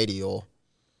play 80 or?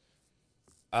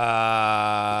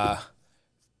 I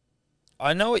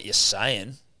know what you're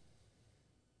saying.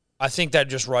 I think they'd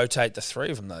just rotate the 3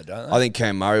 of them, though, don't they? I think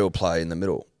Cam Murray will play in the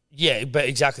middle. Yeah, but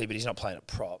he's not playing a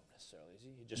prop necessarily,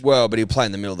 is he? Well, but he'll play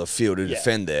in the middle of the field to Yeah.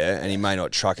 defend there, and he may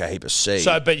not truck a heap of C.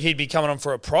 So, but he'd be coming on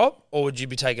for a prop, or would you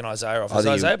be taking Isaiah off? I Does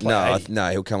think Isaiah play 80? no,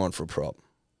 he'll come on for a prop.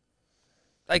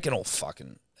 They can all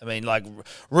fucking. I mean, like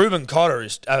Ruben Cotter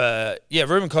is.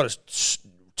 Ruben Cotter's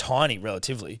tiny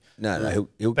relatively, No,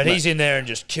 he'll. but he's in there and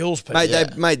just kills people.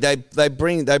 They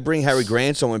bring Harry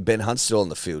Grant on when Ben Hunt's still on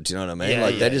the field. Do you know what I mean? Yeah,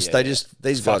 like yeah, these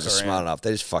Fuck guys are smart around. enough.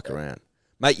 They just fuck around,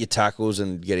 make your tackles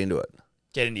and get into it.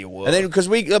 Get into your world. And then because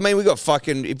we got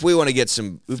fucking. If we want to get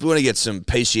some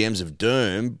PCMs of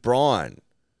doom, Brian,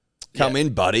 come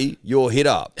in, buddy. Your hit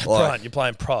up. Like, Brian, you're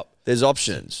playing prop. there's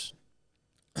options.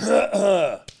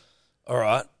 All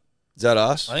right, Is that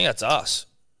us? I think that's us.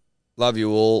 Love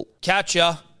you all. Catch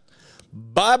ya.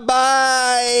 Bye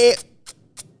bye.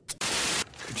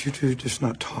 Could you two just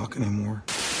not talk anymore?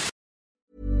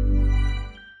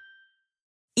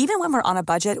 Even when we're on a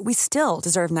budget, we still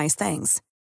deserve nice things.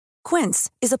 Quince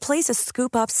is a place to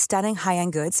scoop up stunning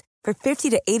high-end goods for 50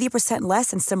 to 80%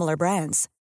 less than similar brands.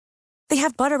 They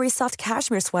have buttery soft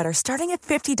cashmere sweaters starting at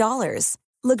 $50,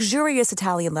 luxurious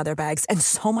Italian leather bags, and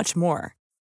so much more.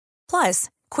 Plus,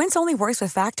 Quince only works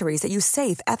with factories that use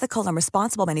safe, ethical, and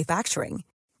responsible manufacturing.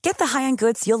 Get the high-end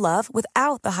goods you'll love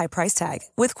without the high price tag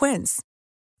with Quince.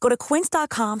 Go to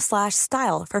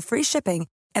quince.com/style for free shipping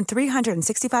and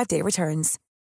 365-day returns.